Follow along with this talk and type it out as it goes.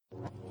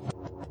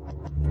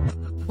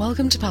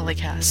Welcome to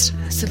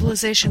PolyCast, a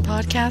Civilization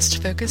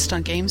podcast focused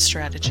on game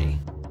strategy.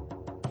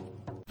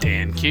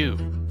 Dan Q.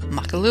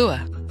 Makalua.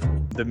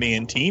 The Me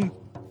and Team.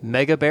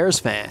 Mega Bears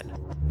fan.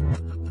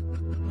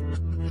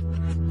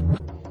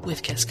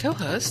 With guest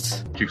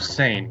co-hosts...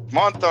 Hussein.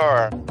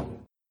 Monthar.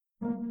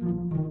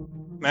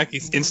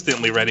 Mackie's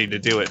instantly ready to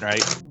do it,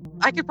 right?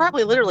 I could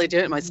probably literally do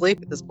it in my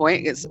sleep at this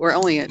point, because we're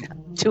only at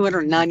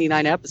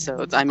 299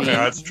 episodes. I mean...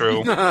 Yeah, that's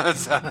true.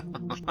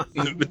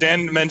 But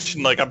Dan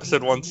mentioned, like,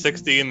 episode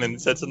 160, and then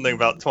said something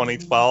about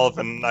 2012,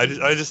 and I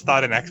just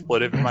thought an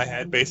expletive in my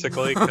head,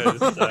 basically,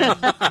 because...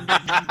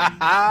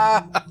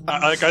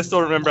 I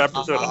still remember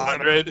episode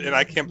 100, and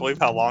I can't believe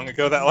how long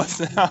ago that was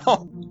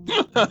now.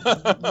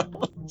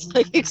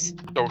 So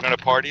we're going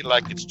to party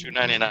like it's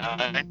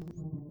 299?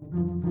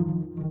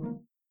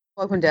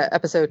 Welcome to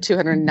episode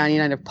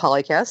 299 of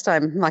PolyCast.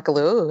 I'm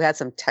Makalua, who had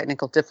some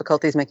technical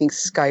difficulties making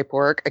Skype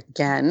work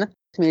again.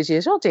 To me, as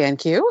usual, Dan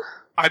Q.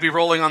 I'd be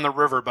rolling on the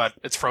river, but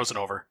it's frozen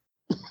over.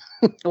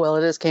 Well,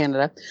 it is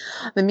Canada.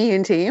 The Me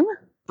and Team.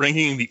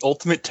 Bringing the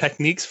ultimate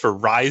techniques for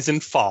rise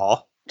and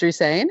fall. Drew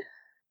Sane.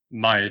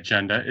 My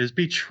agenda is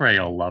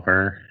betrayal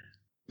lover.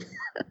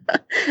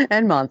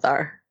 And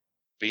Monthar.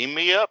 Beam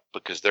me up,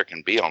 because there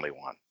can be only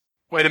one.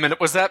 Wait a minute,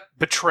 was that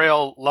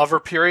betrayal lover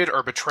period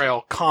or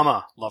betrayal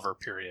comma lover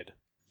period?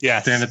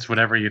 Yes. Dan, it's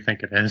whatever you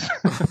think it is.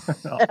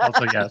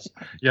 Also, yes.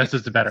 Yes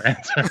is the better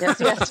answer.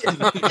 Yes.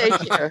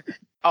 Thank you.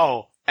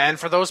 Oh, and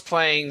for those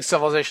playing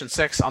Civilization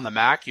 6 on the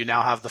Mac, you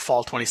now have the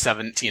fall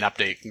 2017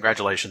 update.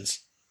 Congratulations.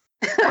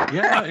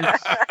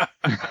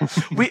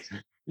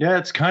 Yeah,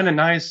 it's kind of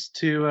nice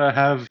to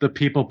have the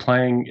people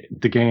playing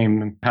the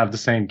game have the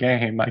same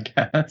game, I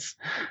guess.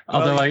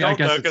 Although I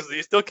guess because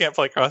you still can't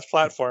play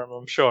cross-platform,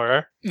 I'm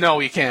sure. No,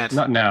 you can't.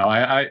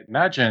 I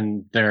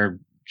imagine they're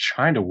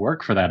trying to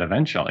work for that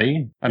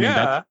eventually. I mean,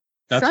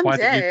 that's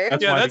someday. why.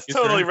 That's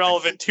totally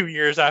relevant 2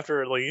 years after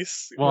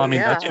release. Well, I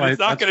mean, that's why it's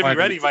not going to be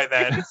ready by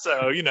then.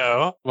 So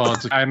Well,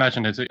 I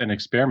imagine it's an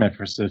experiment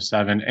for Civ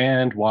 7,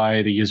 and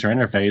why the user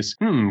interface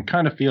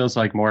kind of feels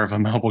like more of a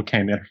mobile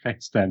game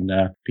interface than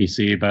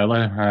PC. But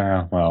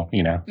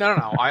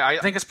No. I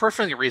think it's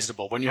perfectly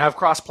reasonable. When you have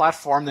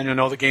cross-platform, then you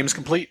know the game's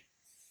complete.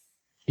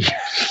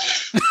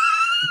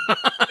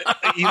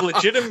 A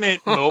legitimate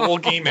mobile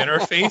game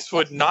interface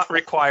would not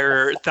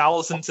require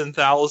thousands and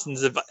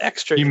thousands of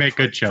extra. You make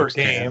good jokes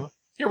per game.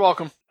 You're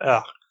welcome.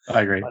 Oh,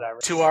 I agree. Whatever.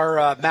 To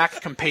our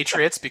Mac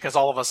compatriots, because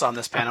all of us on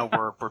this panel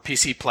were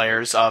PC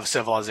players of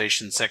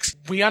Civilization 6,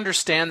 we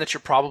understand that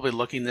you're probably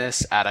looking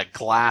this at a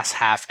glass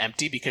half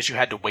empty because you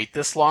had to wait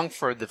this long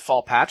for the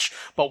fall patch,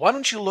 but why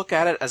don't you look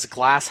at it as a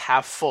glass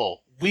half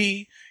full?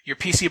 We, your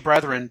PC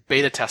brethren,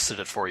 beta tested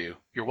it for you.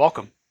 You're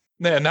welcome.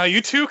 Yeah, now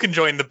you too can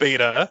join the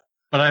beta.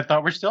 But I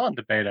thought we're still in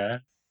the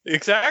beta.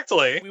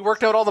 Exactly. We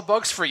worked out all the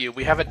bugs for you.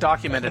 We have it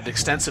documented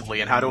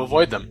extensively and how to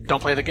avoid them.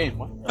 Don't play the game.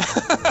 What?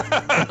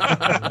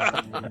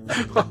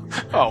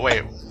 Oh,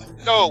 wait.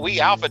 No, we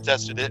alpha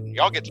tested it.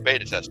 Y'all get to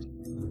beta test it.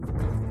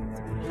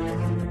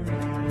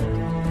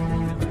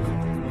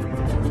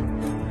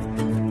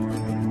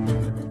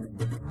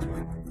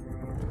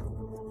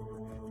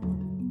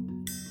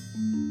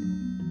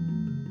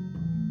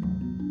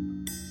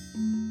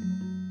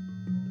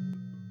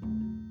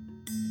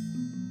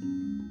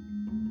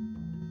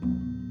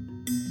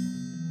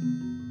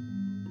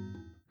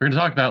 We're going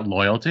to talk about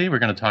loyalty. We're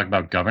going to talk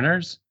about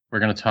governors. We're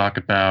going to talk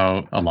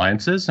about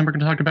alliances, and we're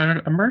going to talk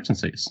about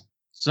emergencies.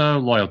 So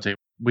loyalty.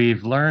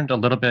 We've learned a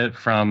little bit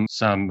from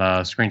some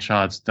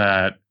screenshots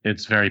that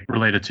it's very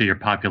related to your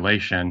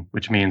population,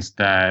 which means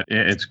that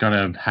it's going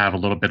to have a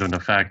little bit of an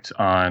effect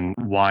on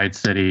wide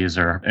cities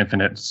or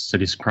infinite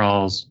city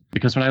scrolls.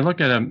 Because when I look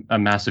at a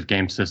massive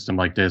game system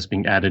like this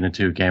being added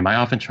into a game, I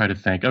often try to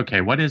think,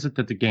 okay, what is it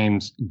that the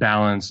game's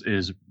balance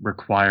is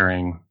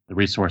requiring the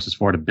resources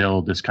for to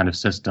build this kind of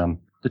system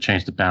to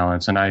change the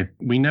balance? And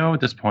we know at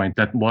this point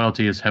that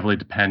loyalty is heavily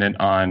dependent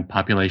on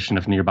population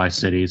of nearby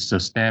cities. So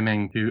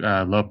spamming to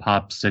low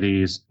pop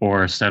cities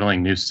or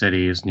settling new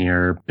cities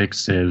near big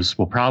civs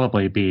will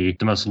probably be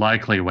the most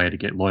likely way to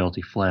get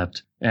loyalty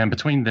flipped. And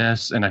between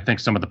this and I think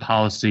some of the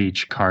policy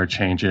card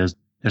changes,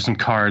 there's some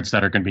cards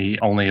that are going to be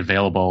only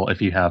available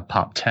if you have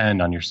pop 10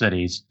 on your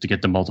cities to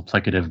get the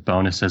multiplicative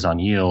bonuses on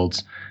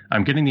yields.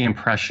 I'm getting the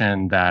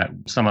impression that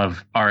some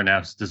of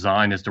RNF's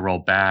design is to roll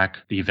back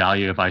the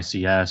value of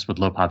ICS with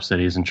low pop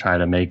cities and try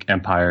to make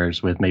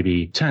empires with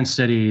maybe 10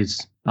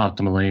 cities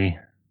optimally.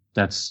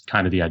 That's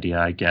kind of the idea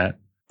I get.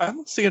 I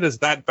don't see it as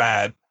that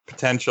bad,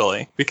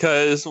 potentially,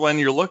 because when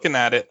you're looking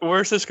at it,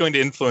 where's this going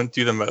to influence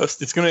you the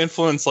most? It's going to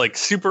influence like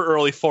super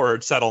early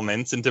forward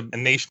settlements into a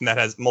nation that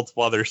has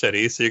multiple other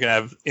cities. So you're going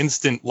to have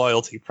instant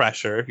loyalty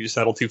pressure if you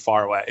settle too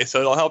far away. So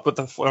it'll help with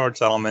the forward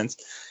settlements.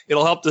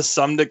 It'll help to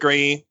some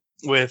degree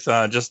with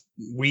just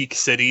weak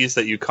cities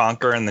that you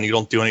conquer and then you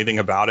don't do anything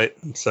about it.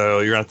 So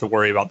you're going to have to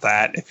worry about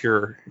that if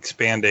you're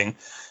expanding.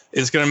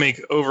 It's going to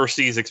make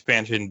overseas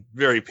expansion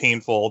very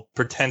painful,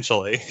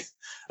 potentially.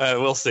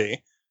 We'll see.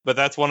 But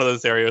that's one of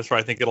those areas where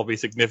I think it'll be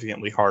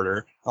significantly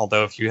harder.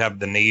 Although if you have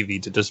the Navy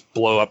to just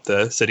blow up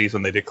the cities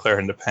when they declare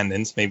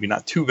independence, maybe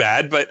not too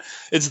bad, but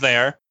it's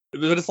there.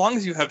 But as long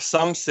as you have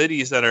some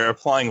cities that are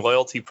applying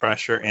loyalty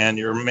pressure and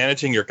you're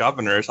managing your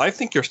governors, I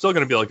think you're still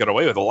going to be able to get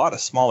away with a lot of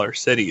smaller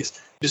cities.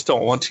 You just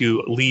don't want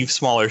to leave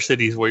smaller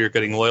cities where you're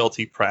getting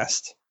loyalty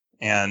pressed.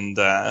 And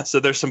so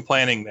there's some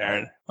planning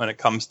there when it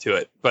comes to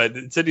it.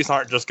 But cities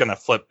aren't just going to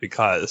flip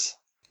because.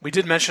 We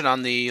did mention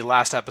on the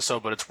last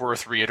episode, but it's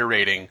worth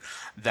reiterating,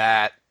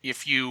 that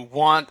if you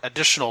want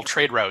additional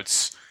trade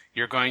routes,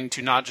 you're going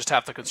to not just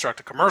have to construct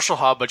a commercial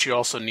hub, but you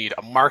also need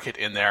a market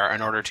in there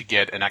in order to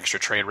get an extra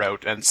trade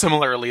route. And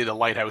similarly, the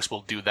lighthouse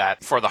will do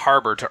that for the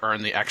harbor to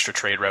earn the extra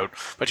trade route.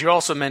 But you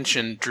also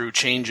mentioned, Drew,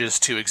 changes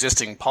to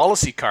existing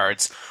policy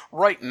cards.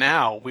 Right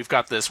now, we've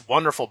got this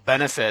wonderful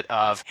benefit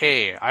of,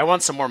 hey, I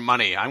want some more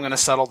money. I'm going to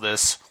settle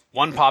this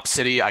one pop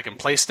city. I can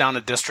place down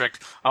a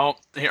district. Oh,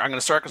 here, I'm going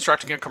to start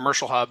constructing a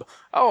commercial hub.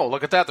 Oh,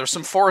 look at that. There's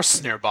some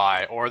forests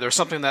nearby, or there's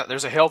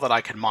a hill that I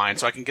can mine,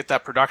 so I can get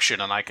that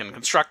production, and I can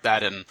construct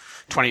that in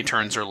 20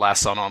 turns or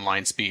less on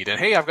online speed.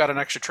 And hey, I've got an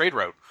extra trade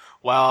route.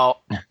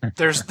 Well,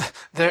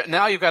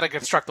 now you've got to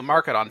construct the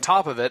market on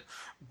top of it,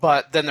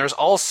 but then there's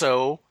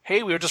also,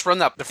 hey, we just run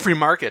the free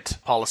market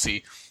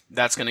policy.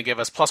 That's going to give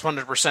us plus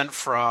 100%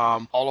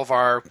 from all of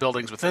our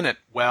buildings within it.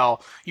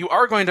 Well, you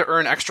are going to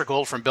earn extra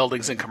gold from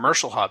buildings in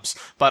commercial hubs,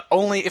 but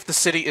only if the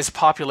city is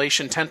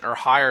population 10 or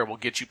higher will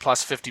get you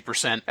plus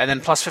 50%, and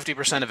then plus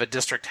 50% if a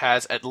district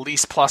has at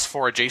least plus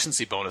 4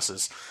 adjacency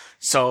bonuses.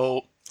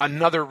 So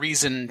another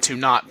reason to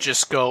not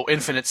just go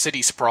infinite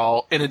city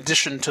sprawl, in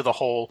addition to the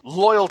whole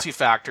loyalty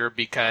factor,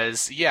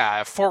 because,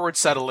 yeah, forward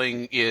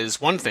settling is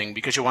one thing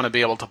because you want to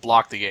be able to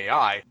block the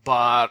AI,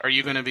 but are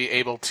you going to be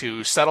able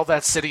to settle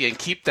that city and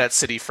keep that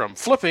city from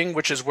flipping,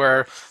 which is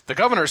where the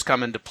governors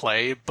come into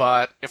play?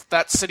 But if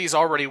that city's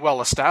already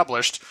well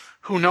established,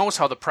 who knows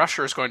how the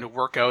pressure is going to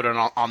work out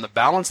on the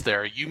balance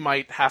there. You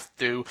might have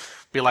to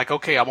be like,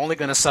 okay, I'm only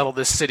going to settle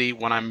this city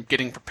when I'm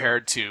getting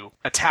prepared to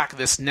attack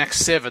this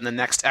next civ in the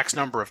next X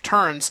number of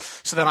turns,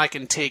 so then I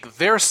can take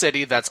their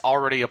city that's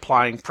already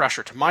applying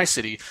pressure to my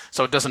city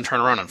so it doesn't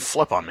turn around and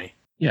flip on me.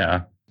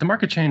 Yeah. The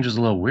market change is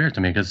a little weird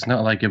to me because it's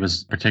not like it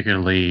was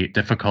particularly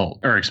difficult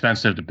or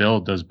expensive to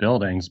build those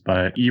buildings,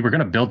 but you were going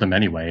to build them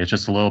anyway. It's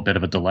just a little bit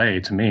of a delay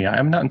to me.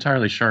 I'm not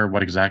entirely sure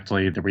what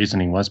exactly the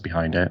reasoning was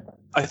behind it.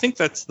 I think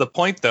that's the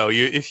point, though.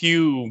 If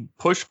you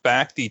push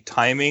back the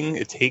timing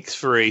it takes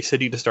for a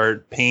city to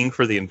start paying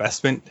for the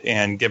investment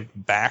and give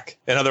back,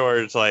 in other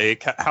words,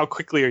 like how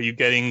quickly are you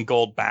getting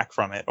gold back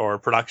from it or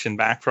production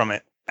back from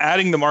it?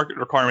 Adding the market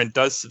requirement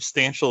does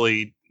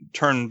substantially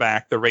turn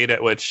back the rate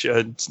at which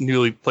a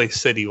newly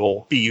placed city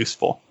will be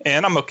useful.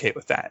 And I'm okay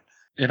with that.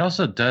 It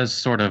also does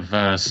sort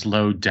of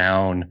slow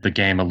down the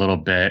game a little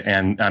bit.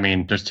 And I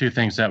mean, there's two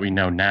things that we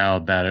know now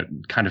that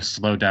kind of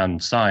slow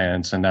down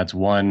science. And that's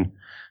one,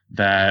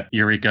 that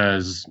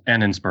Eureka's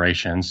and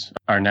Inspirations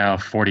are now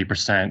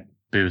 40%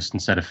 boost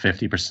instead of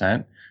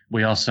 50%.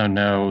 We also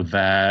know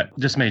that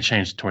this may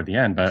change toward the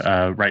end, but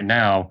right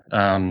now,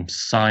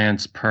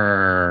 science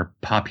per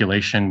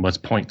population was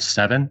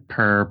 0.7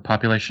 per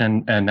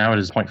population, and now it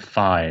is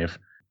 0.5.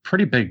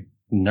 Pretty big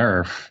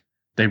nerf.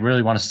 They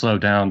really want to slow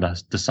down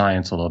the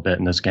science a little bit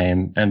in this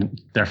game,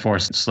 and therefore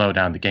slow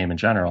down the game in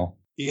general.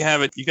 You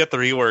have it. You get the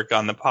rework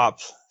on the pop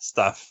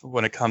stuff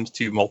when it comes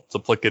to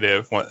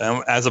multiplicative,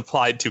 as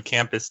applied to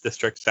campus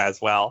districts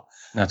as well.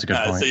 That's a good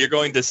point. So you're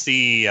going to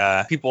see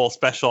people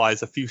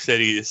specialize a few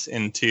cities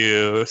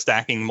into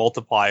stacking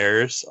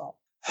multipliers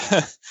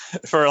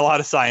for a lot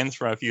of science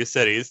from a few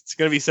cities. It's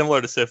going to be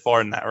similar to Civ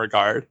 4 in that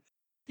regard.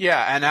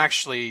 Yeah, and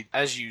actually,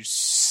 as you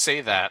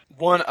say that,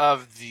 one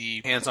of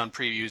the hands-on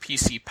previews,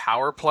 PC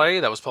Power Play,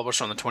 that was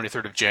published on the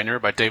 23rd of January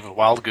by David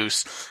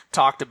Wildgoose,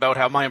 talked about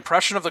how my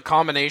impression of the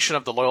combination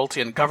of the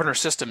loyalty and governor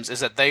systems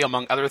is that they,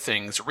 among other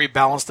things,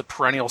 rebalance the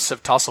perennial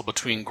civ tussle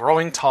between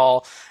growing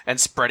tall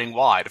and spreading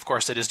wide. Of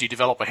course, it is, do you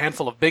develop a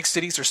handful of big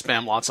cities or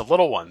spam lots of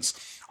little ones?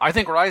 I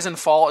think Rise and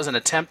Fall is an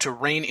attempt to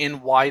rein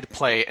in wide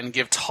play and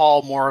give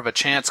tall more of a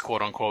chance,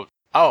 quote-unquote.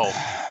 Oh,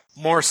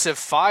 more Civ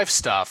 5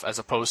 stuff as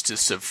opposed to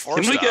Civ 4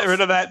 stuff. Can we get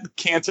rid of that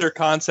cancer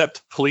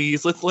concept,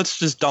 please? Let's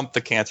just dump the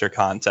cancer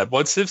concept.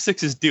 What Civ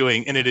 6 is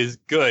doing, and it is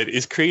good,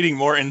 is creating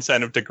more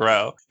incentive to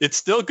grow. It's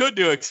still good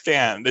to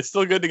expand. It's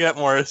still good to get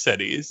more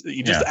cities.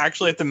 You just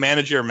actually have to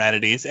manage your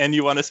amenities, and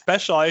you want to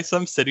specialize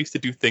some cities to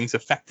do things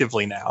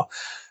effectively now.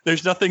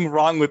 There's nothing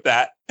wrong with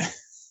that.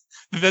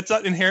 That's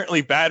not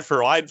inherently bad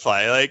for wide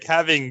play. Like,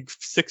 having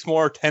 6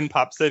 more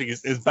 10-pop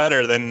cities is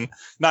better than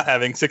not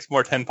having 6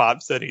 more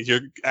 10-pop cities.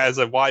 As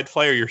a wide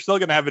player, you're still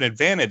going to have an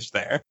advantage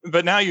there.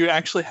 But now you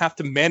actually have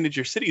to manage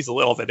your cities a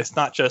little bit. It's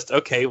not just,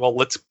 okay, well,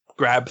 let's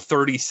grab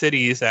 30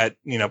 cities at,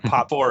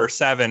 pop 4 or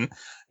 7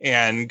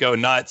 and go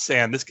nuts,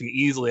 and this can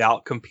easily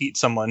outcompete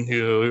someone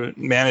who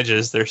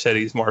manages their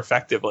cities more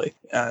effectively.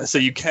 So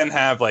you can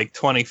have like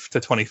 20 to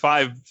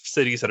 25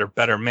 cities that are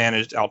better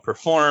managed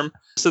outperform.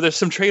 So there's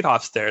some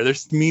trade-offs there.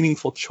 There's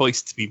meaningful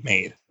choice to be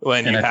made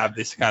when you have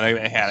these kind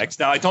of mechanics.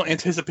 Now, I don't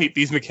anticipate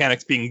these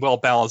mechanics being well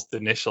balanced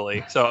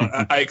initially, so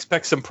I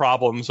expect some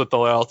problems with the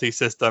loyalty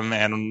system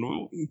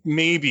and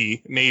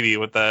maybe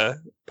with the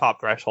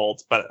pop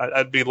thresholds, but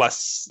I'd be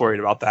less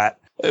worried about that.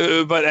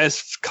 But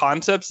as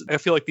concepts, I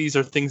feel like these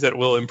are things that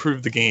will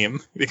improve the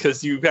game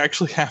because you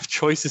actually have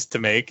choices to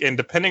make, and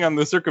depending on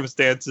the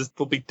circumstances,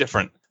 they'll be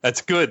different.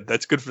 That's good.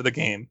 That's good for the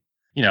game.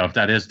 You know, if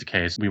that is the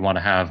case, we want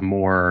to have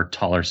more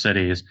taller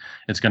cities.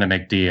 It's going to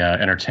make the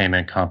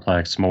entertainment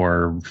complex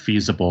more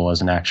feasible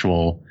as an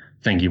actual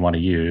thing you want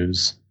to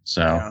use.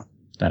 So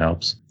that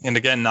helps. And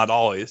again, not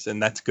always,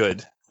 and that's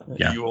good.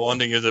 Yeah. You will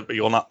want to use it, but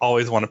you'll not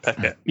always want to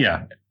pick it.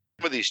 Yeah.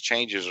 Some of these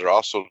changes are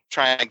also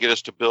trying to get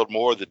us to build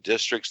more of the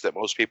districts that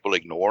most people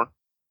ignore.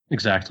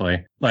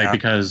 Exactly.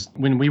 Because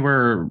when we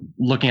were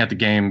looking at the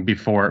game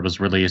before it was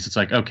released, it's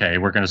like, okay,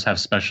 we're going to have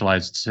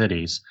specialized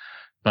cities.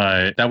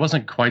 But that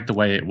wasn't quite the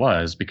way it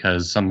was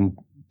because some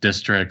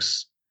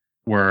districts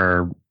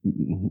were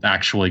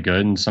actually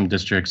good and some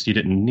districts you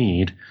didn't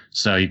need.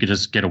 So you could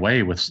just get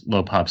away with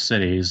low pop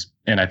cities.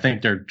 And I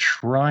think they're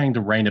trying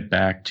to rein it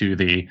back to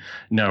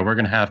no, we're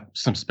going to have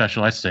some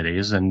specialized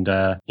cities and,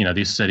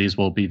 these cities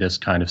will be this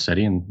kind of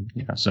city. And,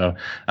 so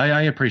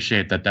I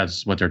appreciate that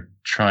that's what they're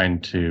trying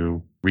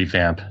to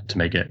revamp to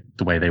make it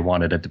the way they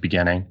wanted at the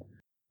beginning.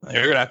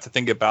 You're going to have to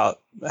think about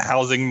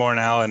housing more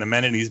now and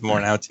amenities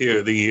more now,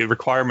 too. The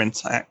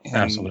requirements and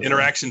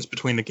interactions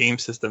between the game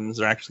systems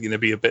are actually going to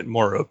be a bit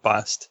more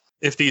robust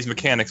if these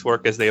mechanics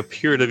work as they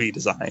appear to be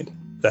designed,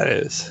 that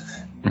is.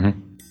 Mm-hmm.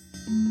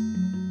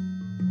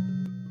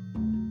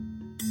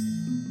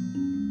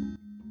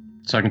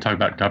 So I can talk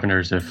about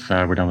governors if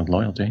we're done with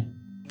loyalty.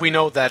 We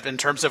know that in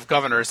terms of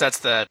governors, that's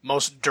the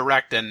most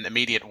direct and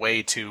immediate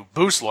way to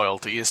boost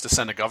loyalty is to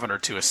send a governor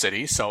to a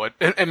city. So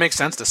it makes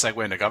sense to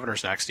segue into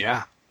governors next,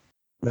 yeah.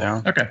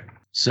 Yeah. Okay.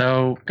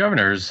 So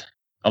governors,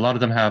 a lot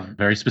of them have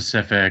very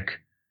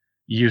specific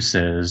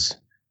uses,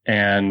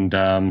 and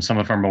some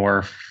of them are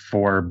more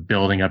for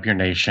building up your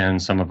nation.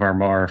 Some of them are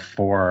more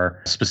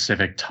for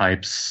specific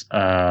types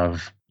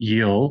of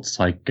yields,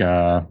 like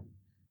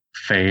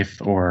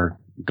faith or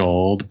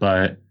gold.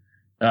 But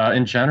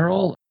in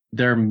general,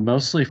 they're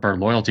mostly for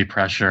loyalty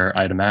pressure,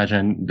 I'd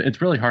imagine.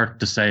 It's really hard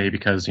to say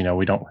because,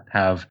 we don't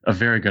have a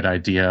very good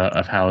idea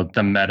of how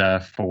the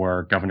meta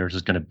for governors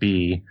is going to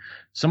be.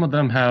 Some of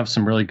them have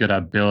some really good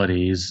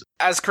abilities.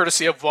 As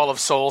courtesy of Wall of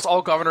Souls,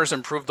 all governors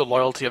improve the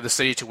loyalty of the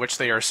city to which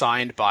they are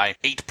assigned by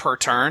 8 per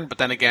turn. But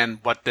then again,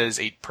 what does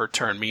 8 per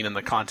turn mean in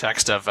the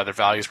context of other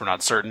values? We're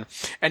not certain.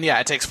 And yeah,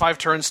 it takes 5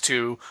 turns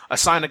to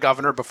assign a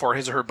governor before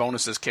his or her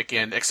bonuses kick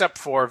in, except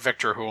for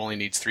Victor, who only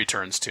needs 3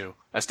 turns to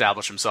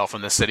establish himself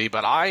in the city.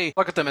 But I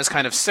look at them as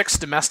kind of 6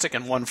 domestic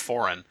and 1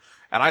 foreign.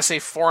 And I say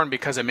foreign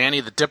because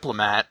Amani the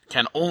Diplomat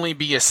can only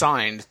be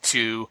assigned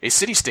to a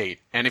city-state.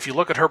 And if you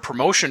look at her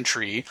promotion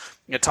tree,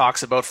 it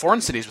talks about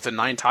foreign cities within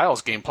 9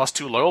 tiles gain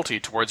 +2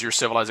 loyalty towards your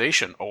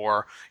civilization,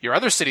 or your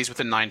other cities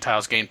within 9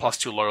 tiles gain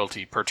 +2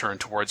 loyalty per turn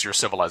towards your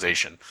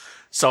civilization.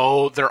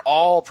 So they're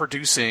all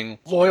producing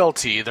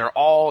loyalty. They're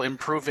all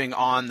improving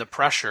on the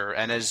pressure.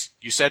 And as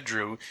you said,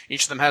 Drew,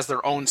 each of them has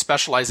their own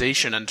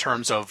specialization in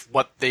terms of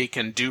what they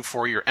can do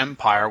for your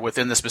empire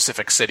within the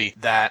specific city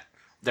that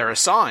they're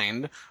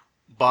assigned.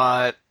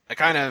 But it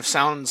kind of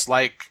sounds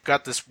like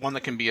got this one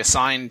that can be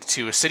assigned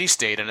to a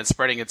city-state and it's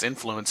spreading its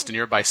influence to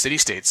nearby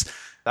city-states.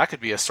 That could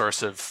be a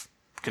source of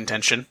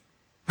contention.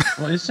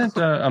 Well, isn't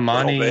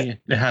Amani,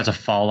 it has a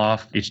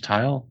fall-off each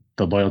tile,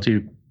 the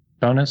loyalty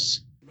bonus?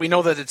 We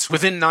know that it's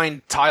within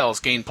 9 tiles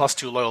gain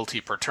 +2 loyalty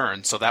per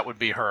turn, so that would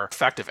be her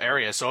effective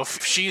area. So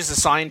if she's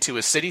assigned to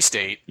a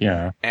city-state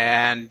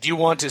and you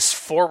want to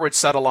forward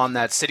settle on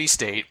that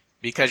city-state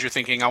because you're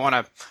thinking, I want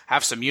to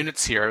have some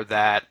units here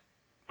that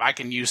I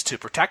can use to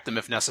protect them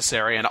if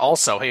necessary, and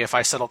also, hey, if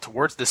I settle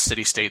towards this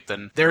city-state,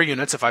 then their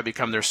units, if I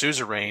become their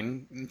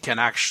suzerain, can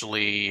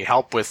actually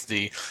help with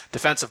the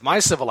defense of my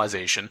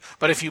civilization.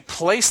 But if you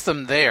place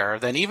them there,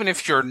 then even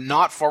if you're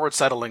not forward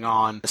settling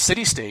on a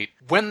city-state,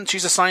 when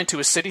she's assigned to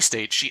a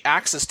city-state, she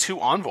acts as 2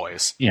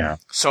 envoys. Yeah.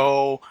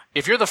 So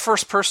if you're the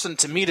first person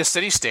to meet a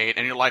city-state,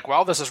 and you're like,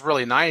 well, this is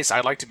really nice,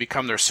 I'd like to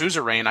become their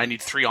suzerain, I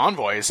need 3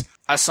 envoys,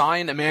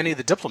 assign Amani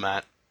the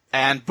Diplomat,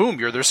 and boom,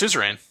 you're their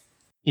suzerain.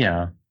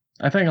 Yeah.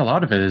 I think a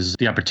lot of it is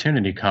the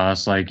opportunity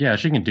cost. Like, yeah,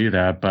 she can do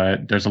that,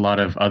 but there's a lot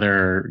of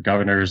other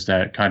governors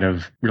that kind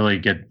of really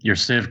get your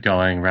civ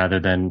going rather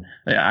than...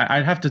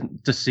 I'd have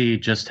to see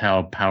just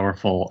how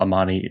powerful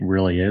Amani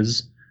really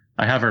is.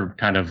 I have her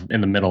kind of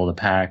in the middle of the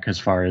pack as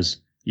far as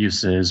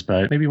uses,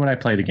 but maybe when I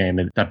play the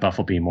game, that buff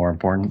will be more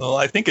important. Well,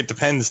 I think it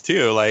depends,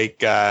 too, like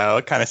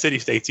what kind of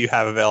city-states you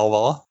have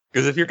available.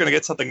 Because if you're going to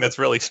get something that's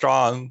really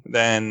strong,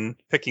 then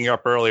picking you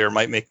up earlier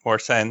might make more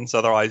sense.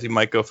 Otherwise, you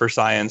might go for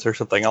science or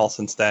something else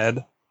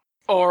instead.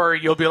 Or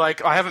you'll be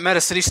like, I haven't met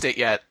a city-state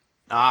yet.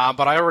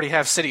 But I already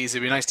have cities.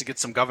 It'd be nice to get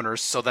some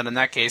governors. So then in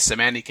that case,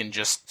 Amanda can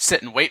just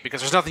sit and wait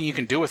because there's nothing you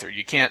can do with her.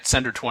 You can't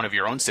send her to one of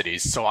your own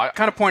cities. So I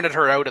kind of pointed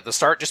her out at the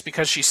start just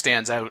because she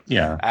stands out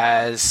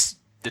as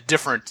the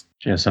different...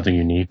 She has something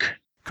unique.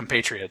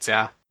 Compatriots,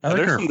 yeah.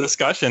 There's some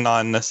discussion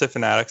on the Civ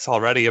Fanatics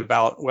already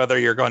about whether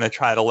you're going to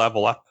try to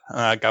level up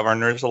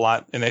governors a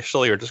lot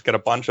initially or just get a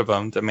bunch of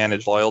them to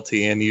manage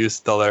loyalty and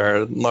use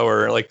their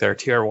lower, like their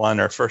tier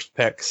 1 or first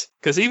picks.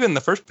 Because even the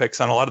first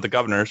picks on a lot of the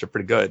governors are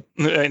pretty good.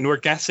 And we're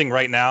guessing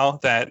right now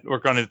that we're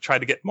going to try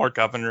to get more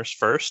governors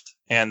first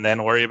and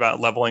then worry about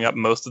leveling up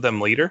most of them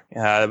later.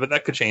 But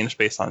that could change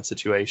based on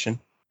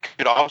situation.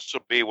 Could also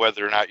be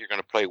whether or not you're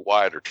going to play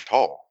wide or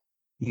tall.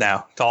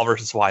 No, tall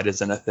versus wide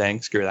isn't a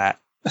thing. Screw that.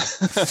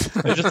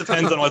 It just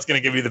depends on what's going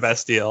to give you the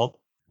best deal.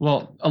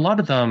 Well, a lot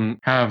of them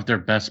have their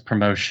best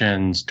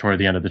promotions toward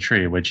the end of the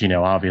tree, which,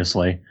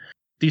 obviously.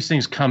 These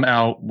things come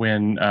out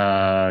when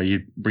you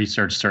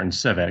research certain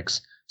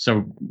civics.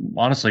 So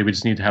honestly, we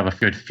just need to have a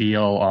good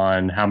feel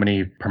on how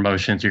many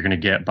promotions you're going to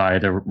get by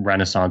the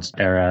Renaissance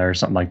era or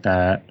something like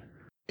that.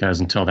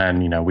 Because until then,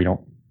 we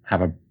don't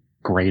have a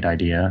great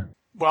idea.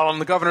 Well, and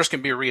the governors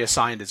can be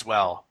reassigned as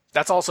well.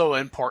 That's also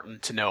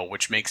important to know,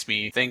 which makes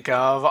me think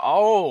of,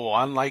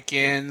 unlike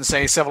in,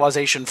 say,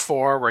 Civilization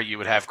 4, where you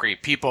would have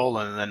great people,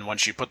 and then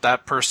once you put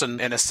that person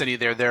in a city,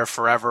 they're there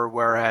forever,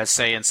 whereas,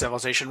 say, in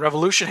Civilization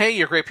Revolution, hey,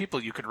 you're great people,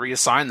 you could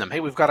reassign them. Hey,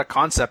 we've got a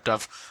concept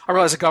of, I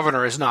realize a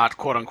governor is not,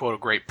 quote-unquote, a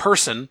great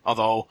person,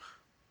 although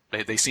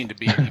they seem to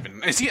be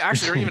even,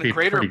 they're even a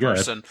greater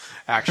person,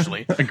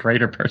 actually. A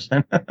greater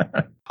person.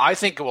 I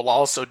think it will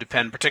also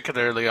depend,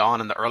 particularly on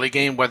in the early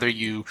game, whether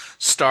you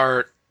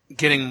start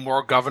getting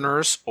more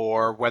governors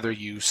or whether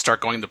you start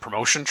going the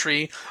promotion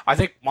tree. I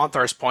think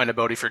Monthar's point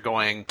about if you're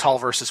going tall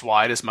versus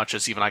wide, as much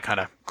as even I kind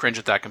of cringe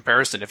at that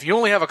comparison, if you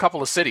only have a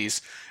couple of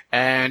cities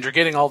and you're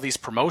getting all these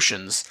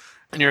promotions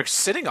and you're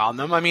sitting on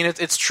them, I mean,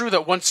 it's true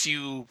that once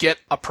you get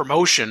a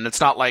promotion, it's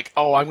not like,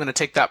 I'm going to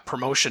take that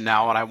promotion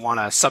now and I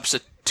want to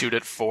substitute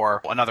it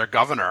for another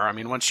governor. I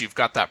mean, once you've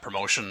got that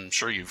promotion,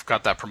 sure, you've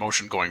got that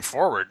promotion going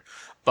forward,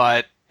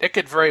 but it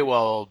could very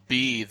well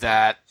be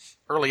that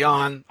early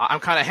on, I'm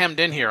kind of hemmed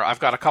in here.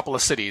 I've got a couple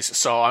of cities,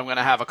 so I'm going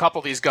to have a couple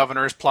of these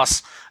governors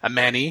plus a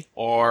many,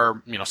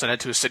 or send it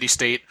to a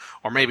city-state,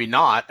 or maybe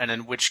not, and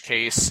in which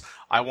case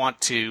I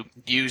want to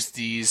use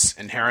these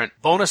inherent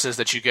bonuses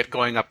that you get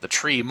going up the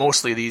tree,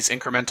 mostly these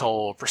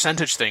incremental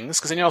percentage things,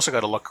 because then you also got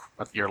to look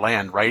at your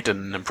land, right,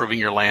 and improving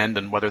your land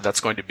and whether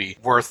that's going to be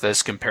worth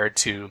this compared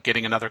to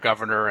getting another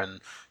governor and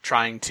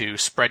trying to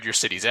spread your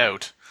cities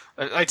out.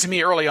 To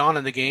me, early on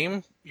in the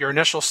game, your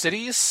initial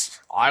cities,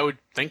 I would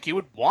think you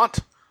would want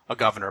a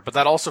governor, but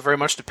that also very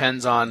much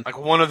depends on, like,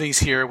 one of these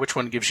here, which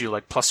one gives you,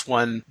 like,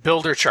 +1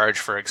 builder charge,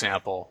 for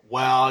example.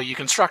 Well, you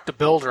construct a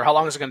builder. How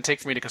long is it going to take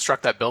for me to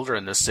construct that builder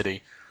in this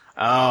city?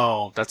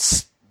 Oh,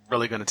 that's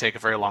really going to take a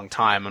very long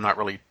time. I'm not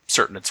really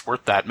certain it's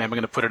worth that. Maybe I'm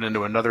going to put it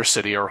into another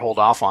city or hold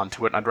off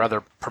onto it. I'd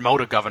rather promote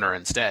a governor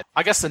instead.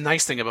 I guess the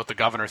nice thing about the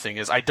governor thing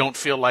is I don't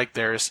feel like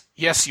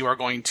yes, you are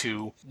going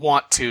to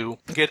want to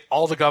get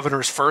all the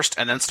governors first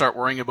and then start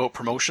worrying about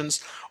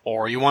promotions,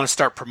 or you want to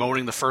start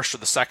promoting the first or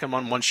the second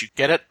one once you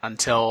get it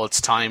until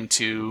it's time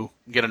to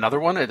get another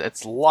one.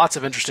 It's lots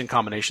of interesting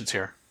combinations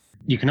here.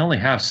 You can only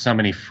have so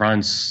many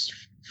fronts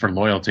for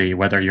loyalty,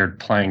 whether you're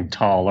playing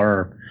tall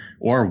or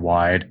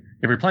wide.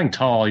 If you're playing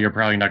tall, you're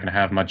probably not going to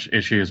have much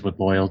issues with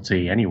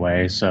loyalty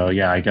anyway. So,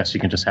 yeah, I guess you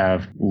can just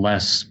have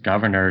less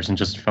governors and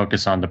just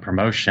focus on the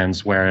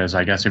promotions. Whereas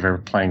I guess if you're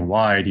playing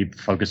wide, you'd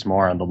focus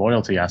more on the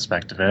loyalty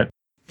aspect of it.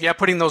 Yeah,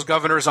 putting those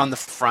governors on the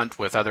front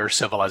with other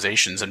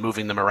civilizations and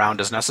moving them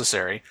around as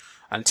necessary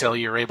until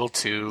you're able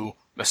to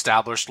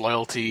establish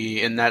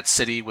loyalty in that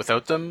city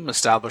without them,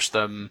 establish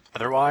them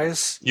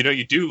otherwise.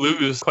 You do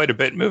lose quite a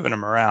bit moving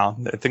them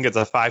around. I think it's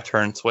a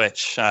 5-turn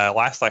switch.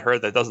 Last I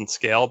heard, that doesn't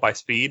scale by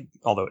speed,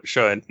 although it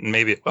should. And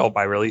maybe it will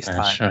by release time.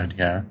 It should,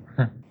 yeah.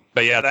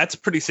 But yeah, that's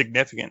pretty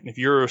significant. If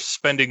you're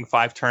spending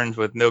 5 turns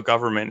with no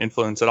government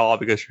influence at all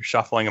because you're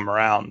shuffling them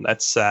around,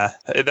 that's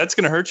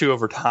going to hurt you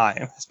over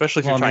time,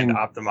 especially if you're trying to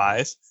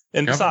optimize.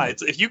 And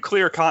besides, if you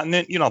clear a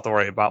continent, you don't have to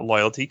worry about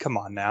loyalty. Come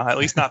on now. At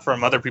least not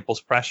from other people's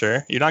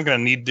pressure. You're not going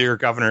to need your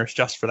governors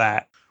just for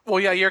that. Well,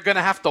 yeah, you're going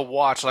to have to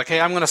watch. Like,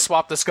 hey, I'm going to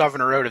swap this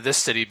governor out of this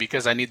city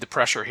because I need the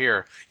pressure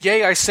here.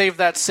 Yay, I saved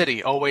that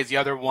city. Oh, wait, the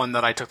other one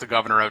that I took the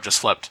governor out just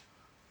flipped.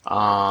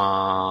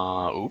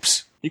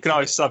 Oops. You can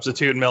always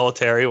substitute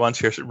military once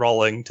you're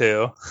rolling,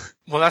 too.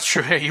 Well, that's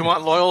true. Hey, you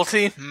want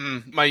loyalty?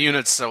 My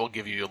units will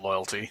give you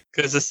loyalty.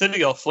 Because the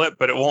city will flip,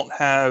 but it won't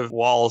have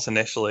walls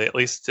initially, at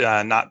least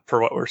not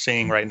for what we're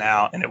seeing right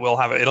now. And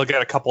it'll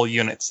get a couple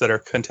units that are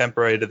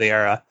contemporary to the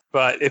era.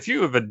 But if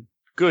you have a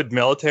good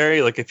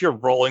military, like if you're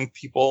rolling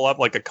people up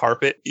like a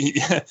carpet,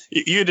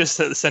 you just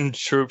send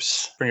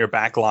troops from your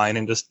back line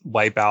and just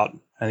wipe out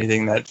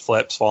anything that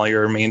flips while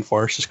your main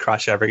force just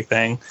crush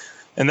everything.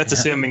 And that's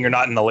assuming you're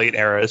not in the late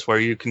eras where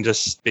you can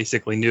just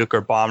basically nuke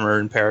or bomber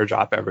and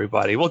paradrop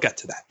everybody. We'll get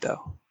to that,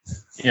 though.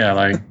 Yeah,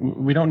 like,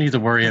 we don't need to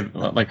worry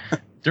about, like,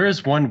 There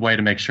is one way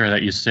to make sure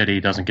that your city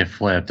doesn't get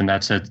flipped, and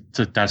that's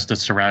to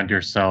surround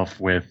yourself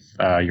with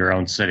your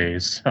own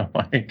cities. So,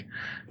 like,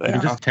 you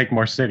can just take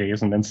more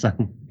cities, and then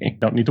you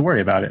don't need to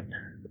worry about it.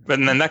 But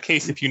in that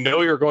case, if you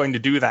know you're going to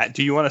do that,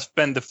 do you want to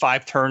spend the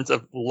 5 turns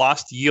of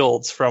lost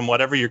yields from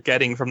whatever you're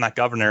getting from that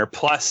governor,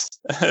 plus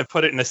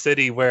put it in a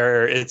city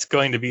where it's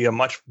going to be a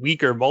much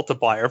weaker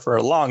multiplier for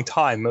a long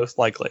time, most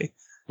likely?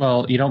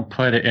 Well, you don't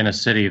put it in a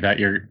city that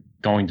you're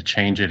going to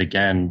change it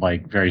again,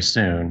 like, very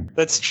soon.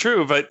 That's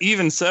true, but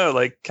even so,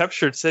 like,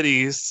 captured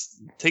cities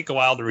take a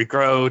while to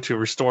regrow, to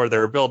restore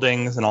their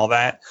buildings and all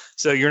that.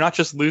 So you're not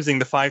just losing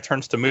the 5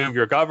 turns to move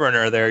your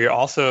governor there, you're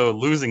also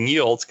losing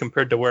yields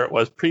compared to where it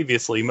was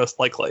previously, most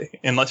likely,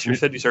 unless your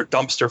cities are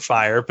dumpster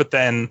fire, but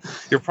then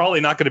you're probably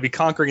not going to be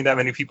conquering that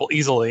many people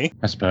easily.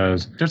 I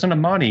suppose. There's an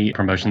Amani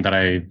promotion that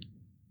I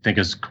think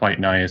is quite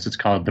nice. It's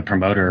called the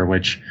Promoter,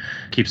 which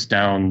keeps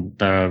down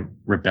the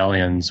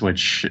rebellions,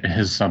 which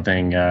is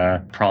something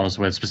problems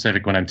with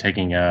specific when I'm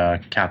taking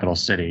capital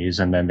cities,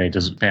 and then they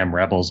just spam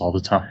rebels all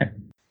the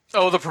time.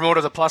 Oh, the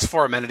Promoter, the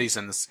 +4 amenities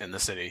in the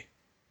city.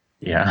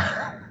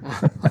 Yeah.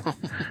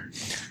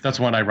 That's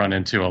one I run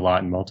into a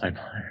lot in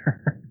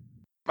multiplayer.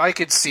 I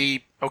could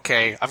see,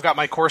 okay, I've got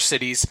my core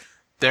cities.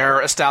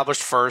 They're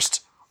established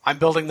first. I'm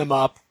building them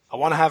up. I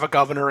want to have a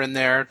governor in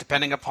there.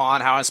 Depending upon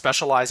how I'm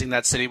specializing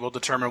that city will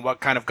determine what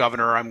kind of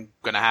governor I'm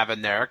going to have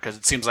in there, because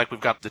it seems like we've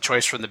got the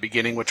choice from the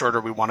beginning which order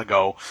we want to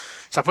go.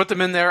 So I put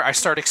them in there. I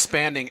start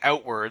expanding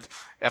outward.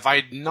 If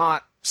I'm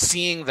not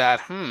seeing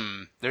that,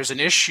 there's an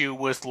issue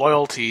with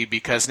loyalty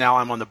because now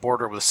I'm on the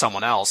border with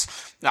someone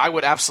else, I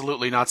would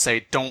absolutely not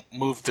say don't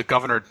move the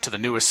governor to the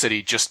newest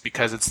city just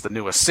because it's the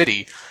newest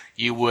city.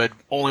 You would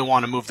only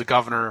want to move the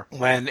governor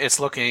when it's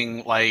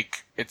looking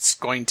like it's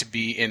going to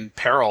be in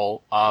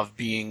peril of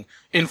being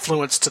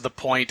influenced to the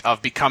point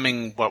of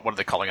becoming, what are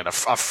they calling it, a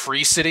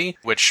free city?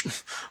 Which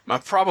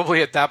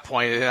probably at that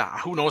point,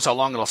 who knows how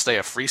long it'll stay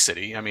a free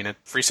city. I mean,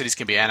 free cities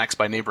can be annexed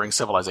by neighboring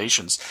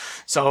civilizations.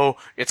 So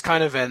it's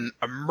kind of an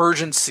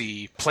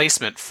emergency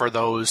placement for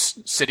those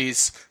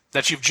cities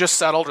that you've just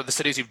settled or the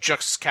cities you've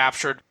just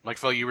captured. Like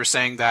Phil, you were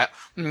saying that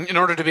in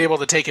order to be able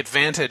to take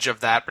advantage of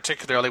that,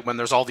 particularly when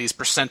there's all these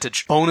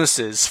percentage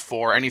bonuses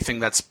for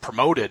anything that's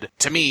promoted,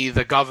 to me,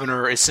 the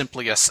governor is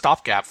simply a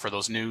stopgap for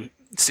those new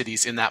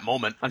cities in that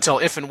moment until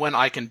if and when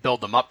I can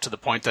build them up to the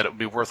point that it would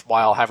be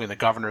worthwhile having the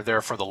governor there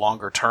for the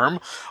longer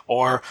term,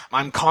 or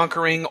I'm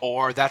conquering,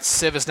 or that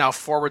civ is now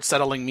forward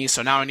settling me,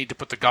 so now I need to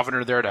put the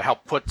governor there to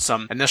help put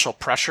some initial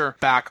pressure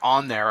back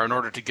on there in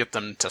order to get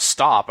them to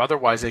stop.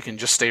 Otherwise, they can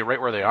just stay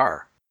right where they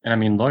are. And I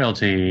mean,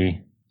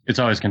 loyalty, it's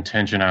always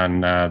contingent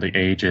on the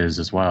ages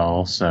as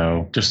well,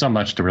 so there's so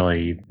much to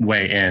really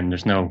weigh in.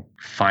 There's no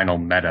final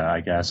meta,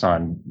 I guess,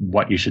 on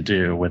what you should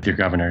do with your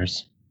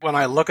governors. When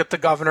I look at the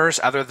governors,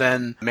 other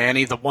than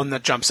Manny, the one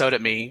that jumps out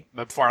at me,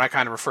 before I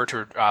kind of refer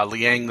to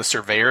Liang the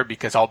Surveyor,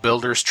 because all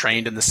builders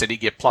trained in the city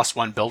get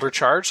 +1 builder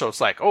charge. So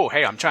it's like, oh,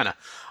 hey, I'm China.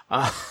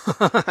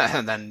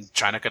 And then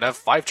China could have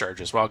 5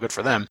 charges. Well, good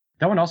for them.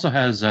 That one also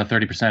has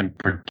 30%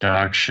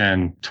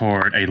 production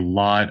toward a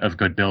lot of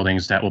good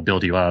buildings that will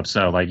build you up.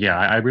 So, like, yeah,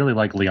 I really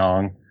like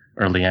Liang,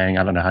 or Liang,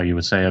 I don't know how you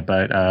would say it,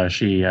 but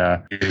she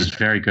is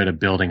very good at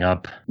building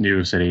up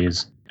new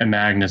cities. And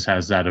Magnus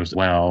has that as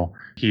well.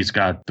 He's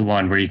got the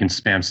one where you can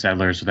spam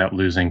settlers without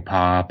losing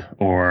pop,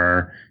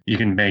 or you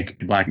can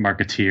make Black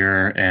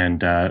Marketeer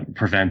and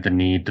prevent the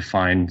need to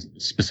find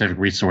specific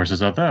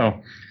resources.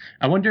 Although,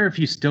 I wonder if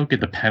you still get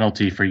the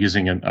penalty for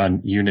using a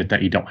unit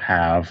that you don't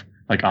have,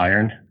 like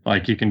iron.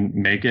 Like, you can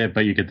make it,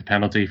 but you get the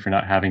penalty for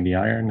not having the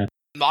iron.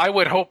 I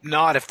would hope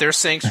not. If they're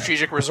saying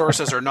strategic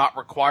resources are not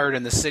required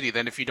in the city,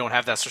 then if you don't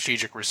have that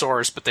strategic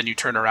resource, but then you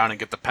turn around and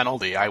get the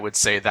penalty, I would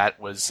say that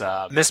was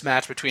a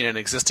mismatch between an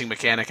existing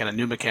mechanic and a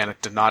new mechanic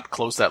to not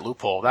close that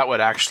loophole. That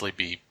would actually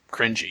be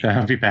cringy. That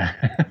would be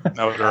bad.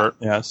 That would hurt,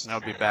 yes. That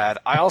would be bad.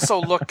 I also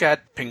look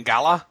at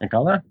Pingala.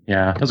 Pingala?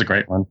 Yeah, that's a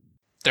great one.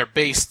 Their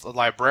base, the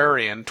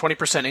librarian,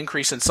 20%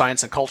 increase in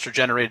science and culture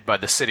generated by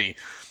the city.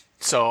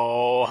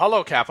 So,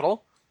 hello,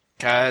 Capital.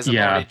 Because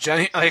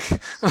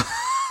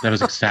That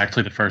was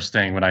exactly the first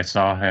thing when I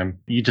saw him.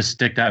 You just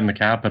stick that in the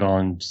capital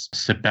and just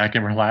sit back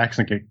and relax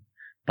and get a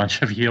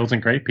bunch of yields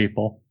and great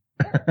people.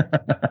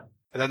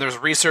 And then there's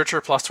researcher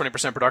plus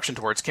 20% production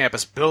towards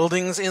campus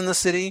buildings in the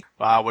city,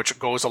 which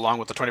goes along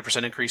with the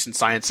 20% increase in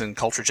science and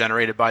culture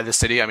generated by the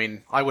city. I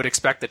mean, I would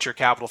expect that your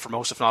capital for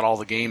most, if not all,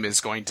 the game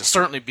is going to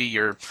certainly be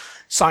your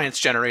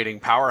science-generating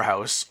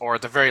powerhouse, or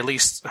at the very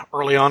least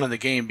early on in the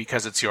game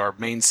because it's your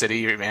main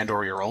city and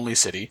or your only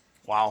city.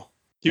 Wow.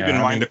 Keep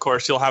in mind, of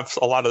course, you'll have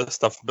a lot of this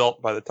stuff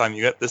built by the time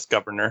you get this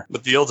governor. The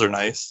yields are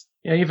nice.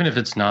 Yeah, even if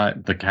it's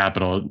not the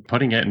capital,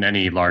 putting it in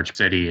any large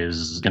city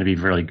is going to be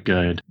really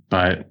good.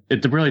 But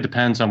it really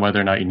depends on whether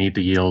or not you need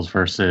the yields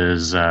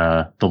versus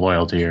the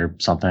loyalty or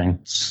something.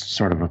 It's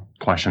sort of a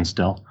question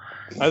still.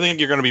 I think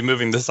you're going to be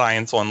moving the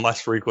science one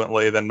less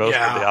frequently than most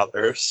of the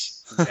others.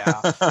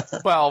 Yeah.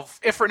 Well,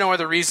 if for no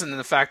other reason than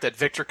the fact that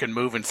Victor can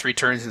move in 3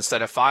 turns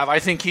instead of 5, I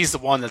think he's the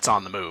one that's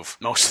on the move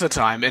most of the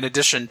time, in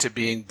addition to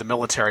being the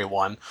military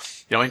one.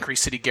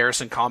 Increase city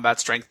garrison combat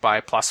strength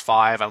by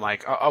 +5. I'm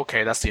like,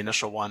 okay, that's the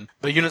initial one.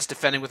 The units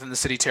defending within the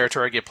city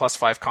territory get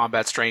 +5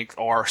 combat strength,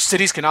 or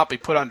cities cannot be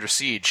put under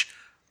siege.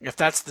 If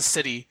that's the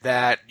city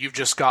that you've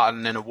just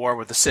gotten in a war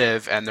with the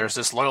Civ, and there's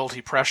this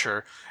loyalty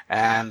pressure,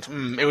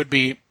 and it would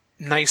be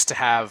nice to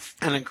have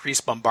an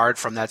increased bombard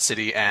from that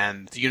city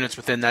and the units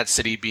within that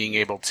city being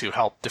able to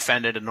help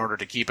defend it in order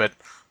to keep it,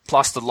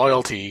 plus the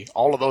loyalty.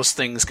 All of those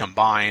things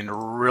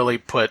combined really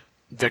put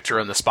Victor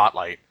in the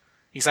spotlight.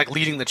 He's like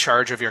leading the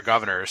charge of your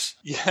governors.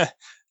 Yeah,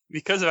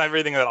 because of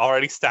everything that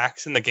already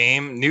stacks in the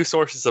game, new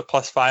sources of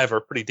 +5 are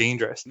pretty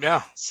dangerous.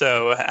 Yeah.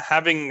 So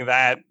having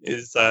that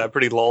is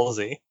pretty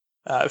lulzy,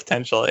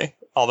 potentially.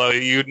 Although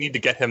you need to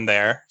get him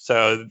there.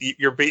 So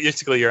you're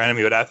basically your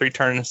enemy would have 3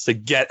 turns to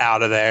get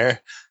out of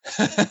there.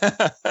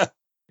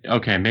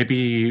 Okay, maybe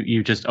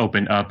you just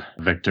open up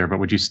Victor, but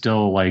would you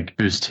still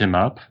boost him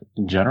up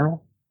in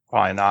general?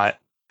 Probably not.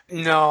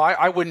 No,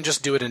 I wouldn't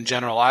just do it in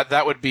general.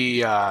 That would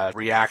be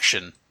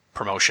reaction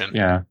promotion.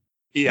 Yeah.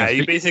 Yeah,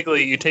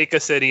 you take a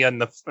city in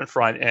the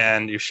front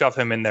and you shove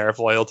him in there if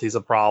loyalty's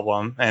a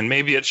problem. And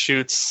maybe it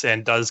shoots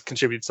and does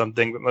contribute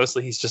something, but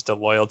mostly he's just a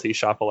loyalty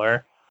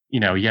shuffler.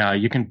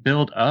 You can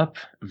build up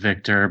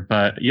Victor,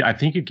 but I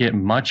think you get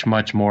much,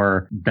 much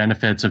more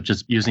benefits of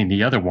just using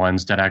the other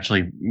ones that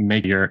actually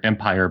make your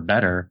empire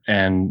better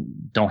and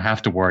don't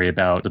have to worry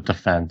about the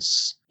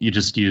defense. You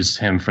just use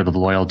him for the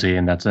loyalty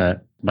and that's it.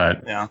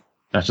 But yeah,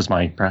 that's just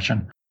my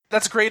impression.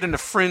 That's great in a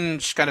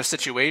fringe kind of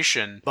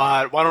situation,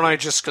 but why don't I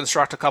just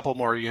construct a couple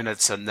more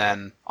units and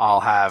then I'll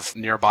have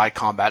nearby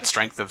combat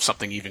strength of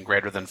something even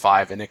greater than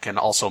 5, and it can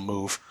also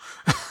move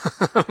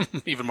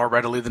even more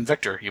readily than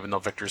Victor, even though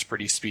Victor's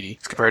pretty speedy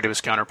compared to his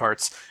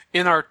counterparts.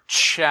 In our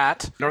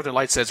chat, Northern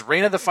Light says,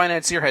 Reina the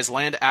Financier has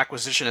land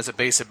acquisition as a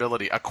base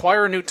ability.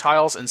 Acquire new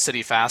tiles and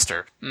city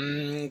faster.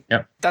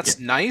 That's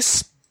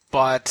nice,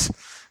 but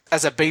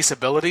as a base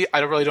ability, I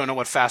really don't know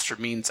what faster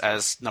means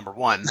as number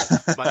 1.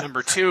 But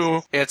number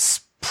 2,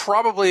 it's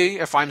probably,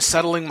 if I'm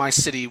settling my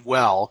city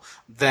well,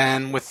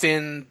 then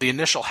within the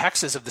initial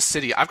hexes of the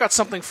city, I've got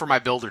something for my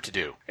builder to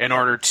do in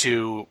order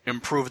to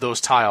improve those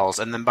tiles.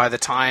 And then by the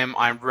time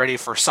I'm ready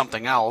for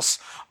something else,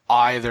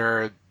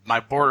 either my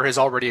border has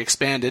already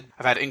expanded,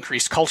 I've had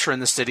increased culture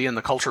in the city, and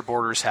the culture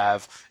borders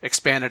have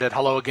expanded it.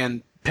 Hello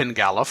again,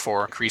 Pingala,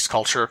 for increased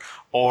culture,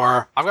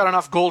 or I've got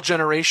enough gold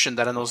generation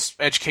that in those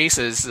edge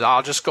cases,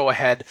 I'll just go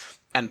ahead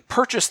and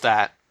purchase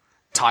that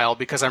tile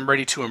because I'm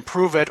ready to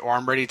improve it, or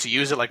I'm ready to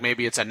use it, like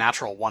maybe it's a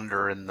natural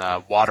wonder in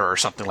the water or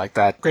something like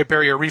that. Great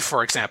Barrier Reef,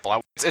 for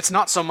example. It's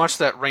not so much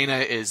that Reina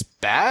is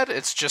bad,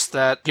 it's just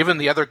that given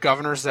the other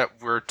governors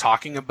that we're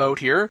talking about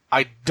here,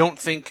 I don't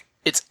think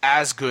it's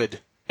as good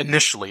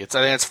initially.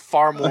 It's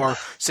far more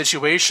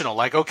situational.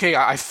 Like, okay,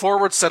 I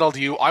forward settled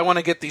you. I want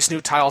to get these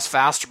new tiles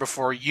faster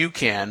before you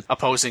can,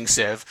 opposing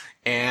Civ.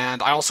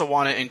 And I also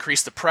want to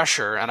increase the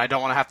pressure, and I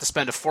don't want to have to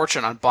spend a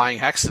fortune on buying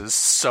hexes.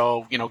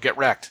 So, get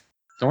wrecked.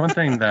 The one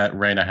thing that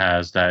Reina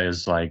has that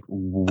is the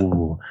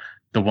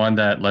one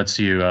that lets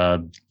you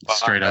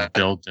straight up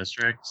build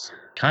districts.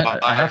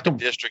 I have to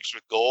districts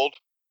with gold.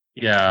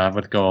 Yeah,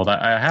 with gold.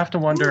 I have to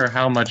wonder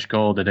how much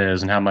gold it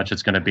is and how much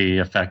it's going to be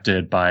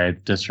affected by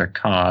district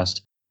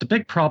cost. The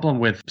big problem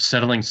with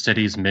settling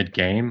cities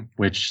mid-game,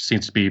 which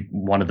seems to be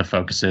one of the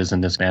focuses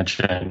in this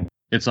expansion,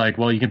 it's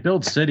you can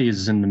build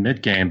cities in the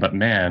mid-game, but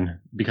man,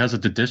 because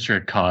of the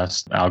district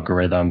cost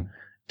algorithm,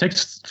 it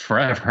takes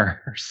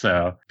forever.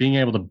 So being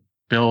able to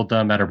build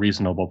them at a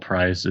reasonable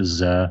price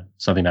is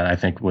something that I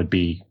think would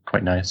be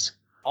quite nice.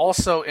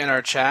 Also in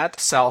our chat,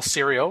 Sal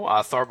Sirio,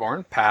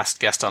 Thorborn, past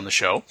guest on the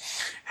show,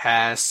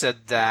 has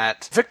said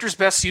that Victor's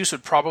best use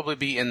would probably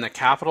be in the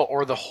capital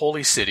or the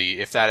Holy City,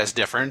 if that is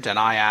different, and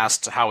I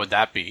asked how would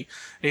that be.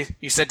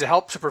 He said to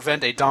help to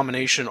prevent a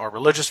domination or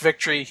religious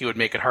victory, he would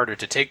make it harder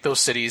to take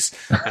those cities,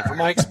 and from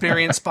my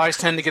experience, spies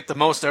tend to get the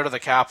most out of the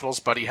capitals,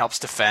 but he helps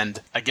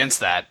defend against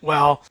that.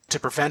 Well, to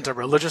prevent a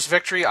religious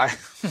victory, I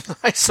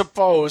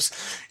suppose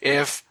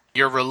if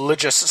your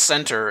religious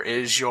center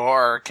is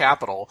your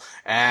capital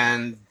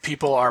and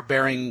people are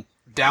bearing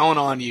down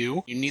on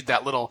you, you need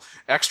that little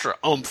extra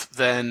oomph,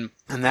 then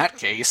in that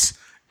case,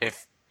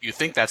 if you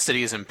think that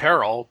city is in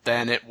peril,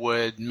 then it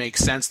would make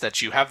sense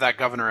that you have that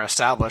governor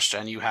established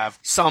and you have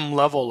some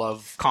level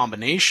of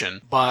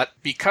combination. But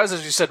because,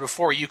 as you said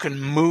before, you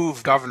can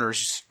move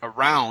governors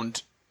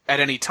around at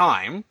any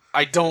time,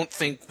 I don't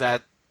think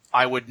that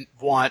I would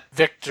want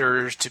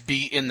Victor to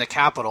be in the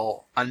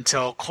capital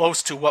until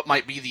close to what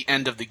might be the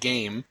end of the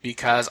game,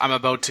 because I'm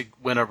about to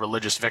win a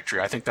religious victory.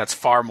 I think that's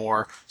far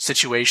more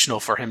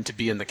situational for him to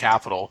be in the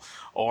capital.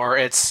 Or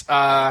it's,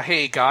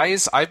 hey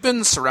guys, I've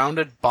been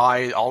surrounded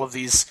by all of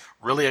these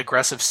really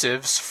aggressive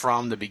civs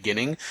from the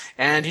beginning,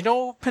 and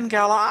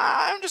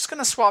Pingala, I'm just going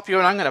to swap you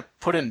and I'm going to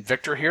put in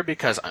Victor here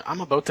because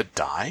I'm about to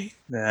die.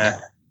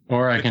 Nah.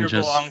 Or I Victor can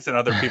just belongs in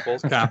other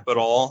people's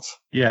capitals.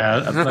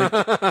 yeah, like,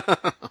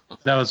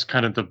 that was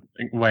kind of the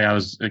way I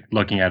was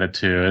looking at it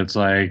too. It's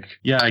like,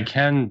 yeah, I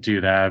can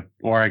do that,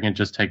 or I can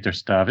just take their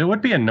stuff. It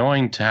would be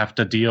annoying to have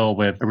to deal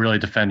with a really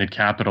defended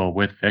capital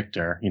with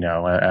Victor,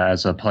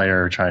 as a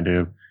player trying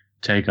to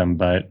take them,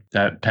 but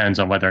that depends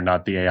on whether or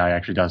not the AI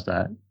actually does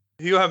that.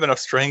 If you have enough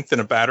strength in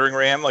a battering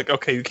ram, like,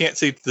 okay, you can't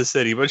see to the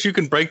city, but you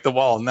can break the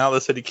wall. Now the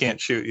city can't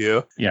shoot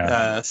you.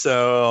 Yeah. At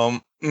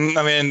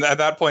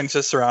that point,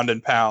 just surround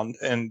and pound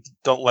and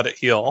don't let it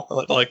heal.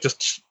 Like,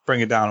 just bring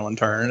it down in one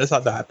turn. It's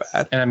not that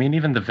bad. And I mean,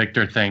 even the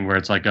Victor thing where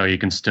it's like, oh, you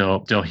can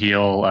still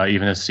heal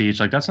even a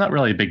siege. Like, that's not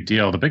really a big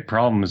deal. The big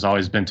problem has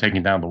always been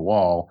taking down the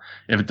wall.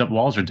 If the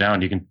walls are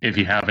down, if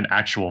you have an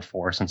actual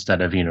force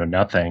instead of,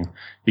 nothing,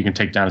 you can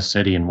take down a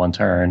city in one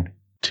turn,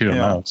 two at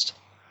most.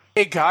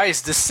 Hey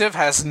guys, this Civ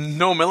has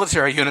no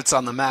military units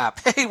on the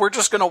map. Hey, we're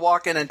just going to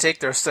walk in and take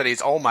their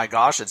cities. Oh my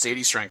gosh, it's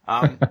 80 strength.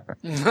 I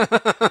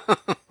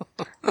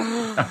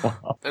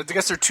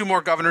guess there are two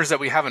more governors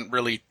that we haven't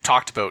really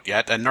talked about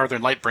yet, and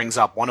Northern Light brings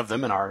up one of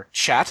them in our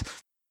chat.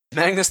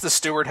 Magnus the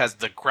Steward has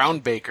the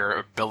Groundbaker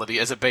ability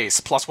as a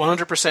base, plus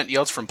 100%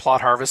 yields from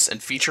plot harvests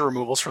and feature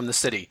removals from the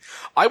city.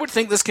 I would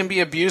think this can be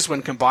abused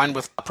when combined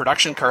with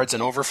production cards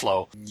and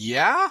overflow.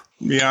 Yeah?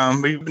 Yeah,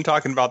 we've been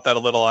talking about that a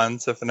little on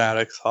Civ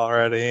Fanatics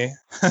already.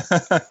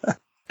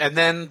 And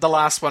then the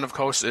last one, of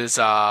course, is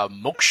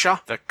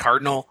Moksha, the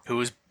Cardinal,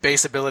 whose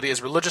base ability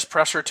is religious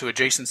pressure to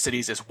adjacent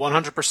cities is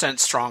 100%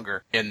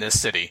 stronger in this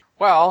city.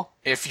 Well,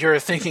 if you're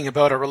thinking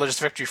about a religious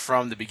victory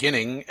from the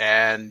beginning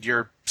and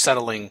you're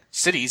settling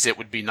cities, it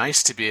would be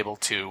nice to be able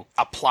to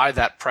apply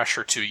that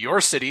pressure to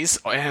your cities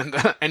and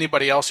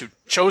anybody else who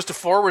chose to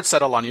forward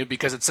settle on you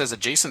because it says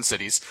adjacent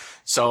cities.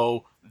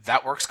 So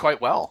that works quite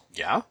well.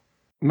 Yeah?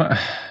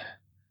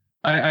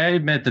 I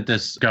admit that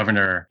this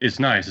governor is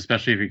nice,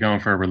 especially if you're going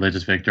for a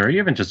religious victory, or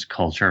even just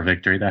culture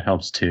victory. That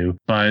helps too.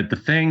 But the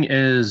thing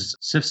is,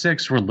 Civ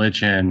 6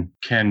 religion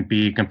can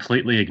be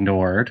completely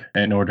ignored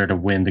in order to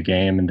win the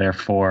game, and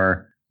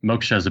therefore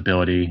Moksha's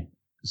ability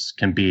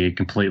can be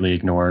completely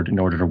ignored in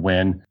order to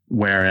win.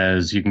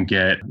 Whereas you can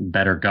get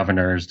better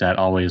governors that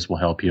always will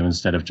help you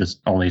instead of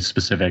just only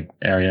specific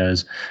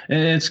areas.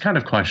 It's kind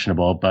of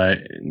questionable, but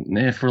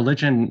if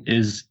religion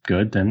is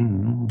good,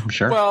 then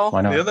sure. Well,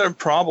 why not? The other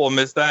problem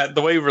is that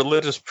the way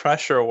religious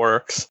pressure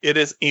works, it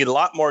is a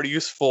lot more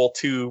useful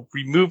to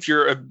remove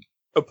your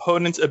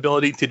opponent's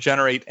ability to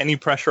generate any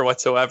pressure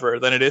whatsoever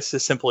than it is to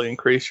simply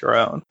increase your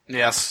own.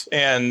 Yes.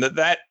 And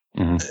that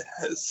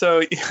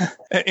So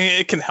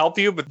it can help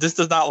you, but this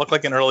does not look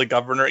like an early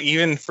governor,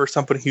 even for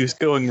somebody who's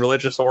going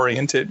religious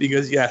oriented,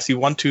 because yes, you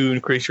want to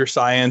increase your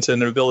science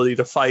and ability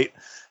to fight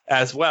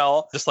as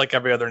well, just like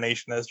every other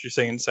nation, as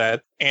Jusine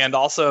said. And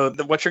also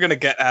what you're going to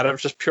get out of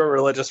just pure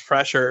religious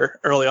pressure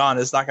early on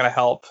is not going to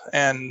help.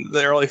 And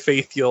the early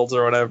faith yields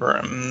or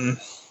whatever,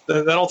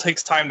 that all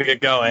takes time to get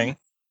going.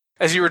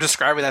 As you were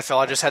describing that, Phil,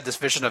 I just had this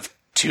vision of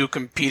two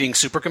competing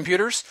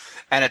supercomputers,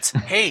 and it's,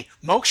 hey,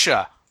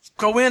 Moksha,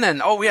 go in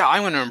and, oh yeah,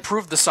 I'm going to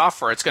improve the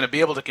software. It's going to be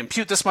able to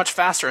compute this much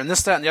faster and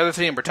this, that, and the other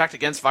thing and protect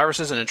against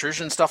viruses and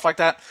intrusion and stuff like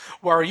that.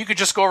 Where you could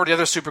just go over to the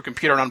other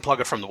supercomputer and unplug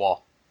it from the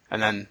wall.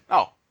 And then,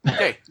 oh,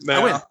 okay,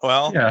 I win.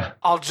 Well, Yeah.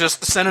 I'll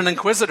just send an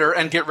Inquisitor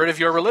and get rid of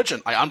your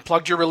religion. I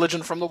unplugged your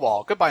religion from the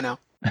wall. Goodbye now.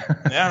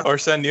 yeah, or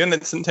send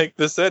units and take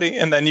the city,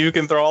 and then you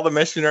can throw all the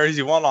missionaries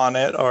you want on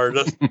it, or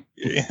just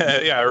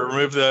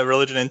remove the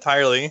religion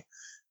entirely.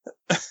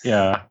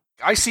 Yeah.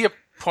 I see a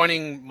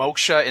pointing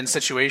Moksha in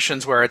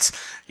situations where it's,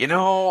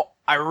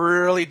 I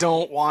really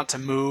don't want to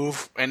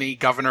move any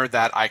governor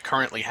that I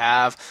currently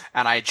have,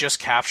 and I just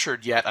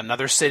captured yet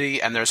another city,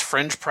 and there's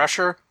fringe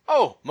pressure.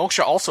 Oh,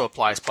 Moksha also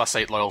applies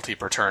 +8 loyalty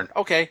per turn.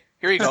 Okay,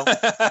 here you go.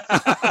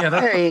 Yeah,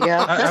 There you go.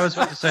 I was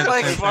about to say the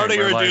Like, same I've already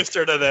thing, where, reduced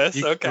her to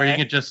this. Where you Okay.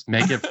 can just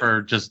make it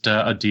for just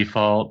a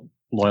default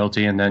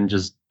loyalty, and then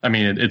just,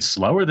 it's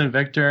slower than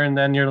Victor, and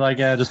then you're like,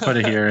 yeah, just put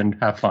it here and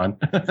have fun.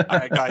 All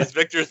right, guys,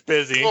 Victor's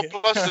busy. Well,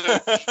 plus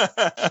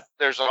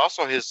there's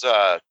also his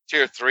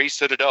tier 3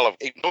 Citadel of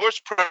ignores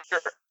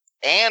pressure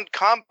and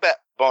combat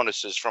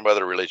bonuses from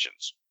other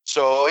religions.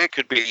 So it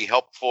could be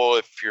helpful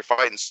if you're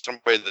fighting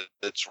somebody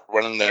that's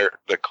running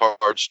the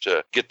cards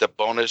to get the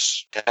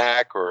bonus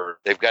attack, or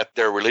they've got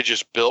their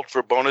religious built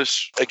for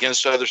bonus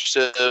against other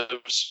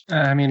civs.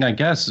 I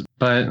guess,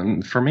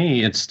 but for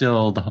me, it's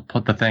still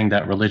the thing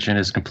that religion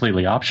is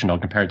completely optional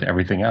compared to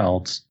everything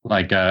else,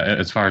 like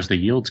as far as the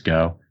yields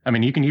go.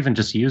 You can even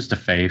just use the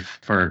faith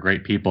for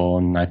great people,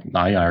 and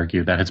I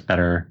argue that it's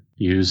better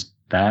used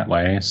that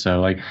way. So,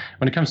 like,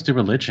 when it comes to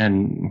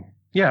religion,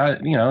 yeah,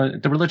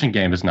 the religion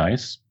game is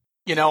nice.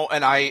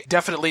 And I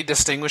definitely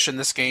distinguish in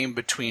this game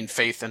between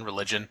faith and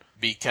religion,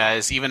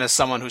 because even as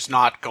someone who's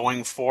not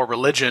going for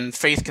religion,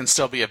 faith can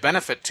still be a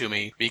benefit to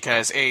me,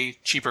 because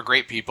cheaper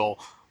great people,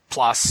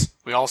 plus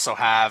we also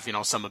have,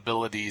 some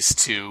abilities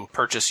to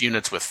purchase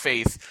units with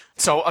faith.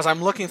 So as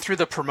I'm looking through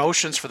the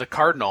promotions for the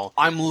Cardinal,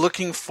 I'm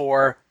looking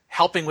for,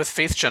 helping with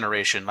faith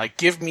generation. Like,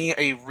 give me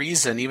a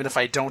reason, even if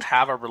I don't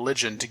have a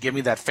religion, to give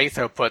me that faith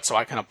output so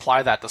I can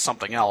apply that to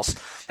something else.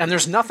 And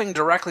there's nothing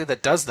directly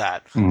that does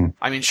that.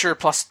 I mean, sure,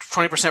 plus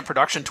 20%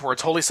 production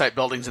towards holy site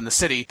buildings in the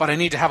city, but I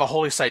need to have a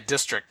holy site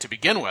district to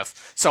begin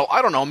with. So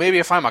I don't know, maybe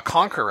if I'm a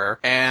conqueror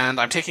and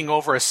I'm taking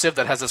over a civ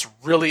that has this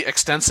really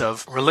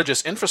extensive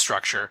religious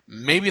infrastructure,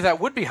 maybe that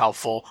would be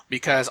helpful,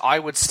 because I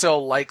would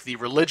still like the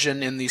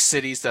religion in these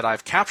cities that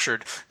I've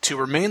captured to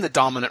remain the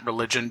dominant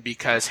religion,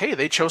 because, hey,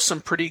 they chose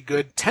some pretty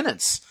good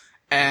tenants.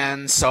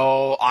 And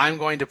so I'm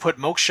going to put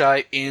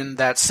Moksha in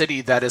that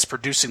city that is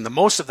producing the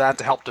most of that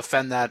to help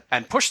defend that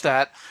and push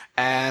that.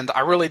 And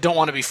I really don't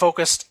want to be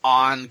focused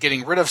on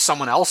getting rid of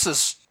someone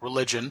else's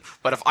religion,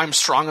 but if I'm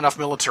strong enough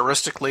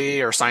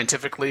militaristically or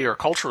scientifically or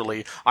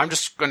culturally, I'm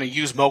just going to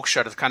use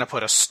Moksha to kind of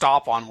put a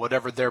stop on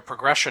whatever their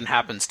progression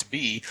happens to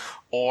be,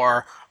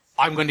 or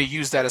I'm going to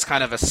use that as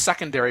kind of a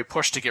secondary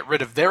push to get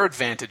rid of their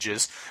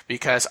advantages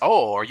because,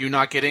 oh, are you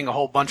not getting a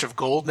whole bunch of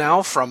gold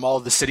now from all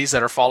the cities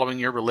that are following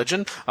your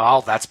religion?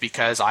 Oh, that's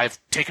because I've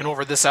taken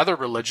over this other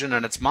religion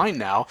and it's mine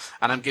now,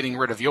 and I'm getting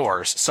rid of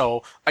yours.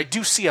 So I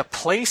do see a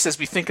place as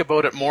we think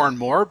about it more and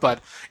more, but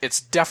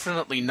it's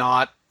definitely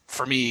not,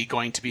 for me,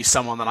 going to be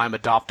someone that I'm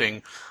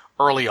adopting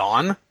early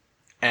on.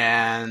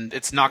 And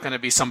it's not going to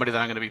be somebody that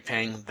I'm going to be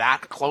paying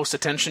that close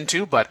attention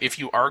to. But if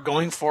you are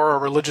going for a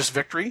religious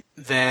victory,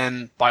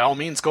 then by all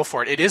means, go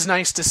for it. It is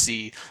nice to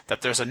see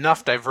that there's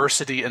enough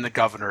diversity in the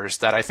governors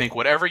that I think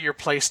whatever your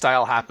play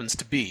style happens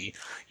to be,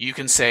 you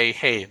can say,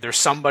 hey, there's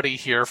somebody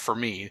here for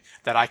me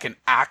that I can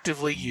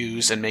actively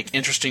use and make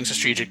interesting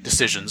strategic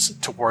decisions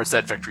towards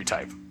that victory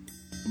type.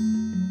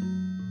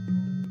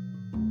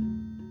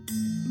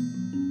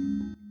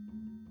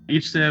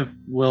 Each civ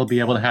will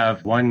be able to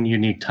have one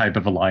unique type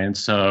of alliance,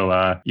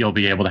 so you'll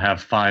be able to have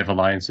 5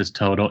 alliances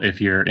total if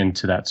you're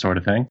into that sort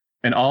of thing.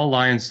 And all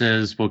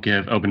alliances will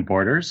give open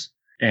borders,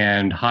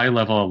 and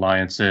high-level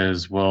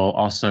alliances will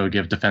also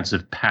give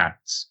defensive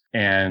pacts.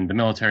 And the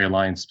military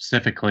alliance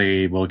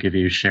specifically will give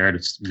you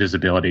shared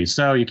visibility,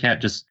 so you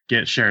can't just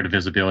get shared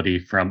visibility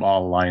from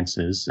all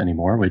alliances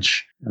anymore,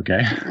 which,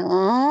 okay.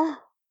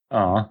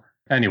 Aw.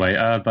 Anyway,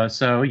 but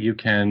so you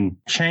can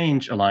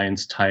change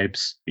alliance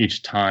types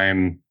each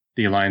time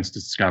the alliance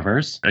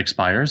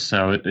expires.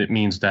 So it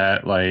means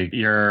that, like,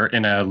 you're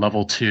in a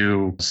level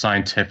 2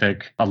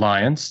 scientific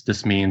alliance.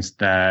 This means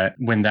that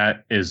when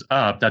that is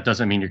up, that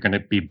doesn't mean you're going to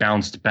be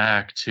bounced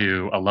back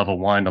to a level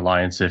 1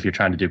 alliance. If you're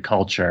trying to do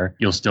culture,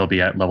 you'll still be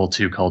at level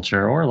 2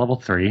 culture, or level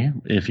 3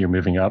 if you're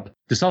moving up.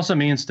 This also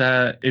means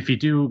that if you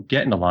do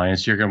get an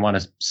alliance, you're going to want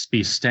to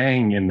be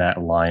staying in that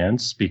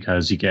alliance,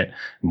 because you get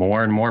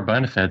more and more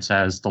benefits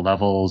as the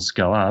levels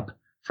go up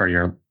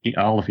for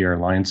all of your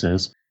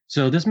alliances.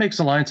 So this makes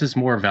alliances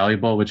more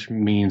valuable, which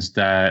means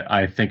that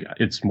I think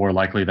it's more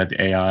likely that the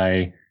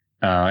AI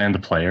and the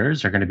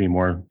players are going to be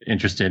more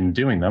interested in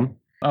doing them.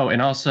 Oh,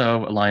 and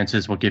also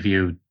alliances will give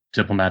you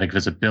diplomatic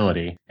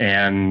visibility.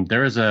 And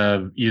there is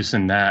a use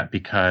in that,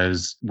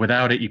 because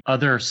without it,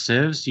 other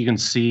civs, you can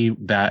see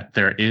that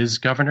there is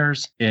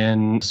governors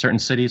in certain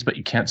cities, but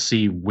you can't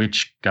see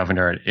which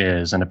governor it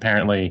is. And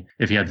apparently,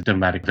 if you have the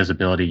diplomatic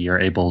visibility,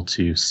 you're able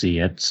to see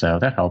it. So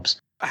that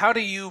helps. How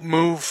do you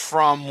move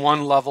from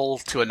one level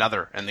to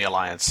another in the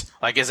alliance?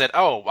 Like, is it,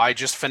 oh, I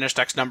just finished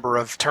X number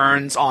of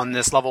turns on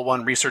this level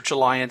 1 research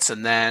alliance,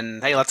 and then,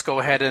 hey, let's go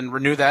ahead and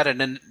renew that, and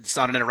then it's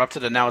not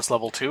interrupted, and now it's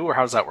level 2, or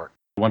how does that work?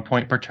 1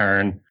 point per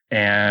turn,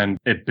 and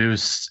it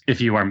boosts if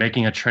you are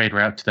making a trade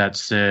route to that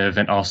civ,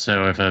 and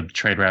also if a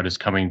trade route is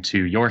coming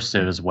to your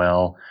civ as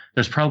well.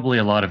 There's probably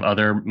a lot of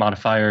other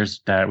modifiers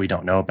that we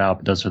don't know about,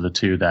 but those are the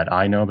 2 that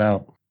I know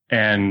about.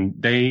 And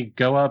they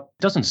go up.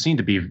 It doesn't seem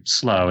to be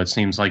slow. It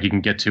seems like you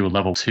can get to a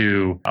level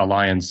 2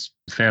 alliance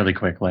fairly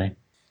quickly.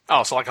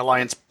 Oh, so like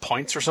alliance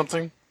points or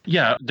something?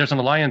 Yeah, there's an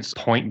alliance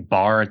point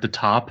bar at the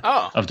top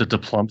of the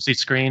diplomacy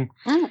screen.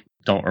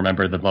 Don't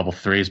remember the level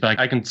 3s, but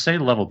I can say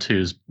level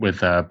 2s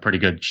with pretty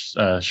good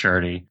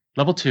surety.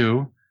 Level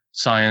 2,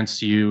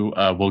 science, you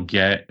will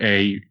get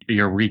a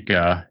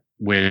Eureka,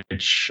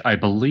 which I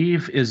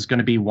believe is going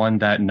to be one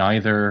that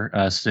neither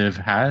civ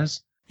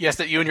has. Yes,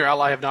 that you and your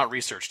ally have not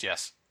researched,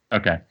 yes.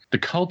 Okay. The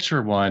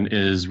culture one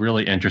is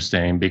really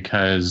interesting,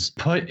 because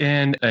put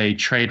in a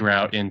trade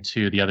route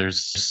into the other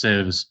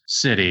civ's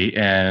city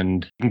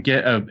and you can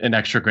get an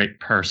extra great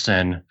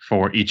person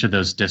for each of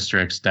those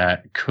districts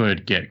that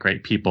could get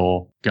great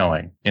people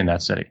going in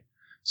that city.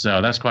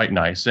 So that's quite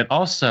nice. It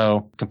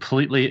also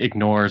completely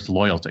ignores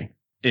loyalty.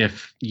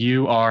 If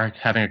you are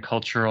having a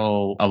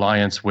cultural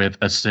alliance with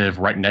a civ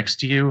right next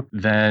to you,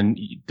 then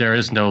there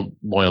is no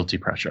loyalty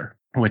pressure,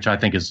 which I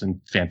think is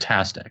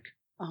fantastic.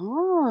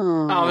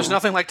 Oh, there's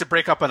nothing like to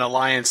break up an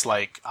alliance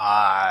like,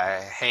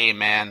 hey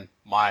man,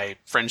 my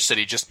fringe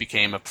city just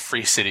became a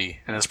free city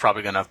and it's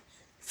probably going to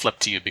flip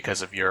to you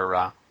because of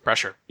your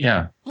pressure.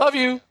 Yeah. Love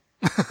you.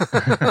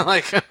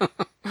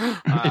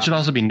 It should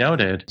also be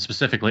noted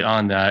specifically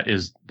on that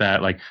is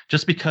that, like,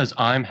 just because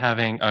I'm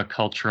having a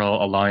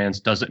cultural alliance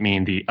doesn't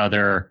mean the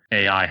other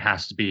AI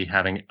has to be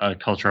having a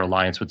cultural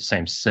alliance with the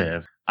same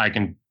civ. I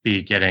can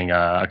be getting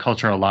a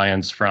cultural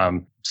alliance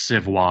from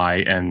Civ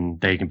Y, and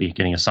they can be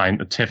getting a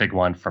scientific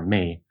one from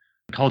me.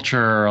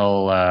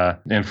 Cultural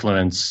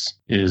influence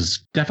is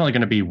definitely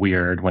going to be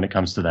weird when it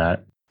comes to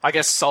that. I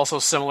guess it's also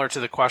similar to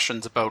the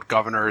questions about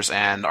governors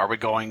and are we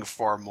going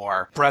for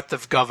more breadth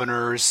of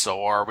governors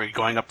or are we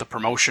going up the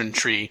promotion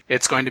tree?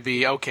 It's going to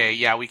be, okay,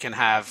 yeah, we can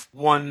have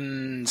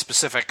one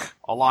specific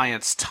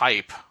alliance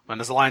type.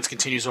 And as the alliance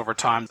continues over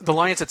time, the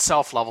alliance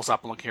itself levels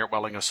up. I'm looking here at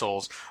Welling of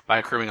Souls by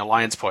accruing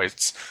alliance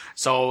points.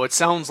 So it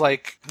sounds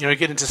like, you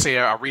get into, say,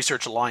 a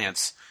research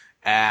alliance.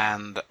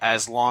 And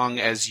as long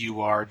as you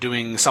are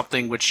doing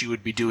something which you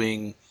would be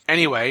doing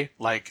anyway,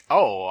 like,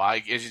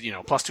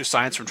 +2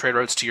 science from trade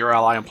routes to your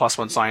ally and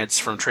 +1 science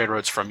from trade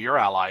routes from your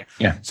ally.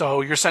 Yeah.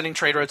 So you're sending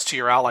trade routes to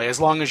your ally. As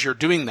long as you're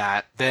doing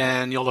that,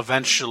 then you'll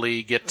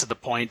eventually get to the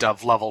point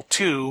of level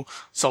 2,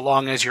 so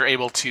long as you're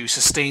able to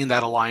sustain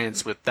that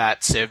alliance with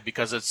that civ,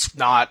 because it's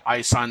not,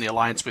 I signed the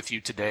alliance with you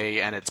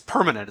today and it's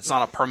permanent. It's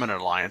not a permanent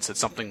alliance. It's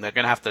something they're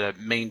going to have to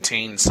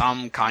maintain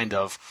some kind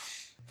of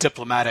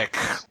diplomatic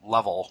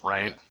level,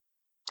 right?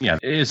 Yeah,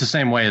 it's the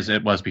same way as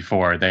it was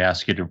before. They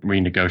ask you to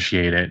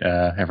renegotiate it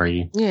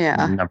every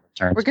number of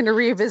turns. We're going to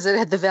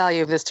revisit the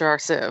value of this to our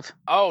civ.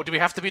 Oh, do we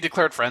have to be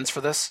declared friends for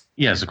this?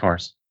 Yes, of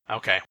course.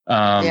 Okay.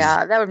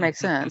 Yeah, that would make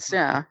sense,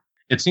 yeah.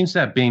 It seems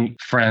that being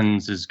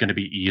friends is going to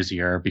be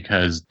easier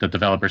because the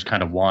developers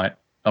kind of want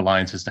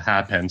alliances to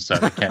happen, so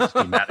they can't just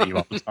be mad at you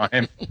all the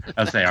time,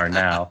 as they are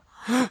now.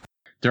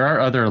 There are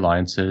other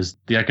alliances.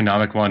 The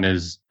economic one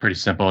is pretty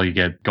simple. You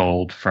get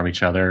gold from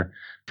each other.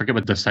 I forget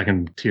what the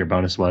second tier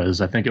bonus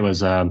was. I think it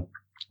was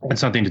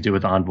it's something to do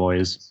with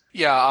envoys.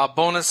 Yeah,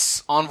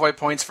 bonus envoy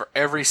points for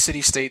every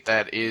city-state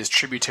that is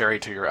tributary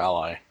to your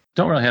ally.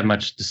 Don't really have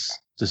much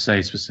to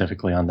say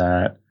specifically on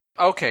that.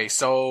 Okay,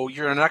 so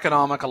you're an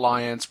economic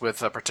alliance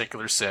with a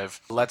particular civ.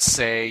 Let's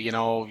say,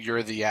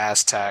 you're the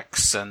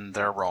Aztecs and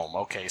they're Rome.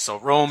 Okay, so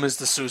Rome is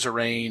the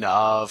suzerain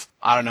of,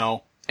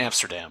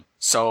 Amsterdam.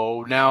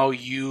 So now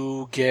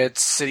you get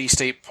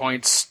city-state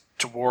points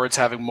towards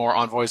having more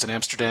envoys in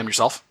Amsterdam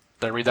yourself?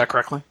 Did I read that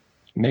correctly?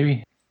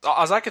 Maybe.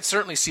 As I could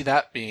certainly see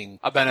that being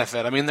a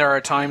benefit. I mean, there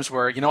are times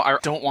where, I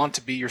don't want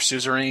to be your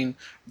suzerain,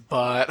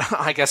 but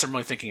I guess I'm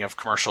really thinking of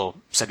commercial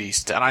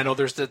cities. And I know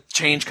there's the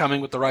change coming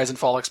with the Rise and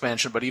Fall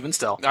expansion, but even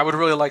still, I would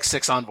really like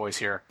 6 envoys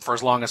here for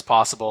as long as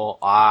possible.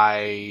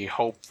 I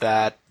hope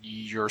that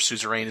your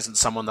suzerain isn't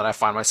someone that I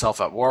find myself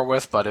at war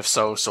with, but if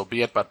so, so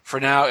be it. But for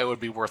now, it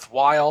would be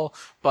worthwhile.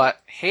 But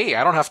hey,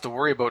 I don't have to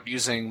worry about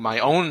using my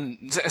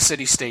own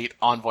city-state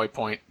envoy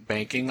point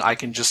banking. I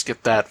can just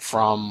get that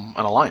from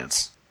an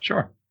alliance.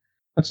 Sure.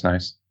 That's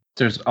nice.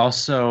 There's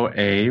also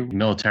a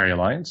military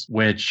alliance,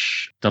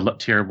 which the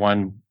tier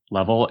 1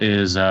 level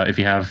is if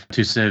you have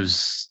 2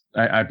 civs,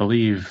 I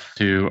believe,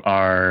 who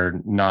are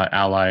not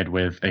allied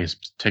with a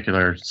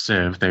particular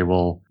civ,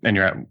 and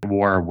you're at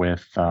war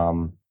with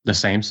the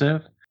same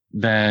civ,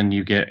 then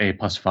you get a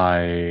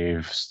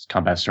 +5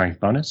 combat strength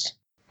bonus.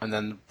 And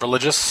then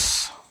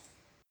religious?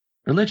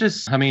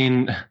 Religious, I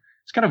mean,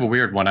 it's kind of a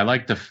weird one. I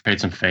like the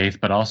faith and faith,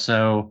 but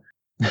also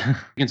you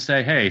can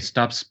say, hey,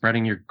 stop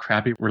spreading your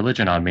crappy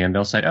religion on me. And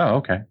they'll say, oh,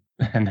 okay.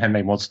 And then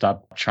they won't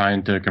stop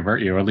trying to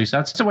convert you. Or at least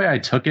that's the way I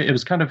took it. It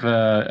was kind of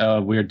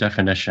a weird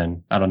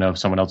definition. I don't know if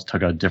someone else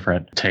took a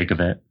different take of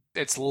it.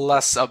 It's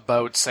less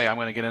about, say, I'm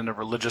going to get into a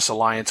religious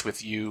alliance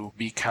with you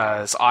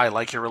because I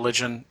like your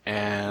religion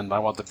and I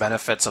want the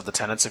benefits of the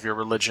tenets of your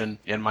religion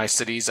in my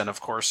cities. And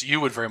of course,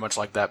 you would very much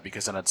like that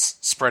because then it's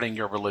spreading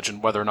your religion,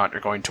 whether or not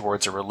you're going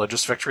towards a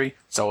religious victory.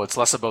 So it's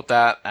less about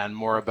that and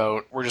more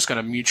about we're just going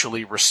to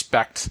mutually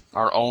respect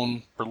our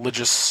own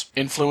religious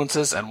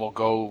influences and we'll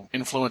go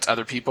influence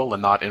other people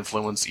and not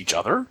influence each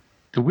other.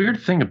 The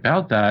weird thing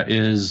about that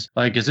is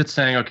it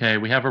saying, okay,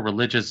 we have a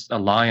religious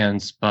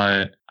alliance,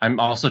 but I'm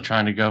also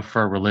trying to go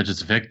for a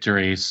religious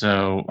victory.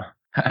 So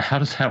how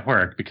does that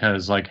work?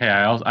 Because hey,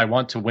 I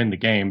want to win the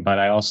game, but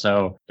I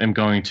also am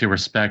going to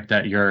respect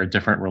that you're a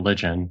different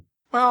religion.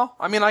 Well,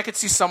 I mean, I could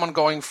see someone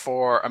going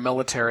for a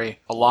military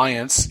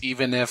alliance,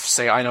 even if,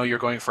 say, I know you're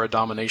going for a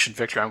domination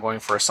victory, I'm going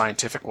for a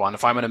scientific one.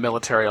 If I'm in a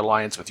military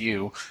alliance with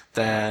you,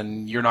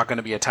 then you're not going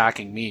to be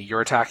attacking me.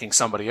 You're attacking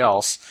somebody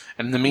else.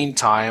 And in the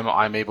meantime,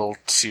 I'm able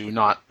to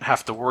not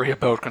have to worry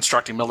about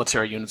constructing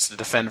military units to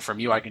defend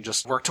from you. I can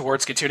just work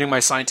towards continuing my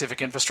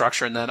scientific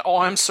infrastructure and then, oh,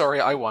 I'm sorry,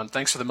 I won.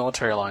 Thanks for the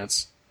military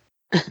alliance.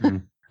 Mm-hmm.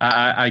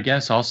 I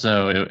guess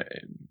also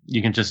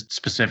you can just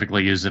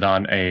specifically use it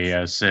on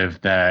a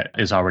civ that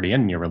is already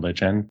in your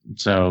religion,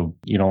 so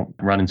you don't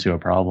run into a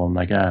problem,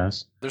 I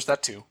guess. There's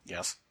that too,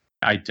 yes.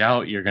 I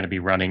doubt you're going to be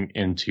running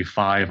into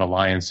 5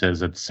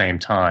 alliances at the same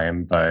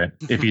time, but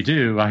if you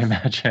do, I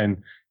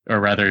imagine, or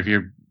rather if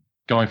you're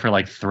going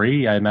for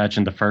 3, I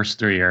imagine the first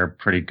 3 are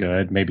pretty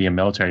good, maybe a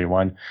military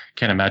one.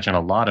 Can't imagine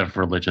a lot of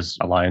religious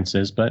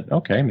alliances, but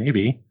okay,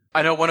 maybe.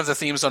 I know one of the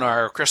themes on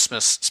our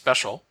Christmas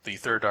special, the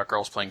Third Dark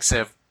Girls Playing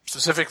Civ,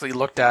 specifically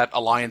looked at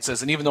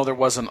alliances, and even though there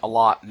wasn't a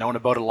lot known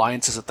about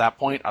alliances at that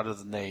point, other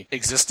than they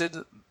existed,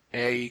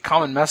 a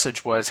common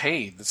message was,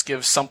 hey, this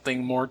gives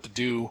something more to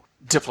do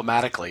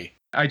diplomatically.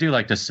 I do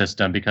like this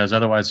system because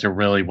otherwise there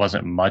really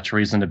wasn't much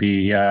reason to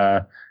be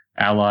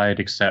allied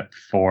except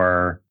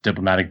for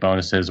diplomatic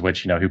bonuses,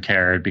 which, who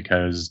cared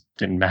because it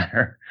didn't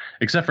matter,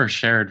 except for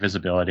shared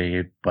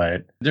visibility.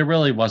 But there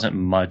really wasn't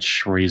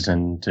much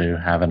reason to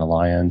have an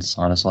alliance,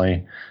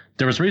 honestly.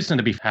 There was reason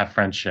to have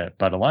friendship,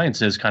 but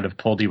alliances kind of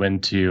pulled you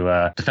into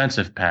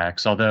defensive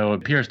pacts, although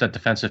it appears that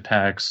defensive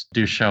pacts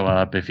do show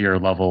up if you're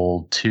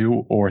level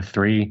 2 or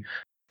 3.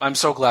 I'm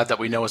so glad that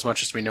we know as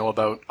much as we know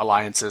about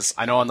alliances.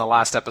 I know on the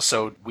last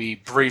episode, we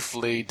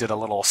briefly did a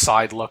little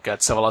side look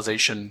at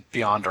Civilization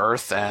Beyond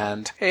Earth,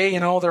 and hey,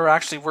 there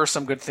actually were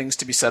some good things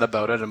to be said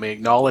about it, and we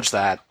acknowledge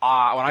that.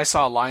 When I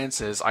saw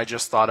alliances, I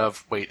just thought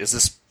of, wait, is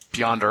this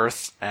Beyond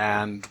Earth,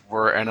 and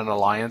we're in an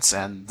alliance,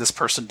 and this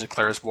person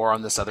declares war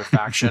on this other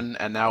faction,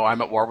 and now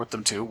I'm at war with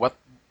them too?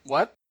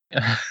 What?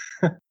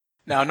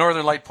 Now,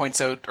 Northern Light points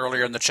out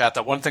earlier in the chat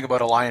that one thing about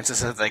alliances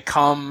is that they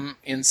come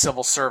in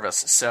civil service.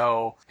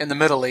 So, in the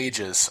Middle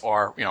Ages,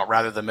 or,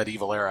 rather the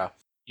medieval era.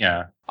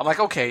 Yeah. I'm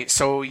like, okay,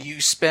 so you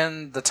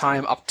spend the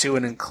time up to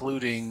and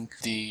including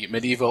the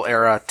medieval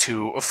era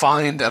to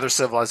find other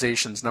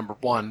civilizations, number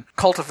one,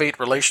 cultivate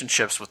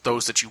relationships with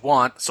those that you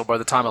want, so by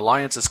the time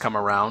alliances come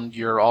around,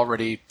 you're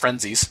already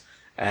frenzies,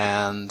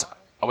 and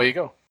away you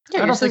go.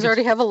 Yeah, your cities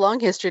already have a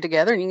long history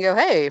together, and you can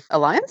go, hey,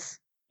 alliance?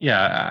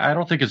 Yeah, I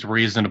don't think it's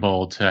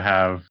reasonable to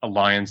have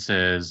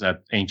alliances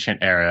at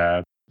ancient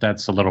era.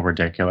 That's a little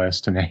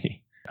ridiculous to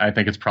me. I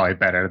think it's probably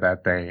better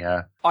that they...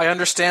 I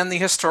understand the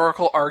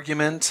historical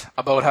argument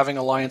about having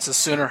alliances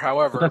sooner,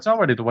 however... But that's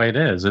already the way it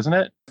is, isn't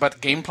it? But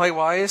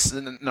gameplay-wise,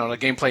 no, the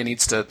gameplay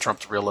needs to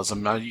trump the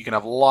realism. Now, you can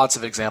have lots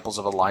of examples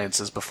of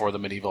alliances before the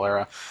medieval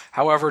era.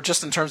 However,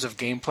 just in terms of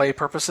gameplay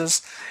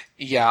purposes,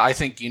 yeah, I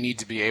think you need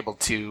to be able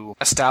to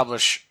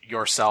establish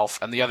yourself,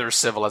 and the other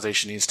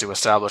civilization needs to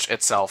establish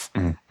itself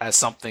as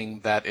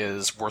something that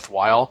is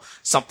worthwhile,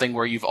 something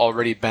where you've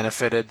already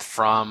benefited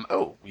from,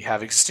 we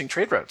have existing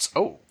trade routes.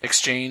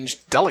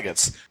 Exchange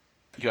delegates.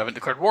 You haven't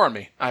declared war on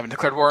me. I haven't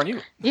declared war on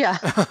you. Yeah.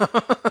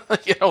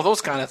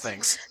 Those kind of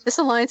things. This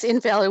alliance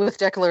invalid with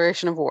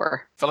declaration of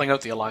war. Filling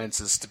out the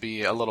alliances to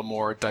be a little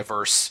more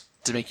diverse,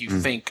 to make you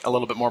think a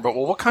little bit more about,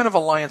 what kind of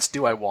alliance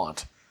do I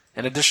want?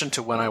 In addition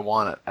to when I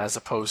want it, as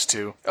opposed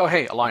to,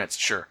 hey, alliance,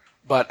 sure.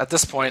 But at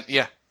this point,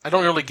 I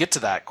don't really get to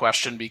that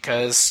question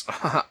because,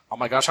 oh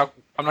my gosh, I'm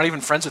not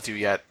even friends with you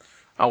yet.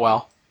 Oh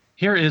well.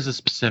 Here is a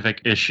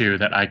specific issue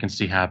that I can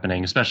see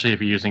happening, especially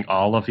if you're using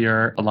all of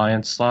your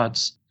alliance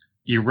slots.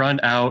 You run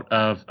out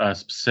of a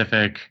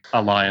specific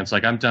alliance.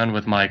 Like, I'm done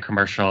with my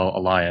commercial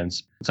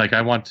alliance. It's like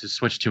I want to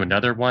switch to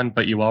another one,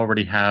 but you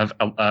already have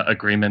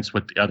agreements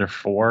with the other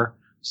 4.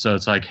 So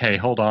it's like, hey,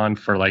 hold on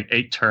for like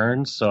 8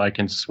 turns so I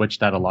can switch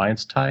that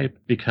alliance type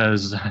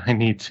because I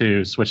need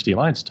to switch the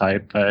alliance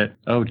type. But,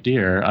 oh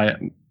dear,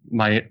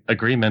 my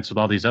agreements with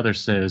all these other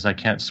civs, I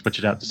can't switch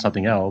it out to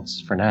something else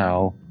for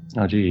now.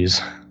 Oh,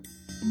 geez.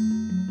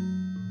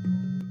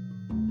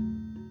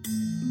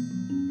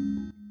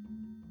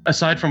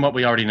 Aside from what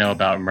we already know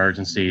about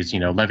emergencies,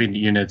 levied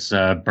units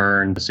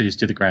burn the cities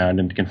to the ground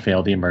and can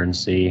fail the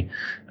emergency.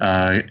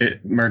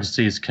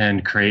 Emergencies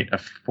can create a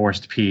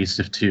forced peace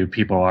if 2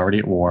 people are already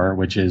at war,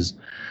 which is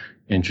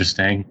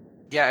interesting.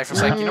 Yeah, if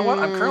it's like, you know what,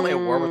 I'm currently at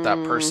war with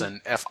that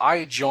person. If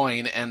I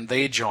join and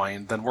they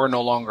join, then we're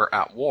no longer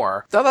at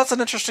war. That's an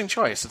interesting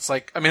choice. It's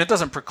like, it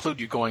doesn't preclude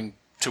you going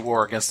to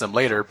war against them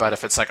later, but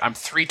if it's like, I'm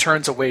 3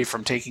 turns away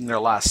from taking their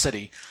last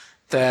city,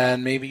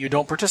 then maybe you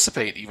don't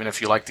participate, even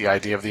if you like the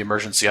idea of the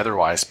emergency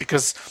otherwise,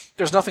 because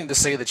there's nothing to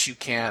say that you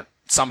can't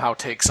somehow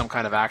take some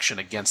kind of action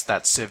against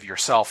that civ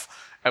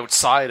yourself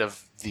outside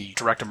of the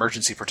direct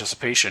emergency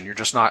participation. You're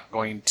just not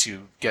going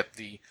to get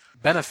the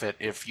benefit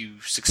if you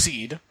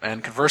succeed,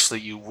 and conversely,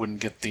 you wouldn't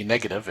get the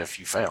negative if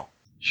you fail.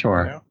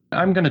 Sure. Yeah.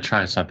 I'm going to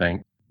try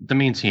something. The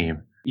mean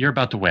team. You're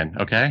about to win,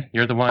 okay?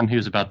 You're the one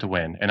who's about to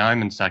win, and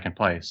I'm in second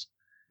place.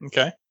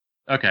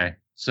 Okay.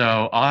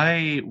 So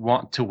I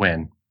want to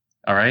win,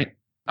 all right?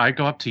 I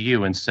go up to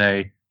you and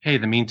say, hey,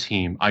 the mean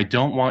team, I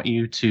don't want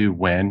you to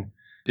win.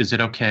 Is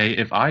it okay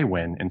if I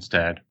win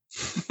instead?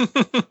 So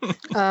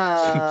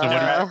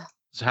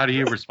how do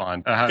you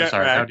respond? How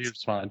do you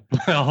respond?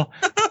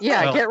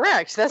 Get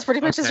wrecked. That's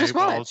pretty much his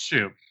response. Well,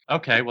 shoot.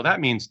 Okay, well, that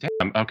means,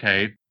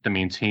 the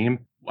mean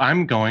team,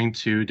 I'm going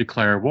to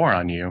declare war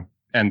on you.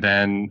 And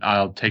then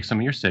I'll take some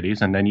of your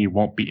cities, and then you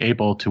won't be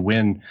able to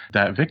win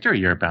that victory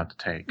you're about to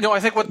take. No, I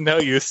think No,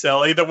 you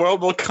silly. The world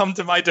will come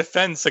to my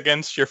defense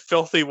against your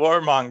filthy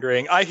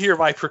warmongering. I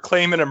hereby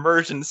proclaim an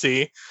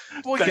emergency.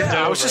 Well,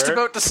 I was just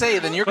about to say,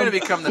 then you're going to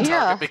become the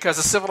target because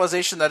a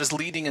civilization that is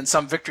leading in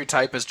some victory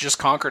type has just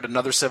conquered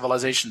another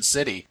civilization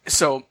city.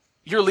 So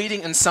you're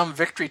leading in some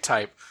victory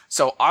type.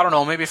 So, I don't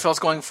know, maybe Phil's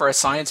going for a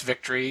science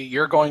victory,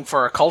 you're going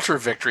for a culture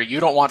victory, you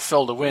don't want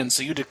Phil to win,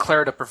 so you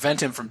declare to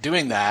prevent him from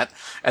doing that,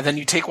 and then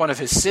you take one of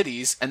his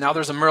cities, and now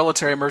there's a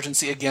military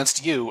emergency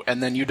against you,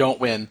 and then you don't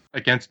win.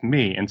 Against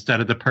me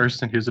instead of the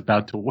person who's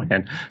about to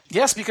win.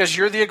 Yes, because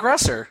you're the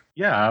aggressor.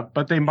 Yeah,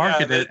 but they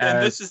market it as...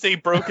 And this is a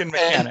broken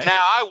mechanic. And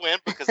now I win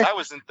because I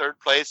was in third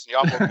place and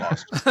y'all both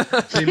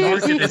lost. They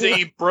market It is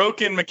a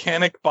broken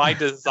mechanic by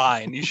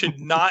design. You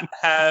should not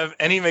have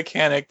any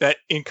mechanic that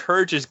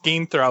encourages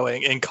game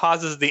throwing and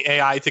causes the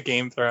AI to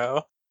game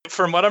throw.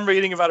 From what I'm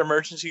reading about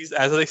emergencies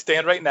as they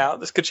stand right now,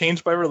 this could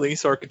change by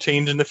release or it could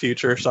change in the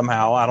future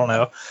somehow. I don't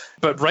know.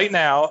 But right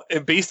now,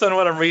 based on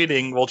what I'm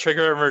reading, will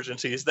trigger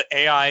emergencies. The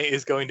AI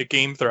is going to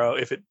game throw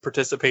if it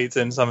participates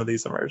in some of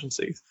these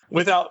emergencies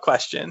without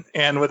question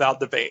and without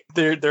debate.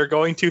 They're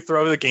going to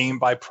throw the game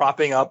by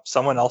propping up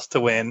someone else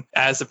to win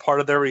as a part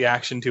of their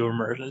reaction to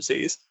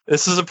emergencies.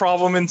 This is a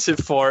problem in Civ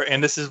 4,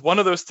 and this is one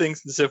of those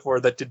things in Civ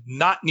 4 that did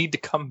not need to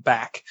come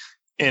back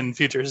in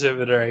future Civ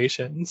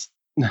iterations.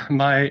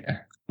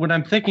 When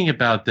I'm thinking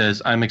about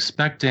this, I'm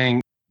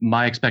expecting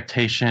my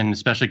expectation,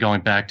 especially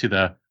going back to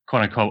the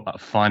quote unquote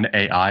fun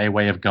AI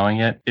way of going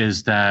it,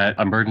 is that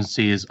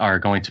emergencies are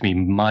going to be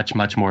much,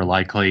 much more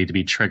likely to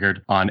be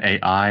triggered on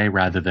AI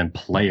rather than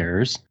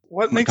players.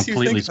 What makes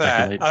you think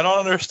that? I don't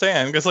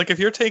understand. Because, if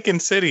you're taking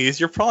cities,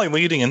 you're probably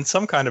leading in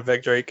some kind of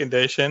victory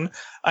condition.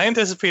 I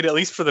anticipate, at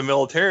least for the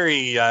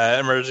military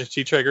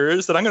emergency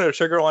triggers, that I'm going to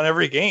trigger on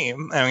every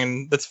game. I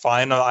mean, that's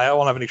fine. I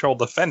won't have any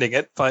trouble defending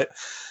it, but...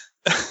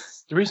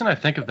 The reason I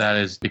think of that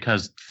is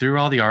because through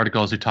all the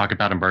articles who talk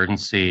about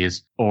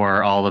emergencies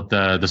or all of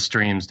the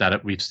streams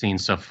that we've seen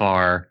so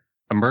far,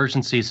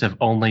 emergencies have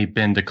only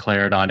been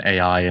declared on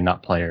AI and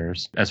not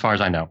players, as far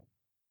as I know.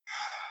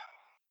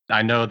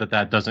 I know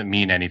that doesn't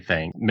mean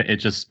anything.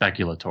 It's just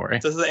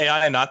speculatory. Does the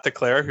AI not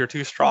declare if you're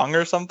too strong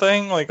or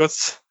something?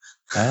 What's...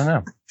 I don't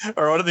know.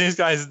 Or what are these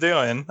guys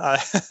doing?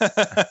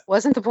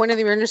 Wasn't the point of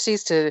the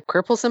emergencies to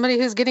cripple somebody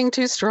who's getting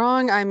too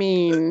strong? I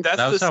mean...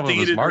 That's the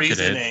stated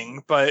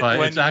reasoning, but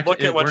when you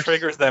look at what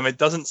triggers them, it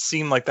doesn't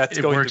seem like that's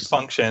going to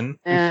function.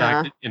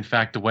 In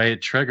fact, the way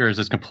it triggers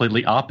is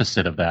completely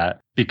opposite of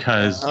that.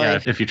 Because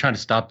if you're trying to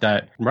stop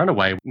that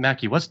runaway,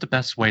 Mackie, what's the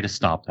best way to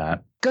stop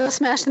that? Go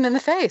smash them in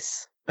the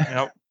face.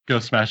 Yep. Go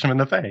smash them in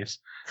the face.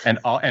 And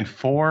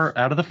 4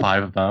 out of the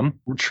 5 of them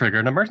will trigger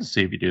an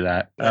emergency if you do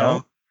that.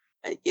 No.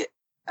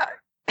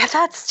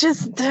 That's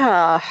just...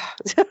 Yeah.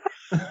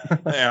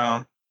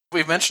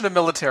 We've mentioned a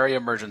military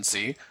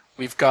emergency.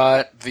 We've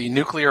got the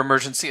nuclear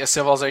emergency. A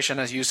civilization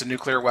has used a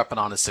nuclear weapon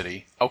on a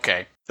city.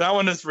 Okay. That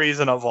one is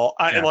reasonable.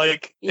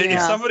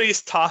 If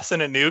somebody's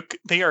tossing a nuke,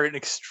 they are in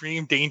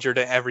extreme danger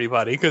to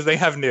everybody because they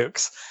have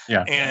nukes.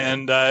 Yeah.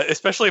 And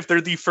especially if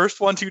they're the first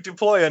one to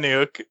deploy a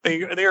nuke,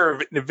 they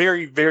are a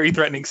very, very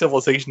threatening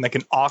civilization that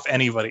can off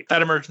anybody.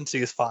 That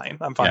emergency is fine.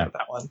 I'm fine with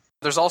that one.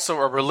 There's also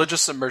a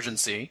religious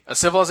emergency. A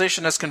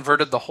civilization has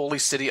converted the holy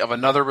city of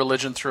another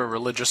religion through a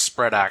religious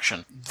spread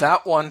action.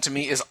 That one, to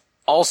me, is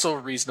also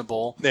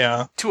reasonable.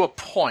 Yeah. To a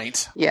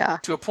point. Yeah.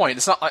 To a point.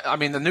 It's not, I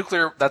mean, the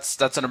nuclear, that's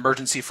an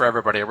emergency for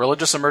everybody. A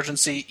religious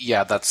emergency,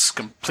 yeah, that's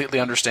completely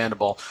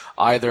understandable.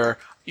 Either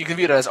you can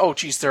view it as, oh,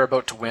 geez, they're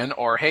about to win,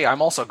 or, hey,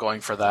 I'm also going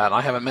for that, and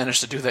I haven't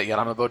managed to do that yet.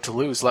 I'm about to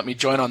lose. Let me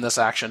join on this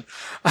action.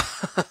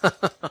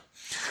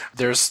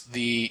 There's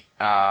the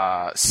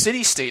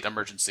city-state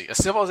emergency. A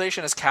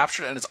civilization is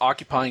captured and is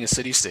occupying a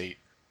city-state.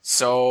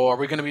 So, are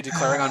we going to be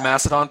declaring on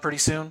Macedon pretty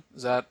soon?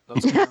 Is that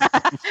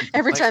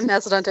every time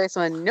Macedon takes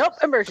one? Nope,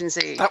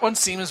 emergency. That one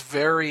seems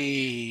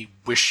very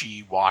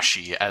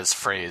wishy-washy as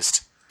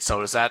phrased.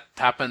 So, does that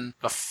happen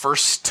the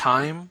first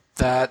time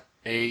that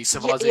a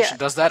civilization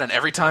does that, and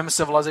every time a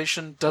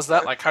civilization does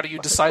that? How do you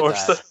decide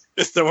that?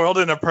 Is the world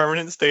in a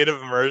permanent state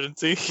of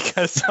emergency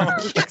because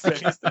someone picks any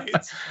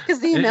states?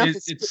 Because the amount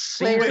of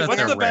players.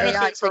 What's the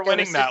benefit for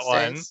winning that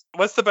one?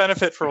 What's the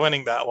benefit for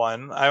winning that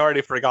one? I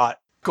already forgot.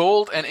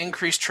 Gold and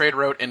increased trade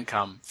route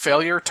income.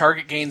 Failure,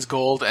 target gains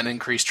gold and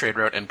increased trade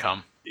route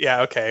income.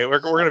 Yeah, okay. We're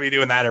going to be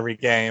doing that every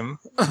game.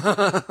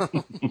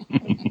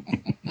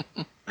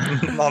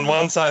 On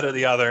one side or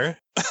the other.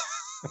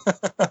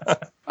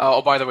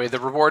 Oh, by the way, the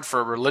reward for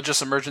a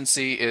religious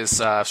emergency is,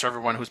 so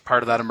everyone who's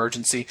part of that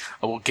emergency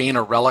will gain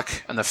a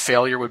relic, and the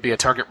failure would be a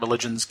target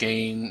religion's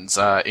gains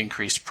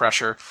increased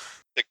pressure.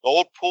 The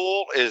gold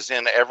pool is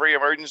in every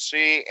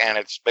emergency, and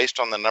it's based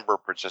on the number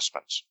of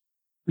participants.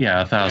 Yeah,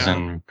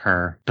 1,000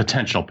 per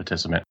potential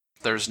participant.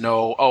 There's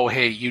no, oh,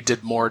 hey, you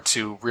did more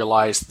to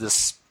realize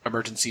this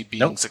emergency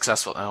being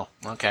successful. Oh,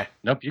 okay.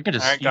 Nope, you can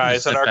just... All right,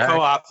 guys, at our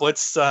co-op,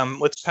 let's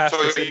pass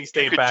the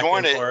city-state back join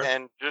and it forth.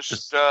 And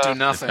just do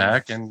nothing. Sit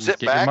back and sit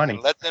get back your money.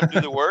 And let them do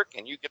the work,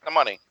 and you get the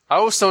money.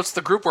 Oh, so it's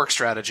the group work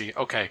strategy.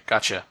 Okay,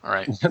 gotcha. All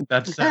right.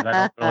 That's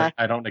it.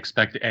 I don't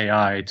expect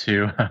AI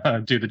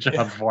to do the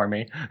job for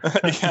me.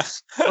 Yeah.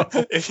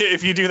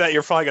 If you do that,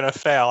 you're probably going to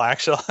fail,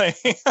 actually.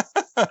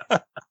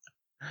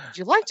 Would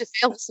you like to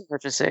fail this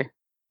emergency?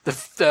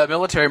 The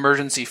military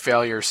emergency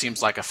failure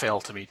seems like a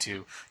fail to me,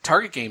 too.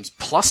 Target gains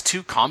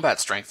 +2 combat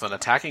strength when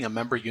attacking a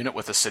member unit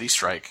with a city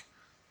strike.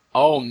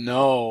 Oh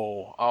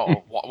no.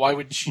 Oh, why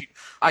would you?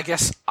 I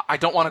guess I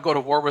don't want to go to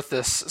war with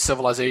this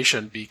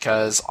civilization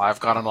because I've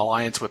got an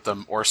alliance with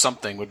them or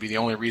something would be the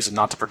only reason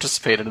not to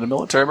participate in a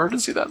military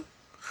emergency then.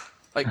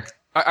 Like,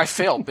 I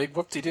failed. Big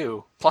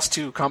whoop-de-doo.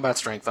 +2 combat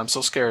strength. I'm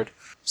so scared.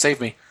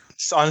 Save me.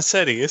 It's on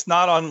city. It's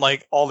not on,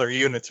 like, all their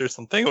units or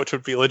something, which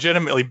would be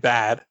legitimately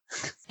bad.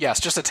 Yes,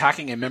 just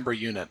attacking a member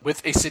unit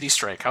with a city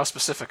strike. How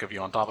specific of you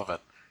on top of it.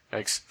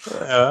 Yikes.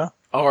 Yeah.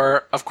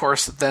 Or, of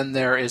course, then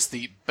there is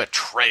the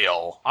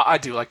betrayal. I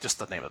do like just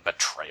the name of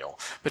betrayal.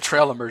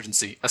 Betrayal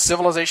emergency. A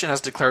civilization has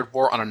declared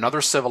war on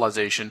another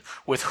civilization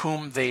with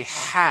whom they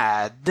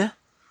had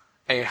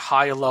a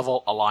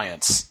high-level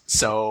alliance.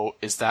 So,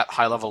 is that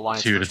high-level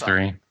alliance 2 to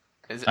 3?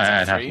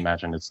 I'd have to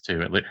imagine it's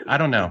 2 at least. I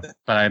don't know,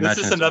 but I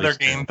imagine this is another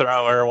game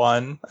thrower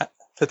one,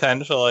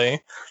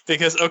 potentially.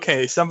 Because,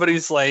 okay,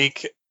 somebody's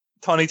like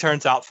 20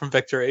 turns out from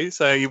victory,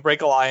 so you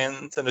break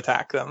alliance and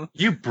attack them.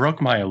 You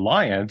broke my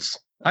alliance?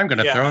 I'm going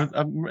to throw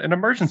an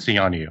emergency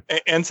on you.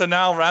 And so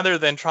now, rather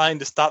than trying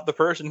to stop the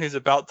person who's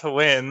about to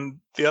win,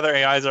 the other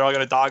AIs are all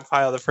going to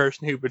dogpile the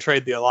person who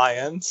betrayed the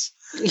alliance.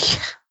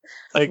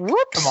 Like,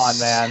 Whoops. come on,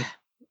 man.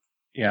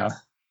 Yeah,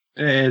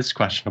 it's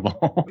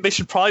questionable. They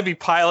should probably be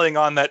piling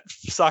on that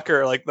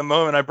sucker, like, the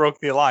moment I broke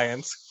the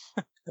alliance.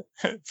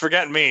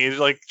 Forget me.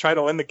 Like, try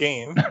to win the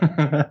game.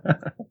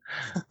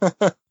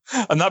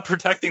 I'm not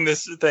protecting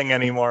this thing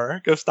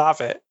anymore. Go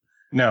stop it.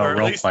 No, or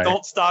at least roleplay.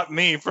 don't stop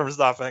me from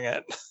stopping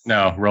it.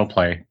 No,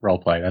 roleplay.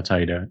 Roleplay. That's how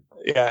you do it.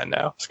 Yeah,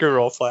 no. Screw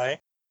roleplay.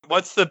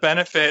 What's the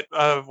benefit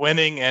of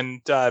winning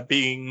and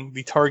being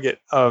the target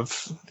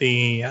of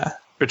the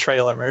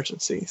betrayal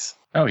emergencies?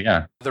 Oh,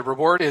 yeah. The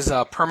reward is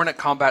a permanent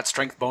combat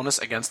strength bonus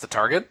against the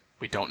target.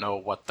 We don't know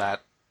what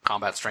that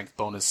combat strength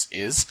bonus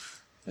is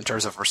in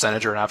terms of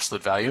percentage or an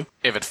absolute value.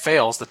 If it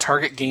fails, the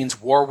target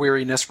gains war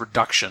weariness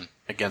reduction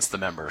against the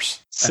members.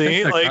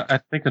 See, I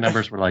think the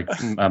numbers were like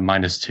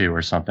 -2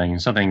 or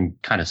something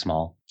kind of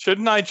small.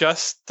 Shouldn't I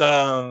just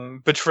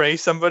betray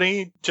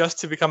somebody just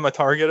to become a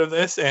target of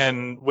this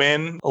and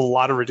win a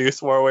lot of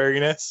reduced war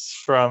weariness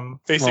from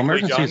basically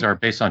emergencies are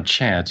based on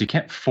chance. You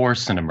can't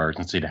force an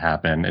emergency to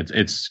happen.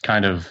 It's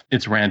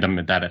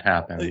random that it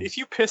happens. If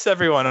you piss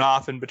everyone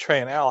off and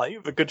betray an ally, you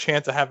have a good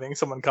chance of having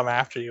someone come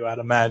after you, I'd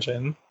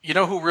imagine. You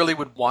know who really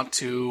would want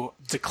to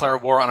declare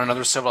war on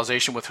another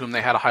civilization with whom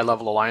they had a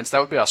high-level alliance? That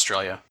would be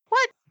Australia.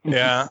 What?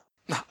 Yeah.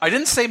 I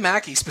didn't say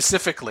Mackie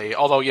specifically,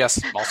 although yes,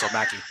 also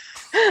Mackie.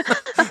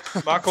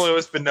 Makalu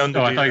has been known to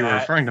do I thought you were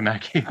that. referring to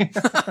Mackie.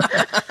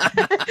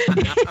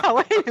 Yeah,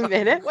 wait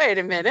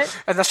a minute.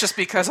 And that's just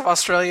because of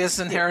Australia's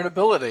inherent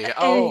ability.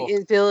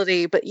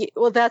 Ability, but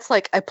that's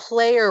like a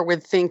player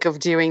would think of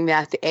doing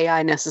that. The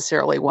AI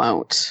necessarily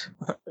won't.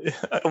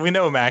 We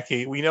know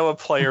Mackie. We know a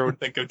player would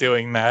think of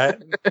doing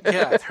that.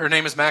 Yeah, her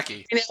name is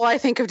Mackie. I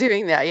think of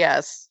doing that,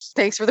 yes.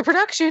 Thanks for the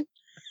production.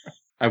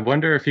 I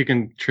wonder if you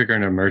can trigger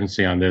an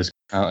emergency on this.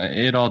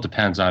 It all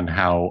depends on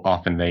how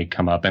often they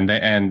come up, and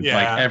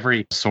like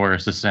every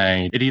source is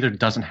saying it either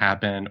doesn't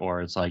happen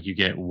or it's like you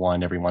get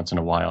one every once in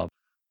a while.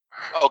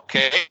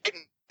 Okay,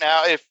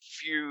 now if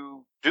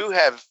you do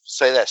have,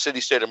 say, that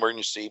city-state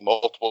emergency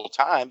multiple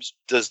times,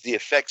 does the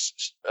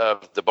effects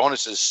of the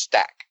bonuses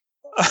stack?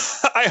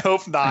 I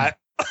hope not.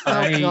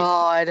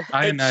 God!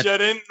 It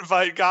shouldn't,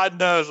 but God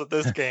knows with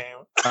this game.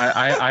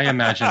 I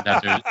imagine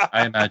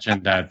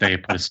that they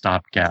put a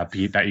stopgap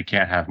that you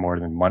can't have more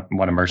than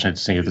one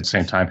emergency at the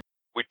same time.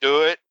 We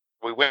do it,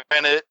 we win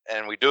it,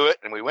 and we do it,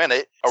 and we win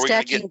it. Are we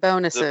going to get the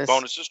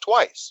bonuses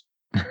twice?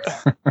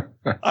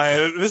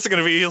 This is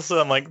going to be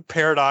some like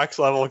paradox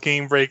level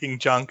game breaking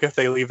junk if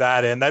they leave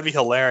that in. That'd be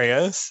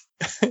hilarious.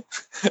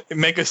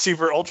 Make a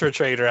super ultra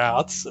trader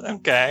out.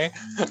 Okay.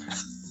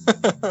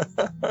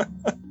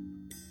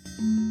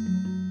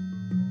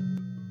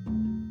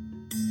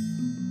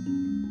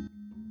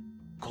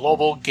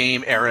 Global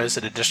game eras,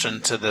 in addition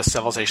to the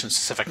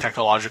civilization-specific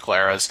technological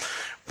eras,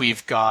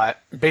 we've got,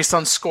 based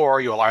on score,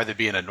 you'll either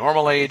be in a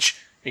normal age,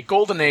 a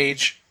golden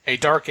age, a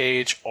dark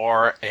age,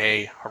 or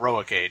a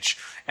heroic age.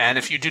 And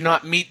if you do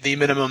not meet the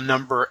minimum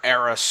number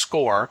era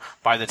score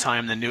by the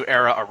time the new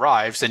era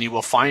arrives, then you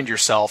will find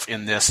yourself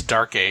in this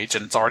dark age,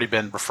 and it's already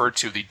been referred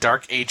to the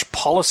Dark Age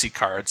policy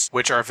cards,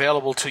 which are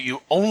available to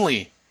you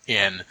only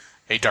in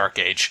a dark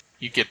age.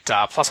 You get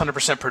plus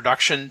 100%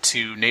 production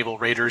to naval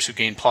raiders who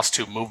gain plus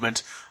 2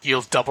 movement,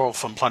 yields double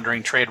from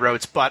plundering trade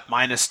routes, but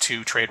minus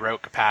 2 trade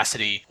route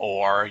capacity,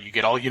 or you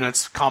get all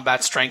units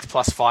combat strength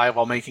plus 5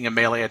 while making a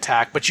melee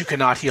attack, but you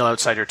cannot heal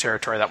outside your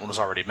territory. That one was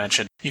already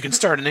mentioned. You can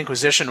start an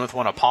Inquisition with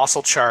 1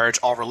 Apostle charge.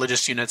 All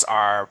religious units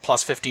are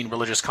plus 15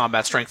 religious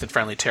combat strength in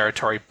friendly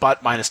territory,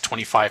 but minus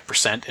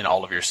 25% in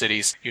all of your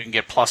cities. You can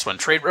get plus 1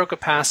 trade route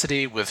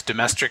capacity with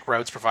domestic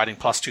routes providing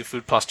plus 2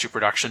 food, plus 2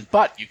 production,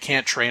 but you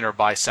can't train or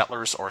buy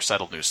settlers or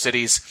settle new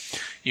cities.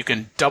 You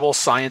can double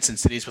science in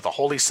cities with a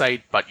holy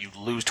site, but you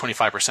lose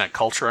 25%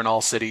 culture in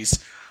all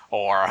cities.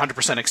 or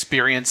 100%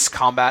 experience,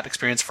 combat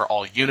experience for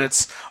all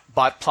units,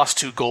 but plus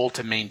 2 gold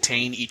to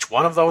maintain each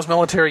one of those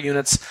military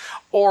units,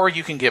 or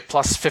you can get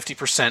plus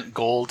 50%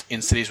 gold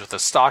in cities with a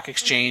stock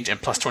exchange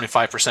and plus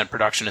 25%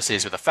 production in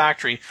cities with a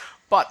factory,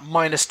 but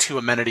minus 2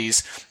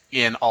 amenities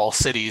in all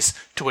cities,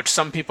 to which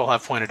some people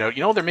have pointed out,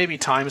 there may be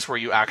times where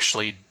you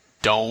actually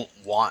don't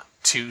want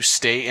to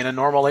stay in a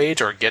normal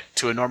age or get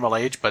to a normal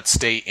age, but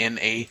stay in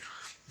a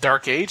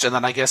Dark Age, and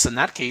then I guess in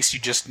that case you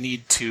just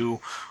need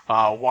to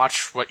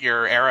watch what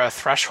your era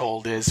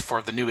threshold is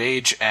for the new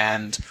age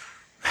and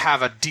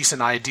have a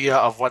decent idea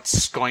of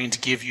what's going to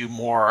give you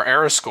more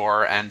era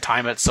score and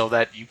time it so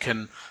that you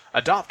can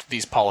adopt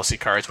these policy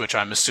cards, which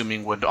I'm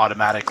assuming would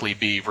automatically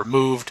be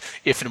removed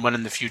if and when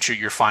in the future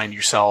you find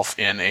yourself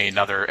in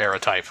another era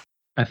type.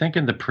 I think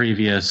in the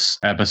previous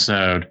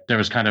episode, there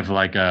was kind of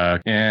like a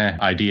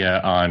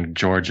idea on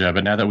Georgia,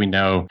 but now that we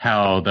know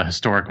how the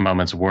historic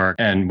moments work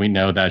and we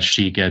know that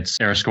she gets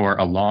era score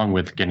along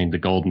with getting the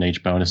Golden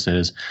Age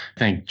bonuses, I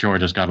think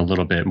Georgia's got a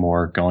little bit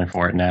more going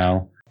for it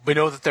now. We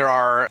know that there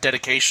are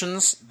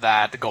dedications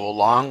that go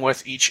along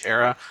with each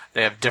era.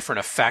 They have different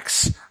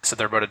effects, so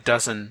there are about a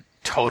dozen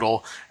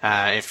total.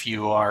 If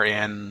you are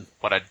in,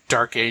 a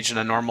Dark Age and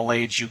a Normal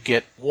Age, you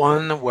get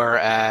 1,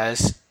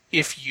 whereas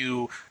if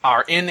you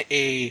are in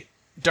a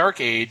Dark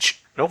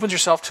Age, it opens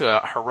yourself to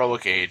a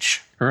Heroic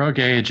Age. Heroic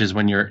Age is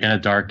when you're in a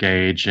Dark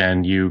Age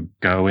and you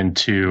go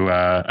into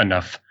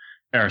enough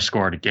era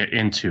score to get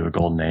into a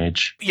Golden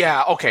Age.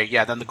 Yeah, okay,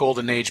 yeah, then the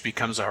Golden Age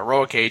becomes a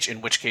Heroic Age,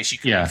 in which case you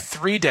can get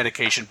 3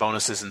 dedication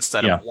bonuses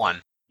instead of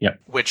 1. Yep.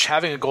 Which,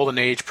 having a Golden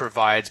Age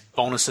provides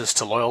bonuses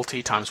to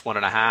loyalty times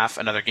 1.5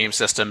 and other game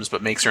systems,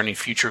 but makes earning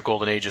future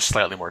Golden Ages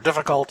slightly more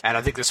difficult. And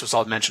I think this was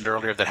all mentioned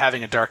earlier, that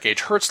having a Dark Age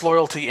hurts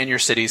loyalty in your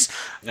cities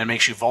and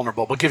makes you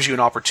vulnerable, but gives you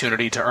an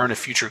opportunity to earn a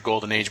future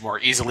Golden Age more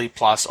easily,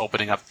 plus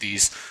opening up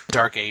these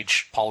Dark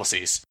Age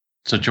policies.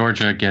 So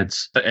Georgia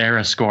gets the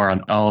era score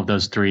on all of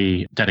those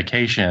 3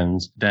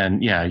 dedications,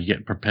 then you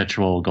get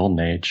perpetual Golden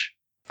Age.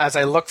 As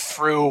I look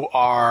through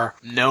our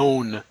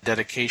known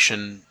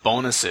dedication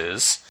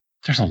bonuses,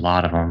 there's a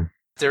lot of them.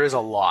 There is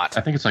a lot.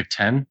 I think it's like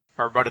 10.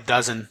 Or about a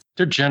dozen.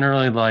 They're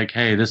generally like,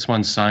 hey, this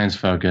one's science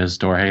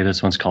focused, or hey,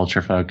 this one's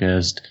culture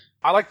focused.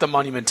 I like the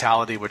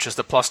monumentality, which is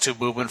the plus 2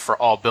 movement for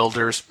all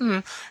builders.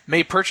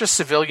 May purchase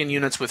civilian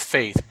units with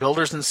faith.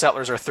 Builders and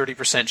settlers are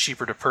 30%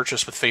 cheaper to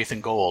purchase with faith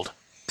and gold.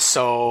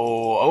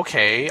 So,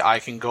 okay, I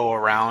can go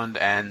around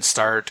and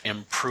start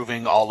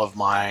improving all of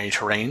my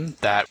terrain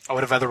that I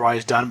would have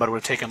otherwise done, but it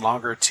would have taken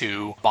longer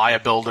to buy a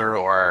builder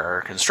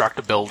or construct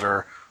a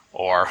builder,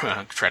 or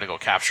try to go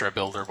capture a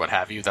builder, what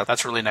have you.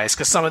 That's really nice,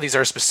 because some of these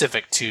are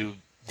specific to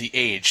the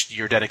age,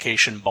 your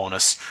dedication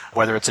bonus,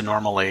 whether it's a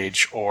Normal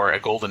Age or a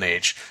Golden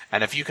Age.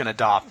 And if you can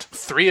adopt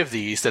 3 of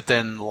these that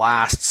then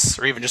lasts,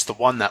 or even just the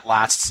one that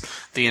lasts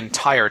the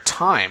entire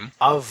time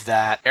of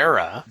that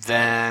era,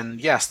 then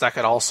yes, that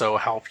could also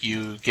help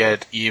you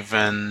get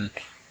even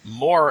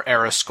more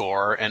era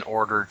score in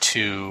order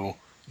to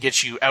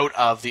get you out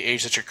of the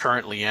age that you're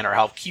currently in, or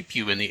help keep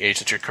you in the age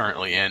that you're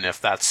currently in, if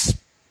that's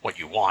what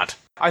you want.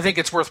 I think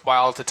it's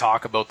worthwhile to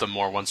talk about them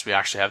more once we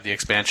actually have the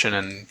expansion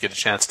and get a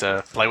chance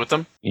to play with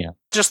them. Yeah.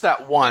 Just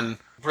that one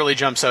really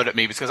jumps out at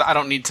me because I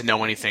don't need to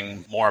know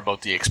anything more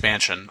about the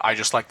expansion. I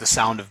just like the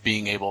sound of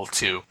being able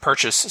to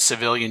purchase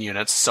civilian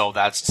units, so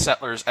that's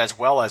settlers as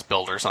well as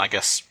builders, and I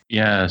guess...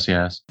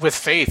 Yes. with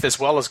faith as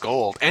well as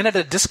gold, and at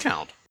a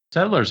discount.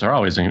 Settlers are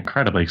always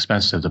incredibly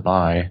expensive to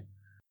buy.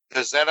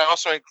 Does that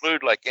also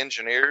include like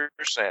engineers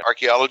and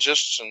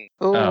archaeologists? And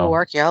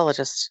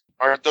Archaeologists.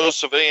 Aren't those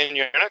civilian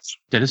units?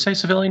 Did it say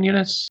civilian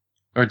units?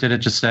 Or did it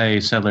just say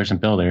settlers and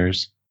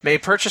builders? May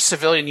purchase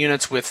civilian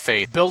units with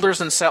faith.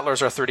 Builders and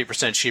settlers are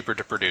 30% cheaper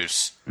to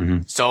produce. Mm-hmm.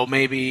 So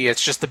maybe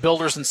it's just the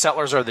builders and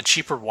settlers are the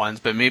cheaper ones,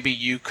 but maybe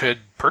you could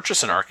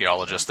purchase an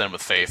archaeologist then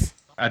with faith.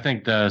 I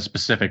think the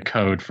specific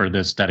code for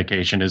this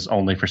dedication is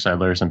only for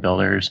settlers and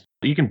builders.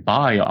 You can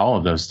buy all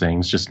of those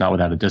things, just not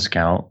without a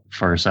discount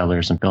for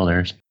settlers and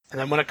builders. And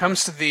then when it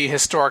comes to the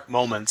historic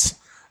moments,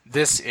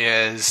 this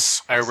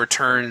is a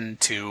return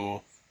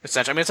to,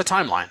 essentially, it's a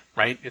timeline,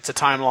 right? It's a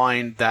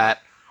timeline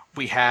that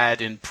we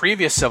had in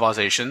previous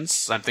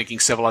civilizations. I'm thinking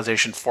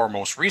Civilization 4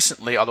 most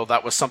recently, although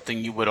that was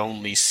something you would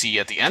only see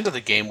at the end of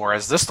the game,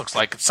 whereas this looks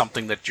like it's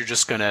something that you're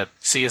just going to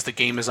see as the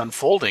game is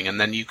unfolding, and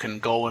then you can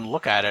go and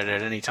look at it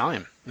at any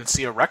time and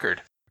see a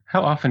record.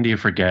 How often do you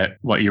forget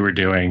what you were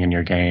doing in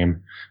your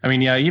game? I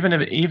mean, yeah, even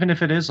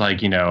if it is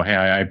like,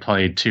 hey, I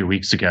played 2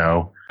 weeks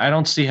ago, I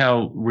don't see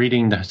how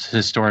reading the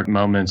historic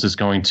moments is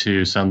going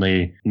to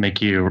suddenly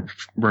make you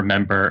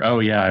remember, oh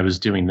yeah, I was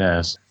doing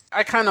this.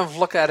 I kind of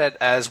look at it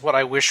as what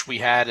I wish we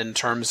had in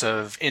terms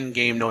of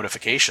in-game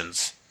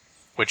notifications,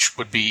 which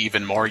would be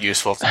even more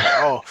useful.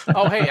 Oh,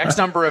 hey, X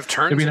number of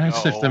turns It'd be ago.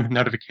 nice if the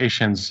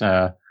notifications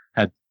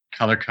had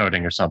color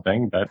coding or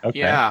something, but okay.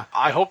 Yeah,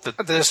 I hope that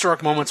the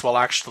historic moments will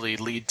actually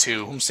lead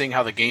to seeing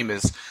how the game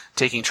is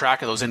taking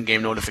track of those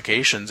in-game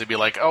notifications. It'd be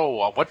like,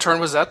 oh, what turn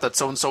was that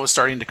so-and-so is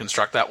starting to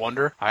construct that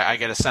wonder? I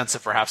get a sense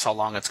of perhaps how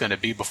long it's going to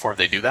be before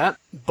they do that.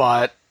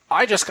 But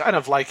I just kind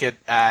of like it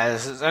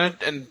as,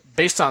 and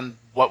based on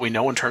what we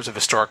know in terms of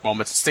historic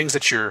moments, it's things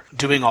that you're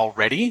doing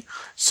already.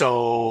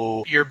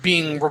 So you're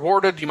being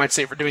rewarded, you might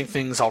say, for doing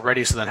things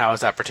already. So then how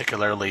is that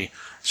particularly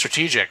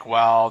strategic?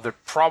 Well, there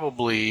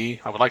probably,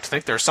 I would like to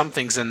think there are some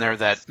things in there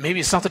that maybe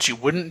it's not that you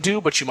wouldn't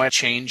do, but you might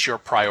change your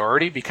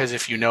priority, because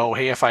if you know,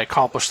 hey, if I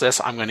accomplish this,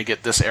 I'm going to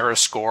get this era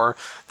score,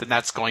 then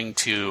that's going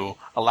to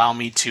allow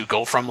me to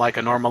go from like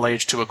a normal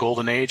age to a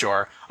golden age,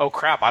 or, oh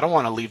crap, I don't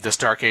want to leave this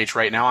dark age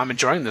right now. I'm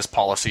enjoying this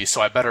policy,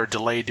 so I better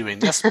delay doing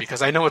this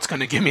because I know it's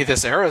going to give me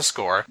this era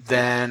score.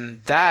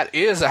 Then that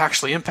is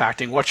actually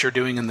impacting what you're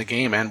doing in the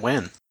game and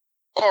when.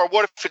 Or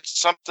what if it's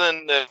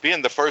something that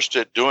being the first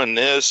at doing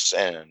this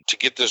and to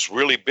get this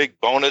really big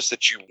bonus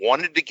that you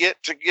wanted to get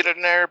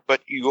in there,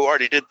 but you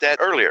already did that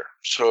earlier.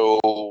 So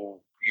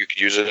you could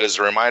use it as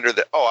a reminder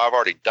that, oh, I've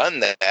already done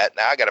that.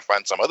 Now I got to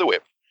find some other way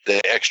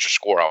the extra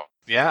score out.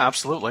 Yeah,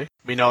 absolutely.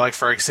 We know, like,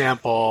 for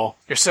example,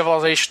 your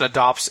civilization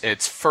adopts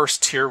its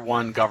first Tier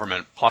 1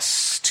 government,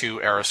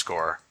 +2 era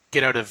score.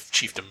 Get out of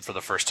chiefdom for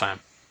the first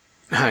time.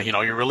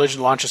 Your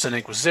religion launches an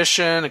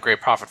inquisition, a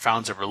great prophet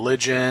founds a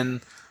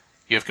religion.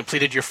 You have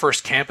completed your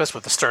first campus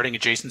with a starting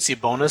adjacency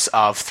bonus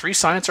of 3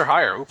 science or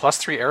higher,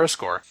 +3 era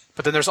score.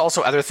 But then there's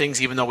also other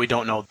things, even though we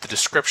don't know the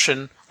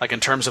description, like in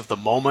terms of the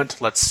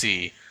moment. Let's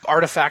see.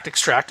 Artifact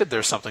extracted,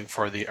 there's something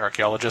for the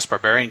archaeologist.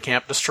 Barbarian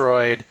camp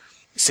destroyed.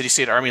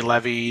 City-state army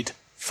levied.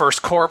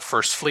 First corp,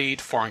 first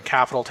fleet, foreign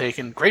capital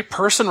taken. Great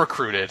person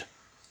recruited.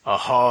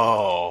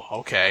 Oh,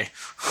 okay.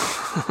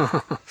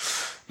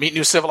 Meet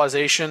new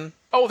civilization.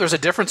 Oh, there's a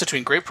difference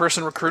between great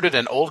person recruited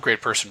and old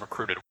great person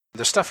recruited.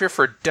 There's stuff here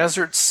for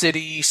desert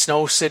city,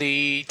 snow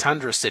city,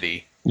 tundra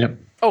city. Yep.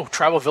 Oh,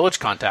 tribal village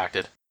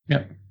contacted.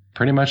 Yep.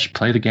 Pretty much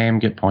play the game,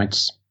 get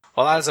points.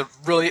 Well, that is a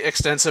really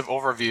extensive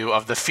overview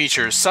of the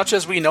features such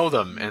as we know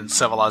them in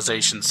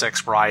Civilization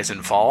 6 Rise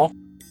and Fall.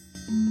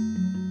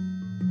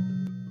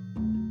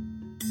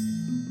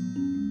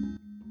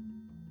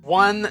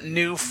 One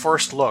new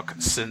first look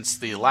since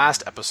the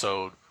last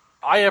episode.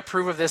 I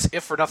approve of this,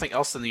 if for nothing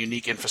else than the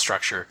unique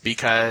infrastructure,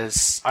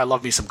 because I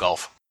love me some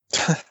golf.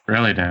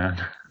 Really,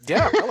 Dan?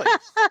 Yeah, really.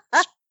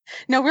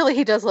 No, really,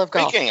 he does love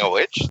golf. Speaking of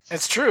which,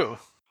 It's true.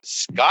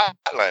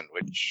 Scotland,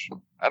 which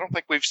I don't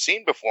think we've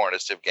seen before in a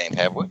Civ game,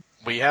 have we?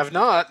 We have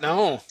not,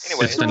 no.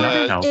 Anyway, It's the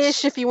not Celts.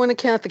 Ish, if you want to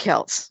count the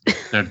Celts.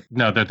 They're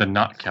the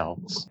not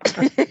Celts.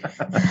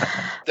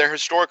 their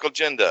historical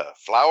agenda,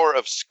 Flower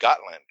of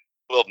Scotland,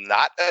 will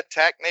not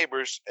attack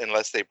neighbors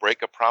unless they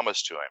break a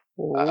promise to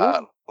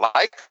him.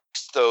 Likes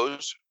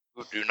those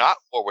who do not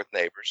war with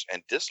neighbors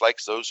and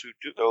dislikes those who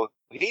do. So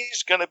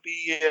he's going to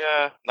be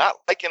not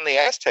liking the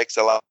Aztecs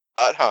a lot,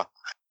 huh?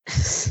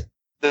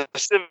 The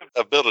civ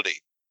ability.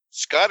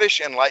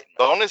 Scottish Enlightenment.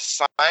 Bonus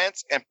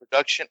science and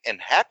production in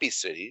happy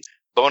cities.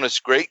 Bonus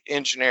great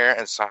engineer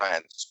and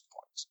science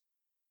points.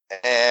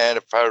 And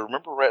if I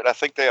remember right, I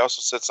think they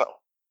also said something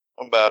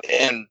about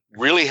in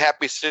really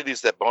happy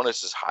cities that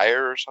bonus is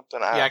higher or something.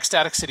 Yeah,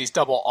 ecstatic cities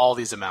double all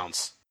these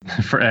amounts.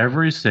 For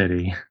every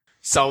city.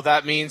 So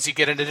that means you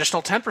get an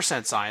additional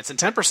 10% science and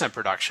 10%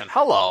 production.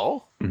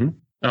 Hello. Mm-hmm.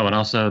 Oh, and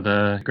also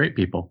the great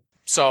people.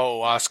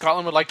 So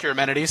Scotland would like your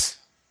amenities.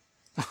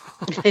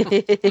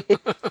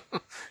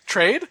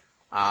 Trade?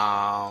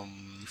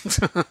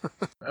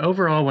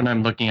 Overall, when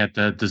I'm looking at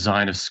the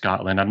design of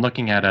Scotland, I'm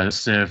looking at a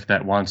civ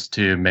that wants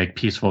to make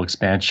peaceful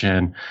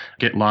expansion,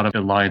 get a lot of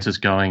alliances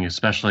going,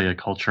 especially a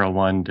cultural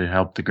one to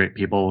help the great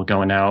people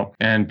going out,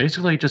 and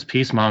basically just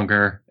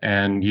peacemonger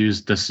and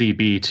use the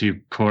CB to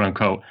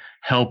quote-unquote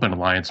help an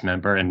alliance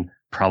member and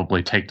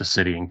probably take the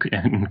city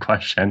in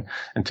question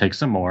and take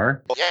some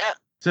more. Yeah.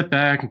 Sit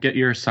back and get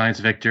your science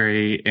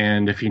victory,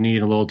 and if you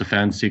need a little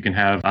defense, you can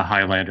have a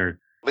Highlander.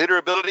 Leader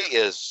ability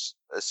is,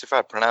 let's see if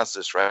I pronounce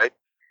this right,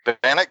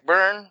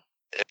 Bannockburn.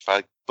 If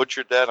I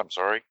butchered that, I'm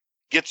sorry.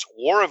 Gets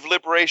War of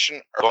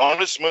Liberation,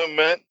 bonus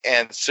movement,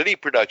 and city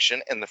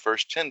production in the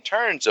first 10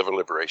 turns of a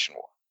liberation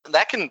war.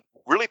 That can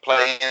really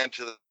play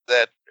into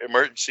that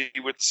emergency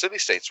with the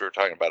city-states we were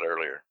talking about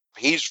earlier.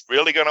 He's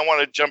really going to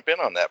want to jump in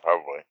on that,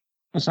 probably.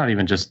 It's not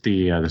even just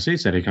the city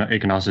state.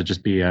 It can also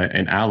just be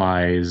an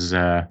ally's.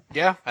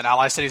 Yeah, an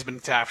ally city's been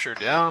captured.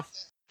 Yeah.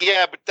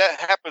 Yeah, but that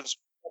happens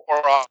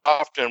more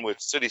often with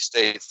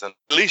city-states than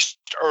at least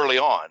early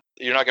on.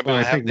 You're not going to be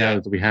able to have now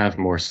that we have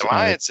more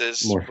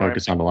alliances, more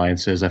focus on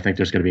alliances, I think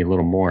there's going to be a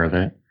little more of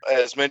it.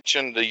 As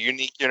mentioned, the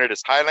unique unit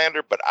is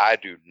Highlander, but I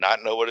do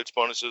not know what its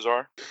bonuses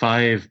are.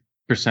 5%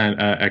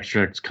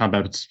 extra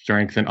combat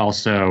strength, and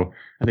also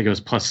I think it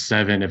was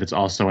 +7 if it's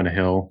also in a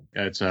hill.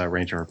 It's a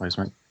ranger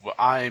replacement. Well,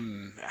 I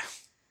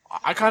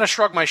kind of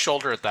shrug my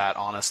shoulder at that,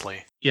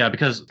 honestly. Yeah,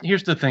 because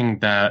here's the thing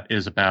that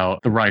is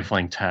about the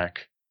rifling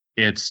tech.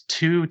 It's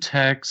 2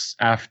 techs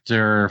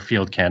after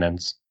field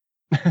cannons.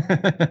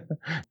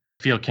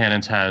 Field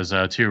cannons has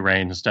 2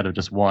 range instead of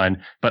just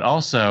 1. But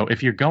also,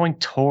 if you're going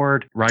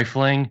toward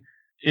rifling,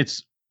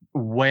 it's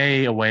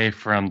way away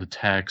from the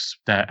techs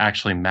that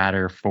actually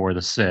matter for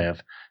the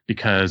Civ,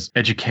 because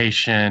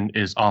education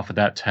is off of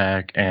that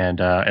tech,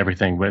 and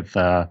everything with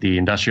the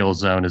industrial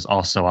zone is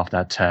also off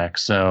that tech.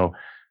 So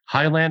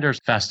Highlanders,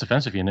 fast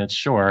defensive units,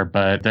 sure,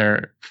 but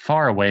they're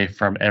far away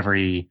from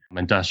every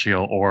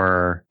industrial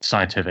or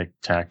scientific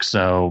tech.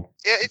 So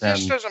Yeah, it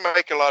just doesn't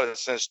make a lot of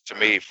sense to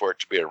me for it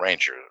to be a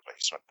Ranger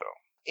replacement, though.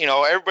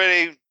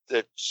 Everybody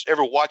that's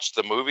ever watched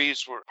the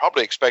movies were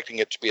probably expecting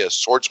it to be a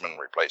swordsman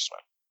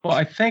replacement. Well,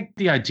 I think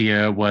the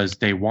idea was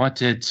they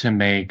wanted to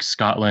make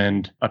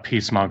Scotland a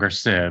peacemonger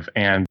civ,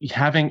 and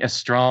having a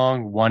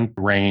strong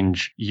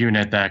one-range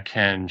unit that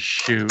can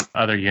shoot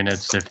other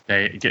units if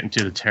they get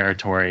into the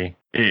territory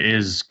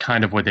is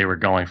kind of what they were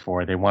going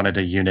for. They wanted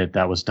a unit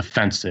that was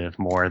defensive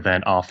more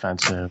than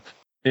offensive.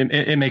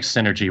 It makes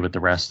synergy with the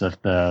rest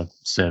of the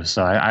civs,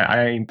 so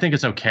I think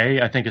it's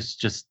okay. I think it's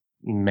just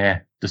meh,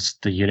 just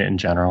the unit in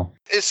general.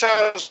 It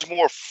sounds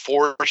more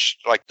forced,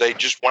 like they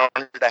just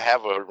wanted to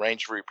have a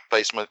range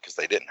replacement because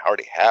they didn't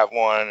already have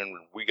one, and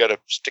we got to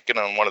stick it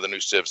on one of the new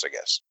civs, I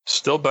guess.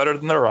 Still better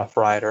than the Rough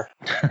Rider.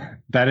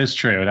 That is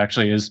true. It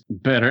actually is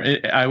better.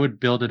 I would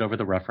build it over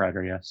the Rough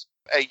Rider, yes.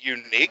 A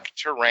unique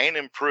terrain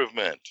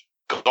improvement.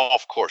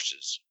 Golf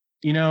courses.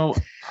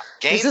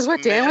 This is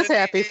what Dan was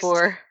happy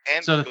for.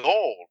 And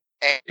gold.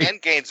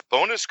 And gains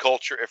bonus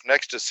culture if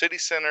next to city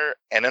center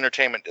and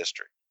entertainment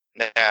district.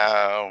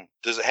 Now,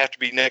 does it have to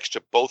be next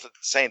to both at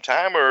the same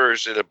time, or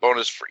is it a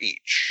bonus for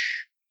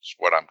each? That's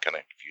what I'm kind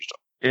of confused on.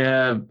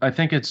 Yeah, I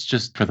think it's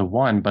just for the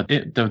one, but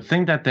the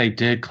thing that they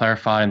did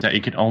clarify is that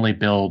you could only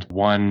build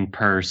one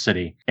per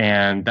city.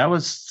 And that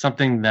was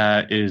something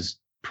that is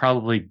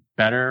probably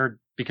better,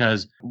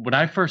 because when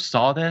I first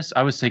saw this,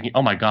 I was thinking,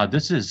 oh my God,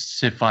 this is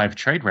Civ 5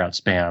 trade route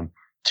spam.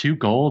 2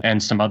 gold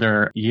and some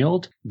other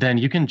yield, then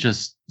you can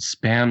just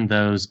spam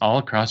those all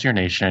across your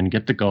nation,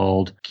 get the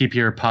gold, keep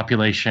your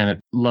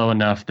population low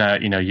enough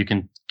that, you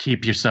can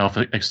keep yourself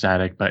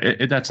ecstatic.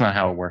 But that's not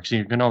how it works.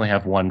 You can only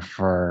have one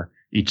for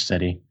each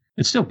city.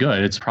 It's still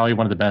good. It's probably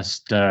one of the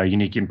best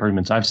unique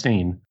improvements I've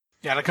seen.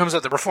 Yeah, and it comes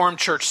at the Reformed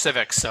Church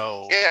Civic,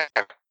 so... Yeah,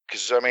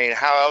 because,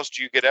 how else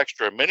do you get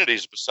extra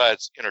amenities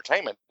besides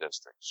entertainment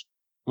districts?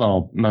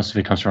 Well, most of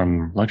it comes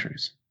from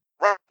luxuries.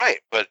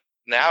 Right, but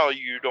now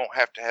you don't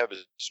have to have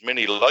as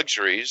many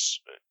luxuries.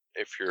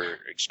 If you're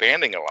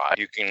expanding a lot,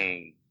 you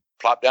can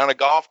plop down a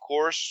golf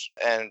course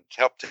and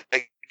help to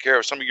take care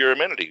of some of your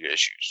amenity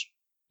issues.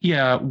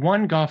 Yeah,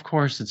 one golf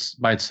course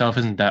by itself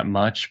isn't that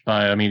much,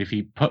 but if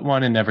you put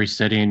one in every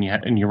city and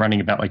you're running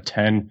about like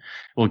 10,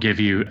 we'll give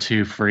you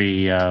 2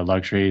 free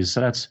luxuries.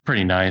 So that's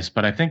pretty nice.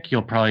 But I think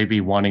you'll probably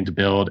be wanting to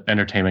build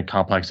entertainment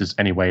complexes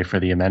anyway for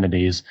the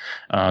amenities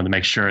to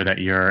make sure that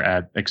you're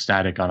at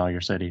ecstatic on all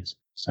your cities.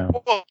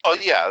 So. Well,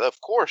 yeah,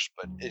 of course,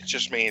 but it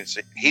just means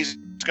he's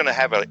going to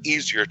have an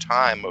easier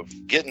time of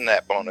getting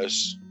that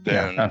bonus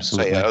than,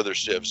 say, other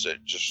civs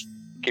that just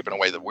keeping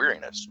away the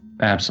weariness.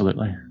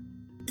 Absolutely.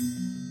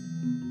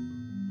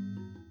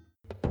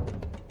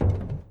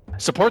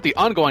 Support the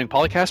ongoing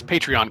PolyCast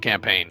Patreon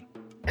campaign.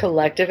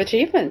 Collective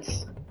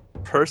achievements.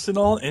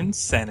 Personal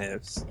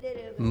incentives.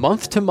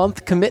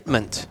 Month-to-month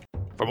commitment.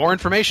 For more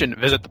information,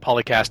 visit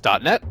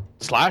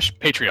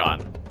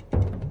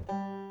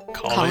thepolycast.net/Patreon.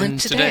 Call in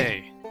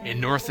today. In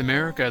North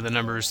America, the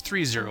number is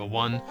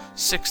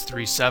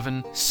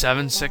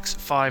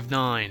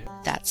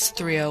 301-637-7659. That's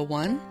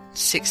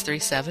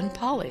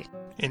 301-637-POLY.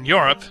 In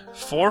Europe,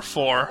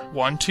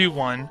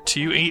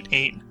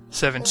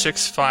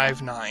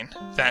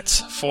 44121-288-7659.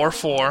 That's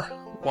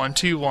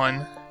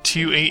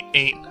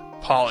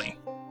 44121-288-POLY.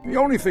 The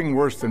only thing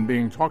worse than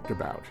being talked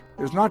about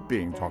is not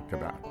being talked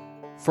about.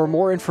 For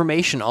more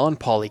information on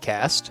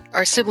PolyCast,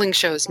 our sibling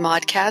shows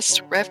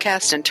Modcast,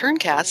 Revcast, and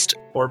Turncast,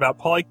 or about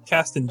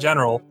PolyCast in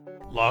general,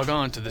 log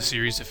on to the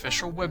series'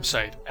 official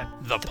website at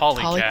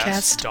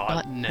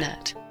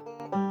thepolycast.net.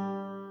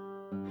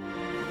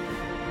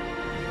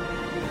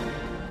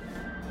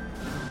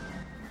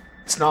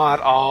 It's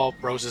not all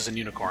roses and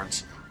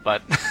unicorns,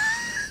 but...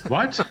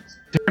 What?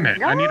 Damn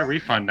it, I need a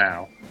refund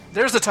now.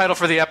 There's the title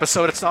for the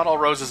episode. It's not all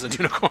roses and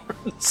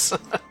unicorns.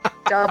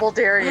 Double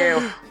dare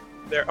you.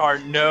 There are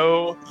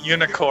no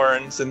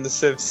unicorns in the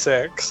Civ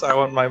 6. I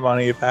want my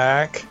money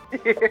back.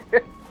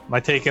 Am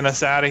I taking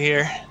us out of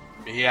here?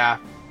 Yeah.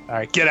 All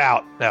right, get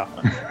out. No.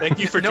 Thank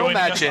you for joining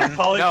us on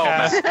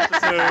PolyCast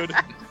episode.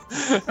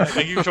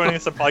 Thank you for joining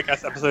us on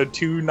PolyCast episode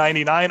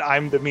 299.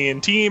 I'm the Me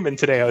and Team, and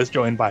today I was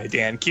joined by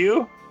Dan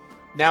Q.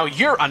 Now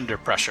you're under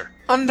pressure.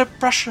 Under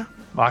pressure.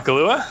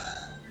 Makalua.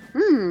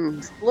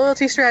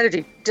 Loyalty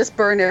strategy. Just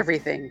burn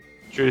everything.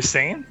 Drew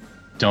Sane.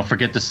 Don't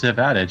forget the Civ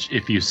adage,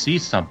 if you see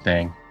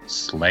something,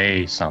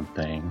 slay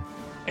something.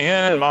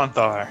 And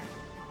Monthar.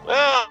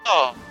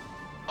 Well,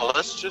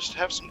 let's just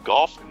have some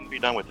golf and be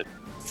done with it.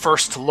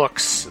 First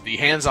looks, the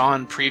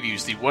hands-on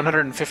previews, the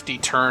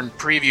 150-turn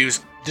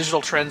previews.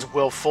 Digital Trends'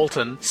 Will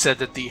Fulton said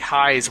that the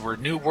highs were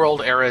new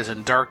world eras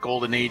and dark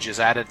golden ages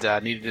added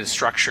needed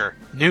structure.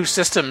 New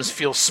systems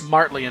feel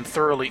smartly and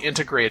thoroughly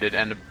integrated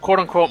and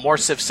quote-unquote more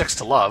Civ 6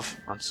 to love.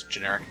 That's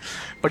generic.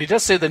 But he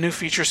does say the new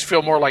features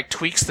feel more like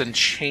tweaks than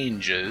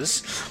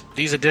changes.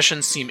 These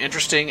additions seem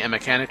interesting and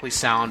mechanically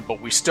sound, but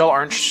we still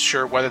aren't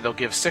sure whether they'll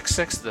give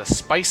 6.6 the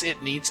spice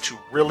it needs to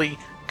really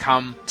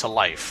come to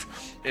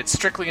life. It's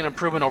strictly an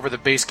improvement over the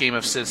base game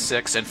of Civ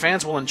 6, and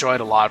fans will enjoy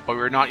it a lot, but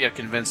we're not yet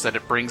convinced that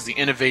it brings the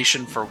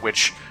innovation for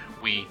which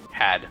we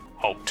had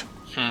hoped.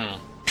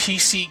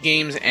 PC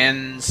Games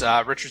ends.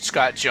 Richard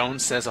Scott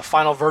Jones says, a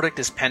final verdict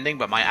is pending,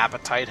 but my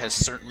appetite has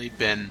certainly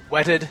been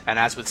whetted. And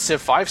as with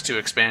Civ 5's 2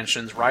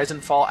 expansions, Rise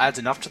and Fall adds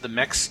enough to the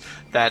mix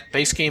that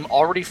base game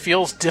already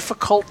feels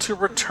difficult to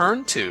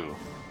return to.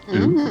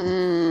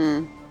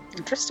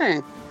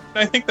 Interesting.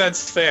 I think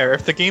that's fair.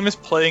 If the game is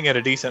playing at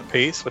a decent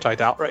pace, which I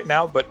doubt right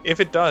now, but if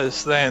it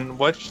does, then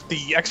what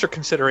the extra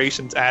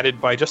considerations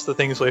added by just the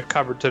things we've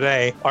covered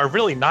today are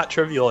really not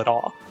trivial at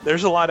all.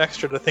 There's a lot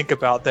extra to think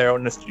about there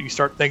when you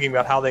start thinking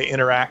about how they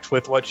interact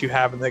with what you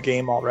have in the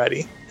game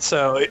already.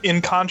 So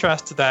in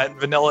contrast to that,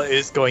 vanilla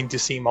is going to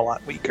seem a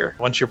lot weaker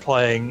once you're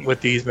playing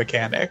with these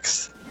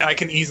mechanics. I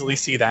can easily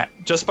see that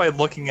just by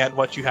looking at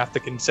what you have to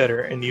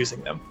consider in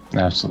using them.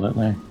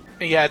 Absolutely.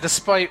 Yeah,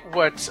 despite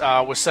what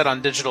was said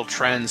on Digital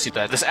Trends,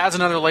 that this adds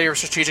another layer of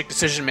strategic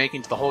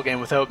decision-making to the whole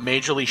game without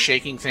majorly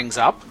shaking things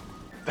up.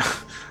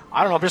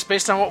 I don't know, just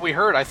based on what we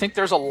heard, I think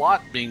there's a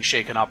lot being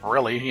shaken up,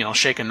 really. You know,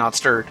 shaken, not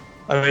stirred.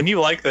 I mean,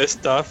 you like this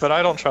stuff, but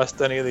I don't trust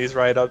any of these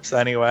write-ups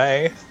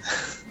anyway.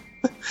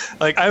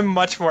 Like, I'm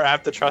much more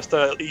apt to trust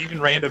even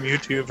random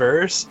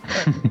YouTubers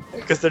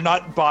because they're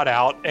not bought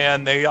out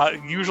and they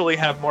usually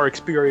have more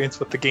experience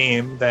with the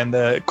game than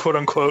the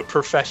quote-unquote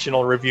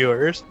professional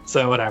reviewers.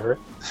 So whatever.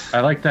 I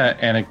like that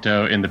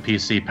anecdote in the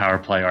PC Power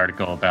Play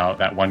article about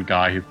that one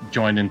guy who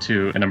joined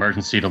into an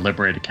emergency to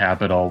liberate a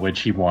capital,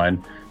 which he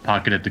won,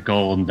 pocketed the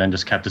gold, and then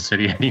just kept the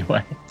city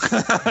anyway.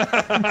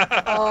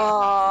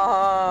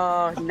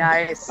 Oh,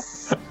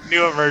 nice.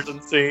 New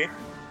emergency.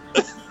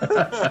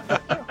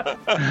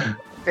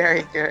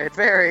 Very good,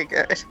 very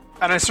good.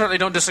 And I certainly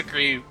don't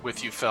disagree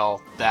with you, Phil,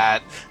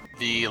 that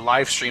the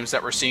live streams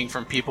that we're seeing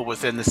from people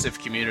within the Civ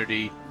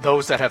community,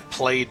 those that have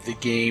played the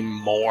game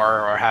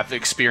more or have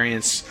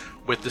experience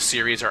with the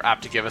series are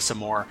apt to give us a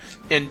more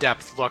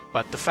in-depth look.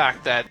 But the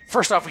fact that,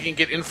 first off, we can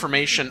get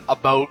information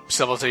about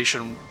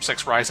Civilization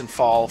 6 Rise and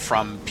Fall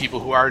from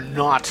people who are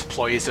not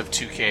employees of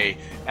 2K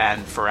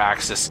and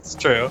Firaxis. It's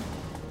true.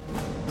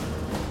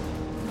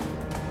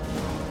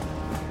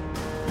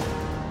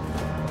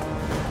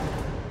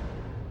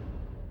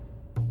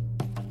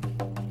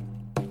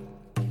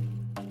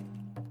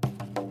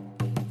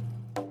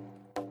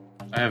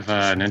 I have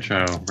an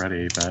intro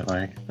ready, but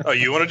like... Oh,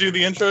 you want to do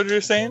the intro, you're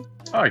saying?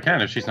 Oh, I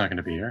can if she's not going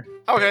to be here.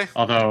 Okay.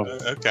 Although...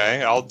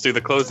 Okay, I'll do the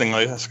closing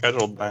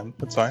scheduled then.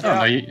 That's fine.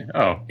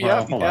 Oh,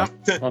 no, hold on.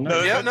 Well,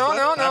 no,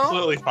 No.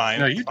 Absolutely fine.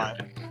 No, you fine.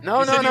 do it.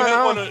 No. You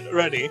have one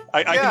ready.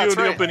 I can do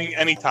the opening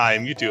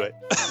anytime. You do it.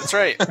 That's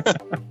right.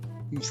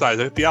 Besides,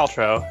 with the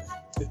outro,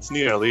 it's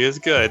nearly as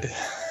good.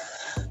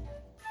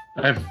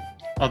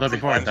 Although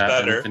before Sometimes that, I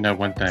better. need to know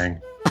one thing.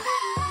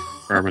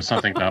 Or was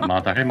something about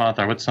Monthar. Hey,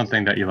 Monthar, what's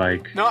something that you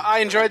like? No, I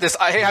enjoyed this.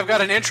 Hey, I've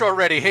got an intro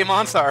ready. Hey,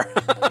 Monthar.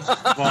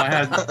 Well, I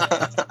had...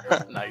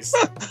 Nice.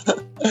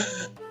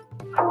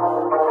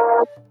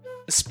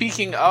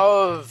 Speaking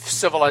of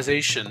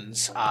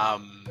civilizations,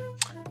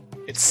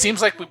 it seems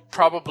like we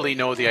probably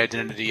know the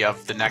identity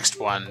of the next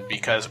one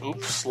because,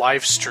 oops,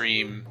 live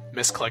stream,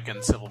 misclick in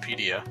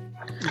Civilpedia.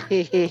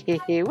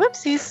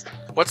 Whoopsies.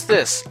 What's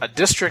this? A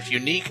district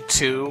unique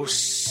to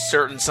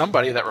certain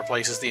somebody that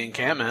replaces the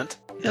encampment.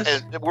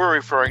 Yes. And we're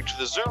referring to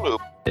the Zulu.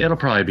 It'll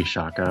probably be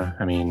Shaka.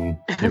 I mean,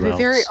 It'd be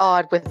very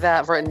odd with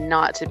that for it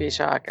not to be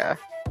Shaka.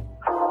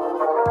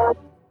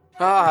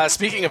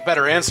 Speaking of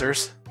better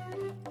answers.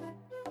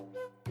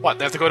 What,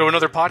 they have to go to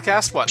another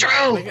podcast? What?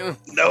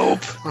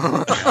 Nope.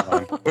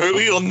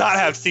 We will not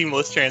have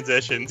seamless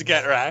transitions.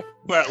 Get wrecked.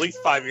 We're at least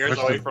 5 years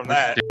away from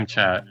that.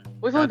 Chat.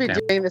 We've only been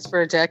doing this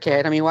for a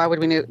decade. I mean, why would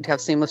we need to have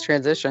seamless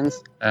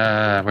transitions?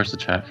 Where's the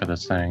chat for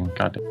this thing?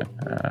 God damn it.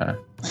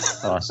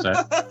 I lost it.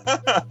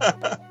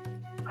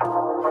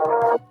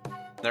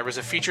 There was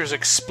a Features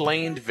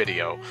Explained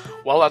video.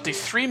 While at the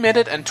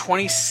 3-minute and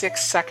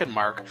 26-second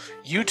mark,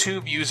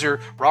 YouTube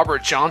user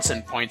Robert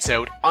Johnson points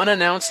out,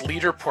 unannounced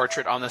leader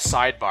portrait on the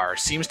sidebar.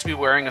 Seems to be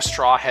wearing a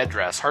straw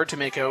headdress. Hard to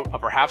make out,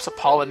 but perhaps a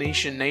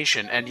Polynesian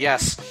nation. And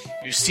yes,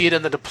 you see it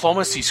in the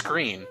diplomacy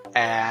screen.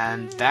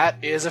 And that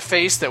is a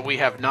face that we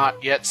have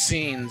not yet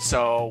seen.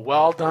 So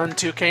well done,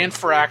 2K and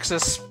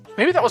Firaxis.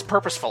 Maybe that was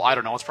purposeful. I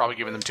don't know. It's probably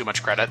giving them too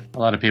much credit. A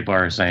lot of people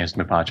are saying it's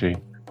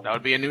Mapache. That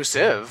would be a new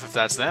Civ, if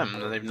that's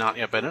them. They've not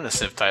yet been in a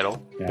Civ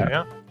title.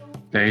 Yeah.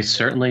 They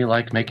certainly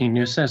like making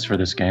new sets for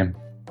this game.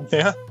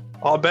 Yeah.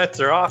 All bets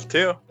are off,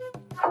 too.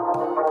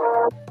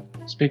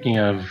 Speaking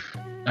of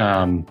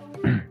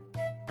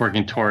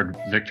working toward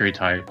victory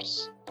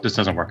types, this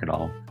doesn't work at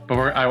all. But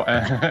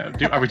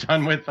are we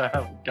done with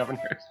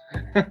governors?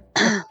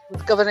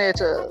 With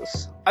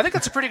governors. I think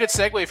that's a pretty good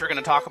segue if you're going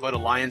to talk about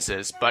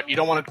alliances, but you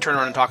don't want to turn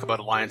around and talk about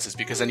alliances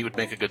because then you would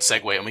make a good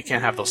segue, and we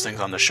can't have those things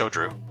on the show,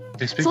 Drew.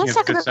 Hey, So let's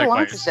talk about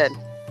alliances then.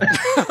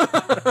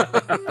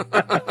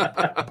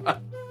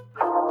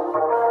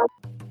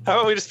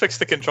 How about we just fix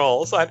the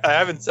controls? I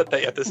haven't said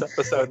that yet this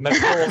episode, and that's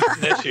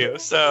still an issue.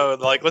 So,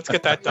 let's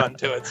get that done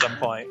too at some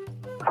point.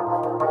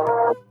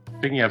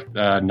 Speaking of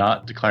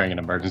not declaring an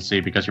emergency,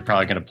 because you're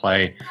probably going to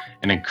play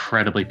an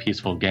incredibly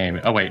peaceful game.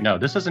 Oh, wait, no,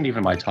 this isn't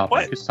even my topic.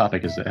 What? Whose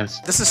topic is this?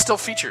 This is still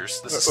features.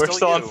 We're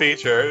still on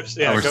features.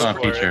 Yeah, we're still on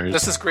for it. features.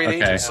 This is Great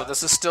Okay. Ages, so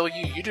this is still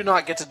you. You do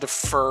not get to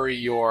defer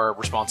your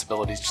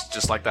responsibilities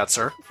just like that,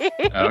 sir.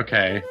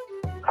 Okay.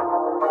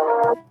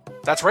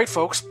 That's right,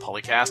 folks.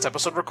 PolyCast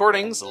episode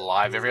recordings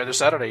live every other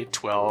Saturday,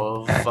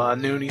 12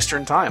 noon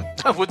Eastern time.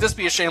 Would this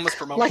be a shameless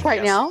promotion? Like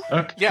right Yes. now?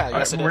 Okay. Yeah,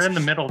 yes, it We're is. in the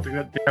middle of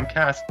the damn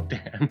cast,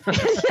 Dan.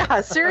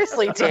 Yeah,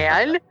 seriously,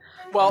 Dan.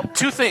 Well,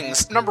 two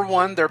things. Number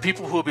one, there are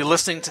people who will be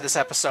listening to this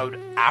episode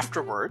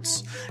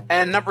afterwards.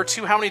 And number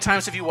two, how many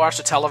times have you watched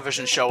a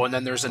television show and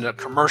then there's a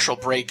commercial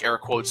break, air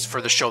quotes,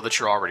 for the show that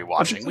you're already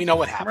watching? We know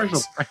what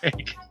happens. Commercial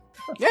break.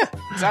 Yeah,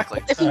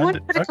 exactly. If you want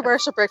to put a Okay.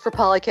 commercial break for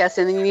PolyCast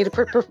in, then you need to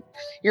put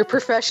your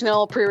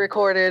professional,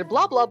 pre-recorded,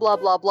 blah, blah, blah,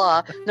 blah,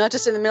 blah, not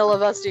just in the middle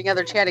of us doing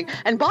other chatting.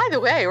 And by the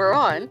way, we're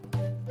on.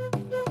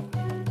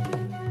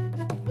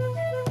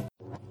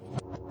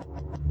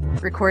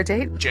 Record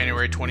date?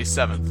 January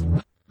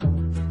 27th,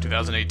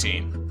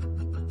 2018.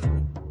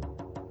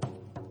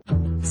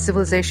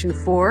 Civilization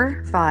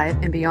 4,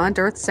 5, and Beyond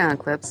Earth sound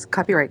clips.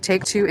 Copyright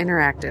Take-Two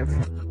Interactive.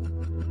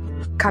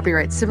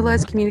 Copyright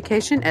Civilized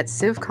Communication at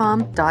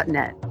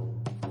civcom.net.